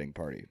whole wedding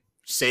party.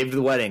 Saved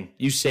the wedding.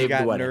 You saved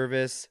the wedding. He got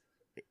nervous.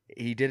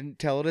 He didn't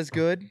tell it as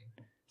good,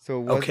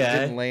 so it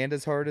didn't land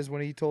as hard as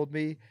when he told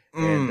me.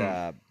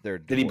 And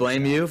did he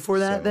blame you for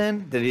that?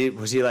 Then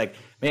was he like,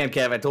 "Man,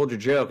 Kev, I told your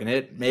joke, and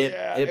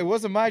it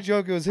wasn't my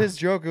joke. It was his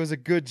joke. It was a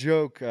good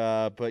joke,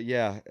 but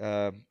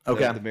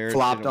the marriage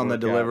flopped on the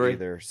delivery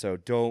either. So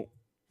don't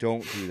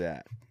do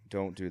that.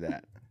 Don't do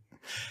that.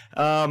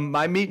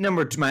 My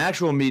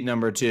actual meet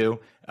number 2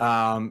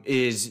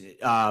 is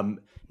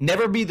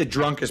never be the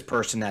drunkest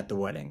person at the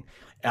wedding.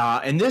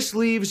 And this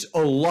leaves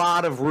a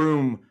lot of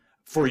room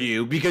for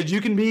you because you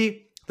can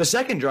be the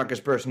second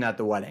drunkest person at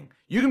the wedding.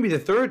 You can be the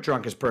third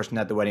drunkest person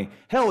at the wedding.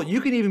 Hell,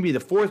 you can even be the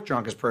fourth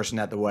drunkest person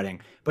at the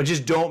wedding, but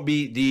just don't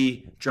be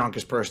the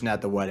drunkest person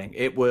at the wedding.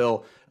 It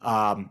will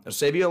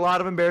save you a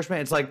lot of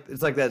embarrassment. It's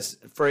like that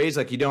phrase,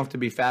 like you don't have to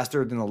be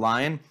faster than the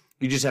lion.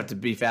 You just have to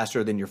be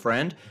faster than your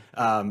friend,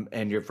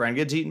 and your friend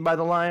gets eaten by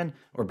the lion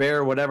or bear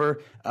or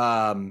whatever.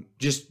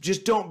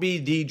 Just don't be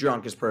the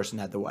drunkest person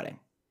at the wedding.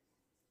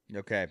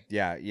 Okay,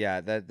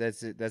 yeah,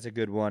 that's a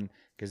good one,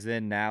 because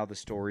then now the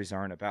stories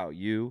aren't about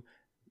you.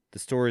 The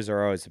stories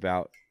are always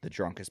about the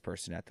drunkest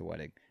person at the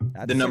wedding.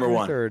 Not the number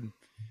one. Third.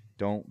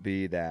 Don't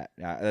be that.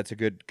 That's a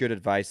good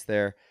advice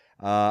there.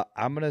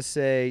 I'm gonna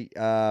say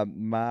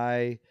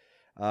my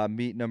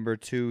meet number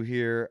 2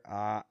 here.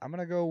 I'm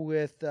gonna go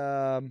with.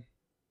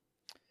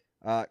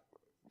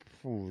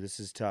 This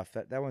is tough.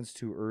 That one's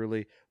too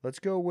early. Let's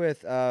go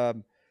with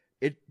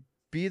it.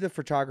 Be the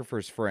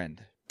photographer's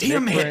friend.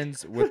 Damn Make it.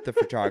 friends with the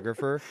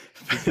photographer,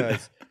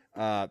 because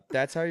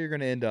that's how you're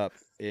gonna end up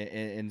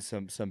in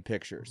some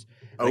pictures.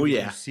 Like,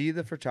 if you see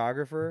the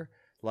photographer,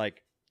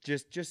 like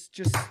just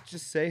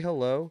say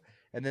hello,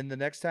 and then the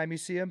next time you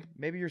see him,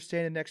 maybe you're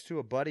standing next to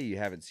a buddy you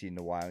haven't seen in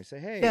a while. You say,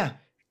 "Hey,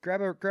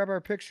 grab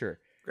our picture.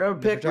 Grab a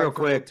pic real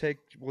quick.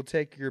 We'll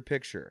take your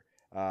picture."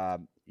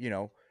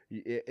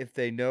 If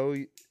they know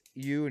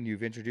you and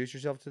you've introduced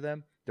yourself to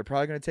them, they're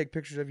probably going to take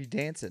pictures of you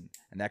dancing,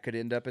 and that could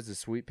end up as a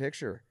sweet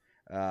picture.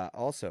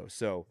 Also,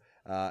 so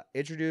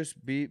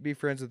be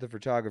friends with the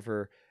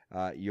photographer.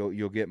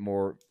 You'll get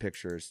more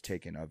pictures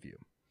taken of you.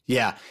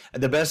 Yeah,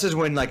 the best is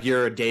when like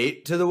you're a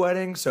date to the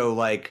wedding, so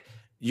like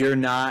you're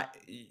not,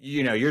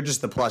 you're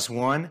just the plus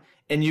one,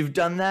 and you've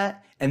done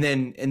that, and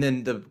then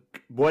the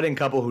wedding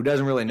couple who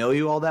doesn't really know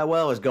you all that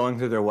well is going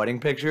through their wedding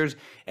pictures,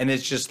 and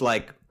it's just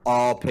like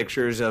all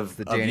pictures of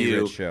the Danny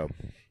you. Rich show.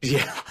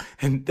 Yeah,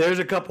 and there's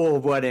a couple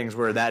of weddings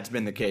where that's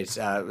been the case.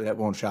 That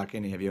won't shock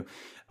any of you.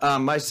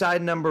 My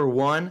side number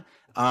 1,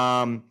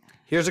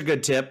 here's a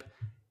good tip.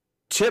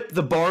 Tip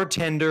the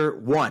bartender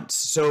once.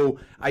 So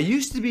I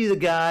used to be the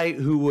guy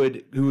who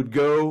would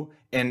go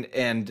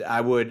and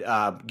I would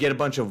get a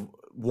bunch of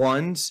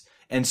ones,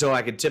 and so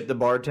I could tip the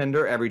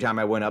bartender every time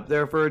I went up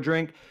there for a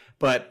drink.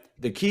 But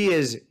the key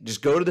is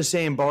just go to the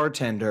same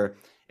bartender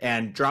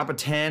and drop a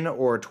 10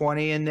 or a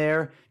 20 in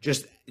there.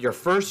 Just your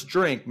first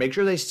drink, make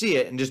sure they see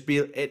it, and just be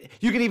it.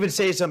 You can even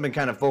say something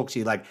kind of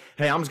folksy like,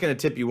 "Hey, I'm just going to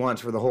tip you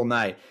once for the whole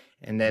night."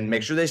 And then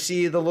make sure they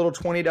see the little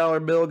 $20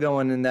 bill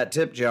going in that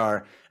tip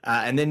jar.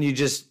 And then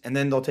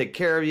they'll take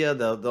care of you.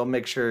 They'll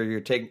make sure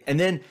you're taking, and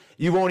then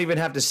you won't even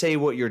have to say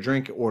what your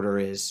drink order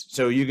is.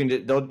 So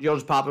you'll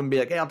just pop them and be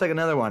like, "Hey, I'll take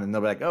another one." And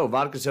they'll be like, "Oh,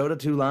 vodka soda,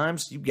 2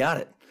 limes. You got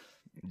it."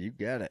 You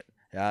got it.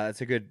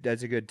 That's a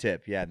good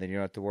tip. Yeah. Then you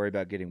don't have to worry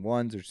about getting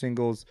ones or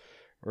singles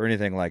or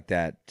anything like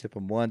that. Tip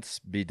them once,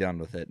 be done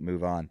with it,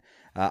 move on.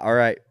 All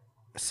right.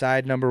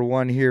 Side number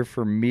 1 here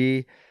for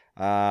me.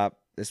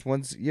 This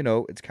one's,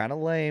 it's kind of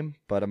lame,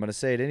 but I'm going to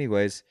say it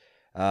anyways.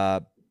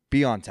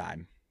 Be on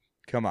time.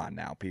 Come on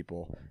now,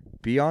 people.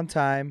 Be on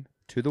time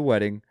to the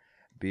wedding.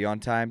 Be on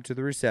time to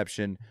the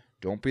reception.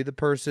 Don't be the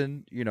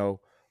person,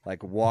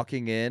 like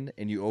walking in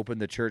and you open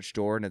the church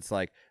door and it's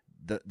like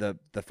the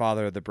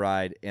father of the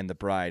bride and the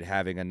bride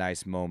having a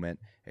nice moment,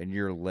 and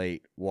you're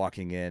late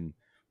walking in,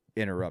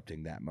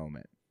 interrupting that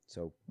moment.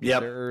 So get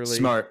there early.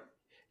 Smart.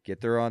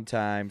 Get there on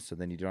time, so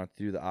then you don't have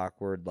to do the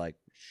awkward, like,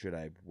 should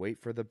I wait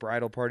for the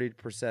bridal party to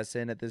process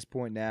in at this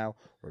point now,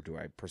 or do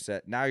I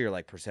process? Now you're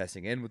like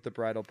processing in with the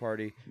bridal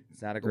party.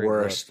 It's not a great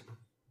look.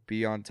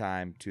 Be on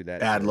time to that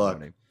bad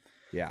ceremony. Luck.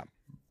 Yeah,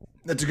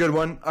 that's a good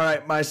one. All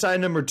right, my side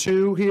number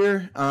 2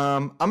 here.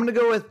 I'm gonna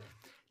go with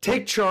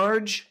take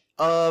charge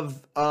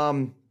of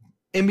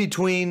in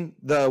between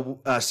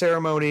the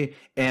ceremony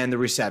and the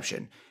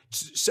reception.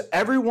 So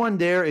everyone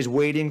there is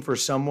waiting for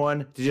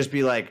someone to just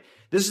be like,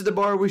 "This is the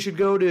bar we should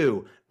go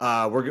to.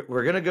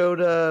 We're gonna go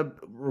to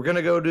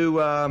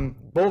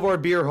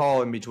Boulevard Beer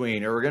Hall in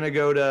between, or we're gonna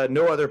go to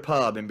No Other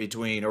Pub in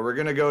between, or we're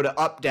gonna go to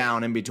Up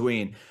Down in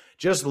between."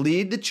 Just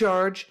lead the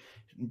charge.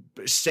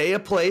 Say a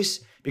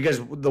place,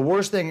 because the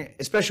worst thing,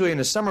 especially in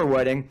a summer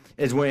wedding,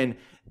 is when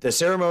the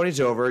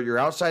ceremony's over. You're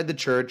outside the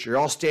church. You're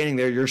all standing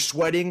there. You're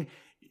sweating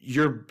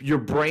your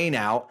brain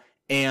out,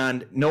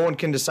 and no one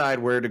can decide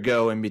where to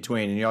go in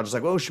between. And you're all just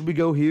like, "Oh, should we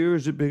go here?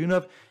 Is it big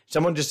enough?"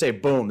 Someone just say,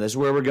 "Boom, this is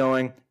where we're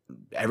going."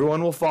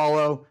 Everyone will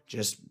follow.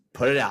 Just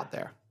put it out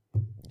there.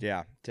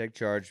 Yeah, take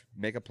charge,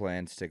 make a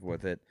plan, stick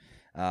with it.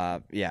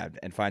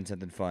 And find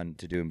something fun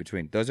to do in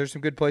between. Those are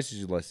some good places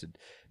you listed.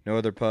 No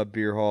Other Pub,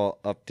 Beer Hall,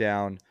 Up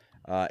Down.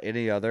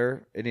 Any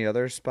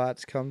other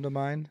spots come to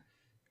mind?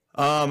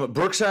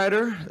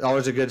 Brooksider,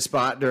 always a good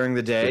spot during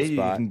the day. You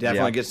can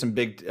definitely get some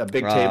big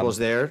tables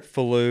there.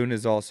 Falloon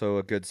is also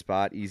a good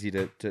spot, easy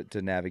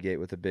to navigate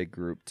with a big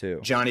group too.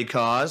 Johnny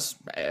Cause,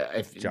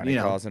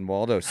 Cause and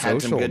Waldo, social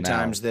had some good now.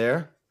 Times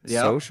there.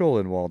 Yep. Social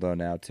in Waldo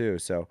now too.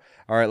 So,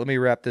 all right, let me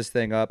wrap this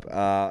thing up.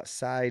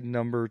 Side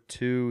number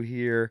 2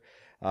 here.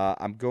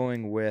 I'm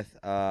going with.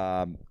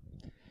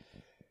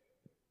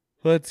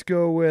 Let's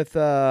go with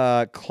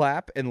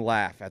clap and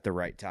laugh at the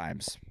right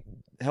times.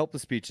 Help the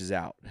speeches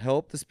out.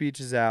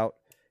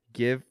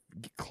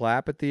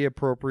 Clap at the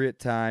appropriate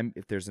time.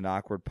 If there's an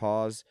awkward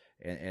pause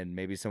and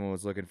maybe someone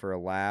was looking for a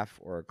laugh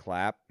or a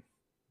clap,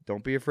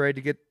 don't be afraid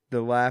to get the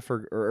laugh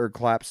or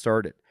clap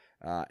started.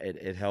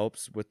 It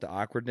helps with the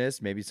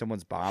awkwardness. Maybe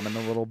someone's bombing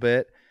a little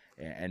bit.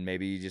 and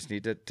maybe you just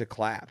need to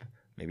clap.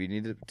 Maybe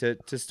you need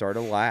to start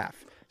a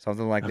laugh,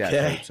 something like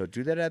that. So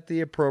do that at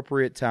the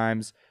appropriate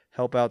times.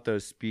 Help out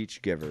those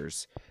speech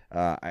givers.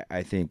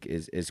 I think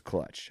is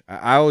clutch.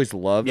 I always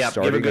love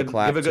starting a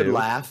clap. Give a good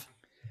laugh.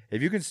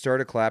 If you can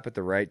start a clap at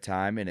the right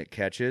time and it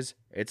catches,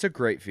 it's a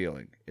great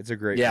feeling. It's a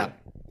great feeling.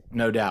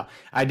 No doubt.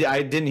 I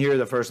didn't hear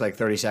the first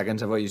 30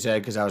 seconds of what you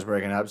said because I was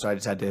breaking up, so I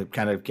just had to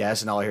kind of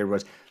guess, and all I heard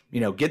was,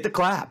 get the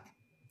clap.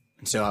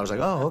 And so I was like,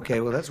 oh,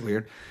 okay, well, that's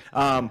weird.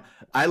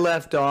 I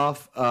left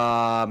off.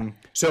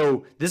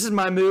 So this is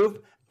my move.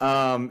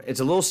 It's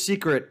a little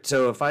secret,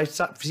 so if I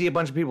see a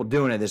bunch of people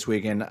doing it this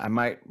weekend, I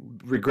might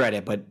regret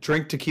it, but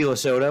drink tequila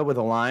soda with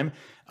a lime.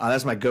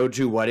 That's my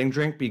go-to wedding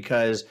drink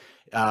because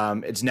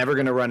it's never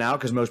going to run out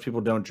because most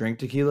people don't drink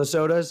tequila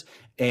sodas.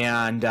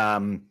 And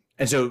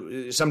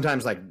so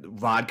sometimes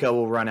vodka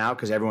will run out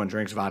because everyone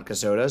drinks vodka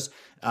sodas.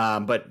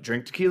 But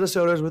drink tequila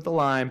sodas with the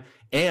lime,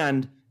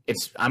 and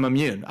I'm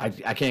immune.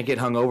 I can't get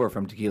hungover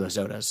from tequila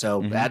sodas.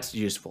 So that's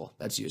useful.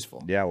 That's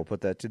useful. Yeah, we'll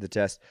put that to the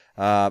test.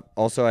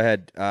 Also, I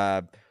had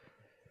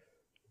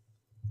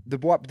the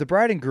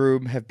bride and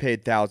groom have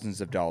paid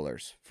thousands of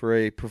dollars for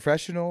a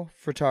professional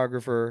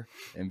photographer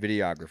and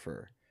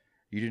videographer.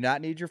 You do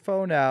not need your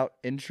phone out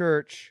in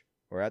church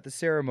or at the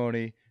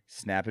ceremony,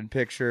 snapping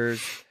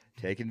pictures,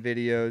 taking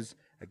videos.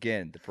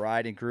 Again, the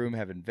bride and groom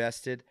have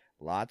invested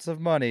lots of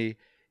money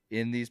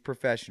in these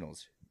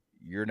professionals.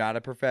 You're not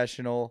a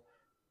professional.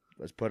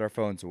 Let's put our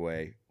phones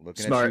away.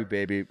 Looking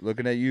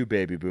at you,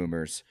 baby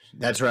boomers.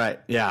 That's right.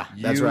 Yeah,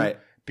 that's right.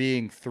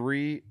 Being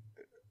 30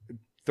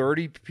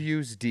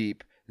 pews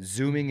deep,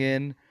 zooming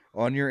in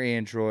on your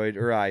Android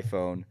or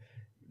iPhone,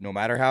 no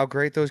matter how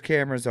great those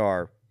cameras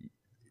are,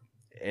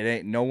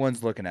 no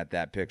one's looking at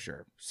that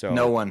picture. So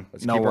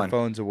let's keep our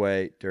phones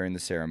away during the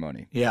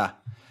ceremony. Yeah.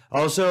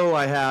 Also,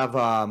 I have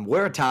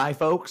wear a tie,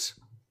 folks.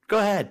 Go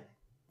ahead,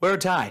 wear a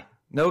tie.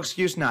 No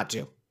excuse not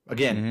to.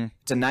 Again,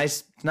 it's a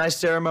nice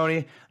ceremony.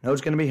 I know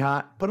it's going to be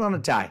hot. Put on a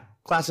tie.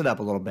 Class it up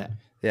a little bit.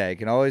 Yeah,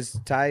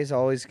 ties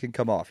always can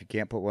come off. You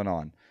can't put one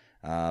on.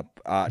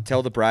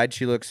 Tell the bride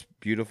she looks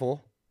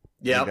beautiful.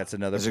 Yeah, that's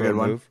another pro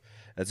move.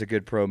 That's a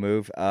good pro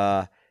move.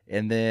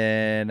 And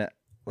then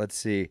let's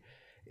see.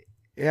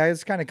 Yeah,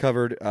 it's kind of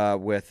covered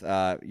with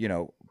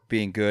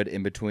being good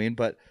in between,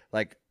 but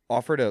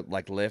offer to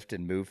lift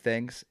and move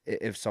things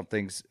if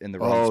something's in the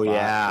wrong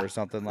spot or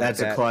something like that.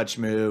 That's a clutch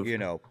move.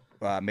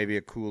 Maybe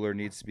a cooler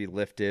needs to be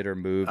lifted or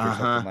moved or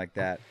something like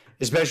that.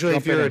 Especially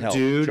if you're a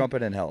dude. Jump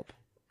in and help.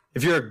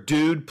 If you're a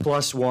dude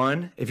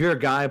 +1, if you're a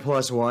guy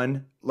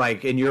 +1,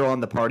 and you're on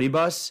the party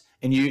bus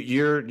and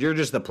you're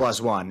just the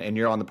 +1 and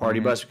you're on the party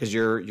bus because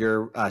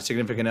your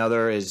significant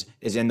other is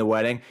in the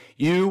wedding,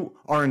 you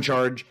are in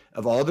charge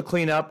of all the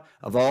cleanup,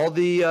 of all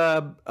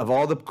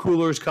the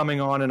coolers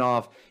coming on and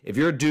off. If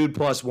you're a dude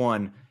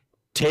 +1,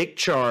 take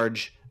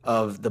charge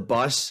of the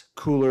bus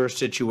cooler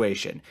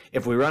situation.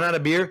 If we run out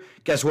of beer,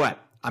 guess what?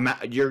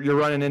 You're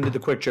running into the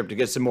Quick Trip to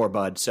get some more,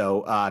 bud.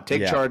 So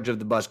take charge of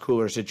the bus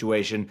cooler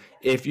situation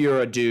if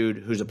you're a dude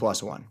who's a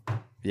 +1.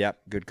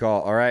 Yep, good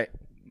call. All right,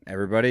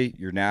 everybody,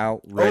 you're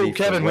now ready. Oh,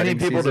 Kevin, we need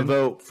people to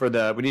vote for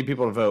the best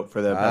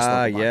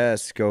local pod.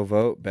 Yes, go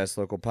vote. Best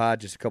local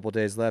pod. Just a couple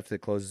days left. It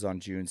closes on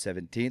June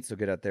 17th. So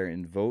get out there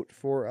and vote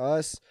for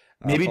us.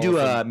 Maybe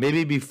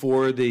maybe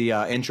before the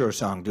intro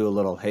song, do a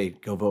little, hey,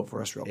 go vote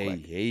for us real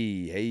quick.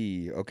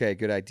 Hey. Okay,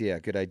 good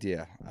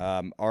idea.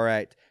 All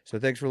right. So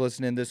thanks for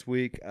listening this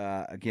week.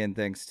 Again,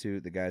 thanks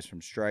to the guys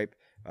from Stripe.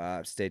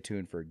 Stay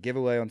tuned for a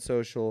giveaway on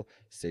social.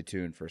 Stay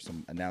tuned for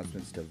some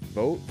announcements to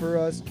vote for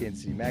us.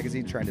 Kansas City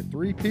Magazine trying to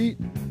three-peat.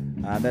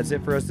 That's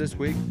it for us this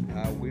week.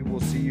 We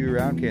will see you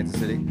around Kansas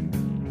City.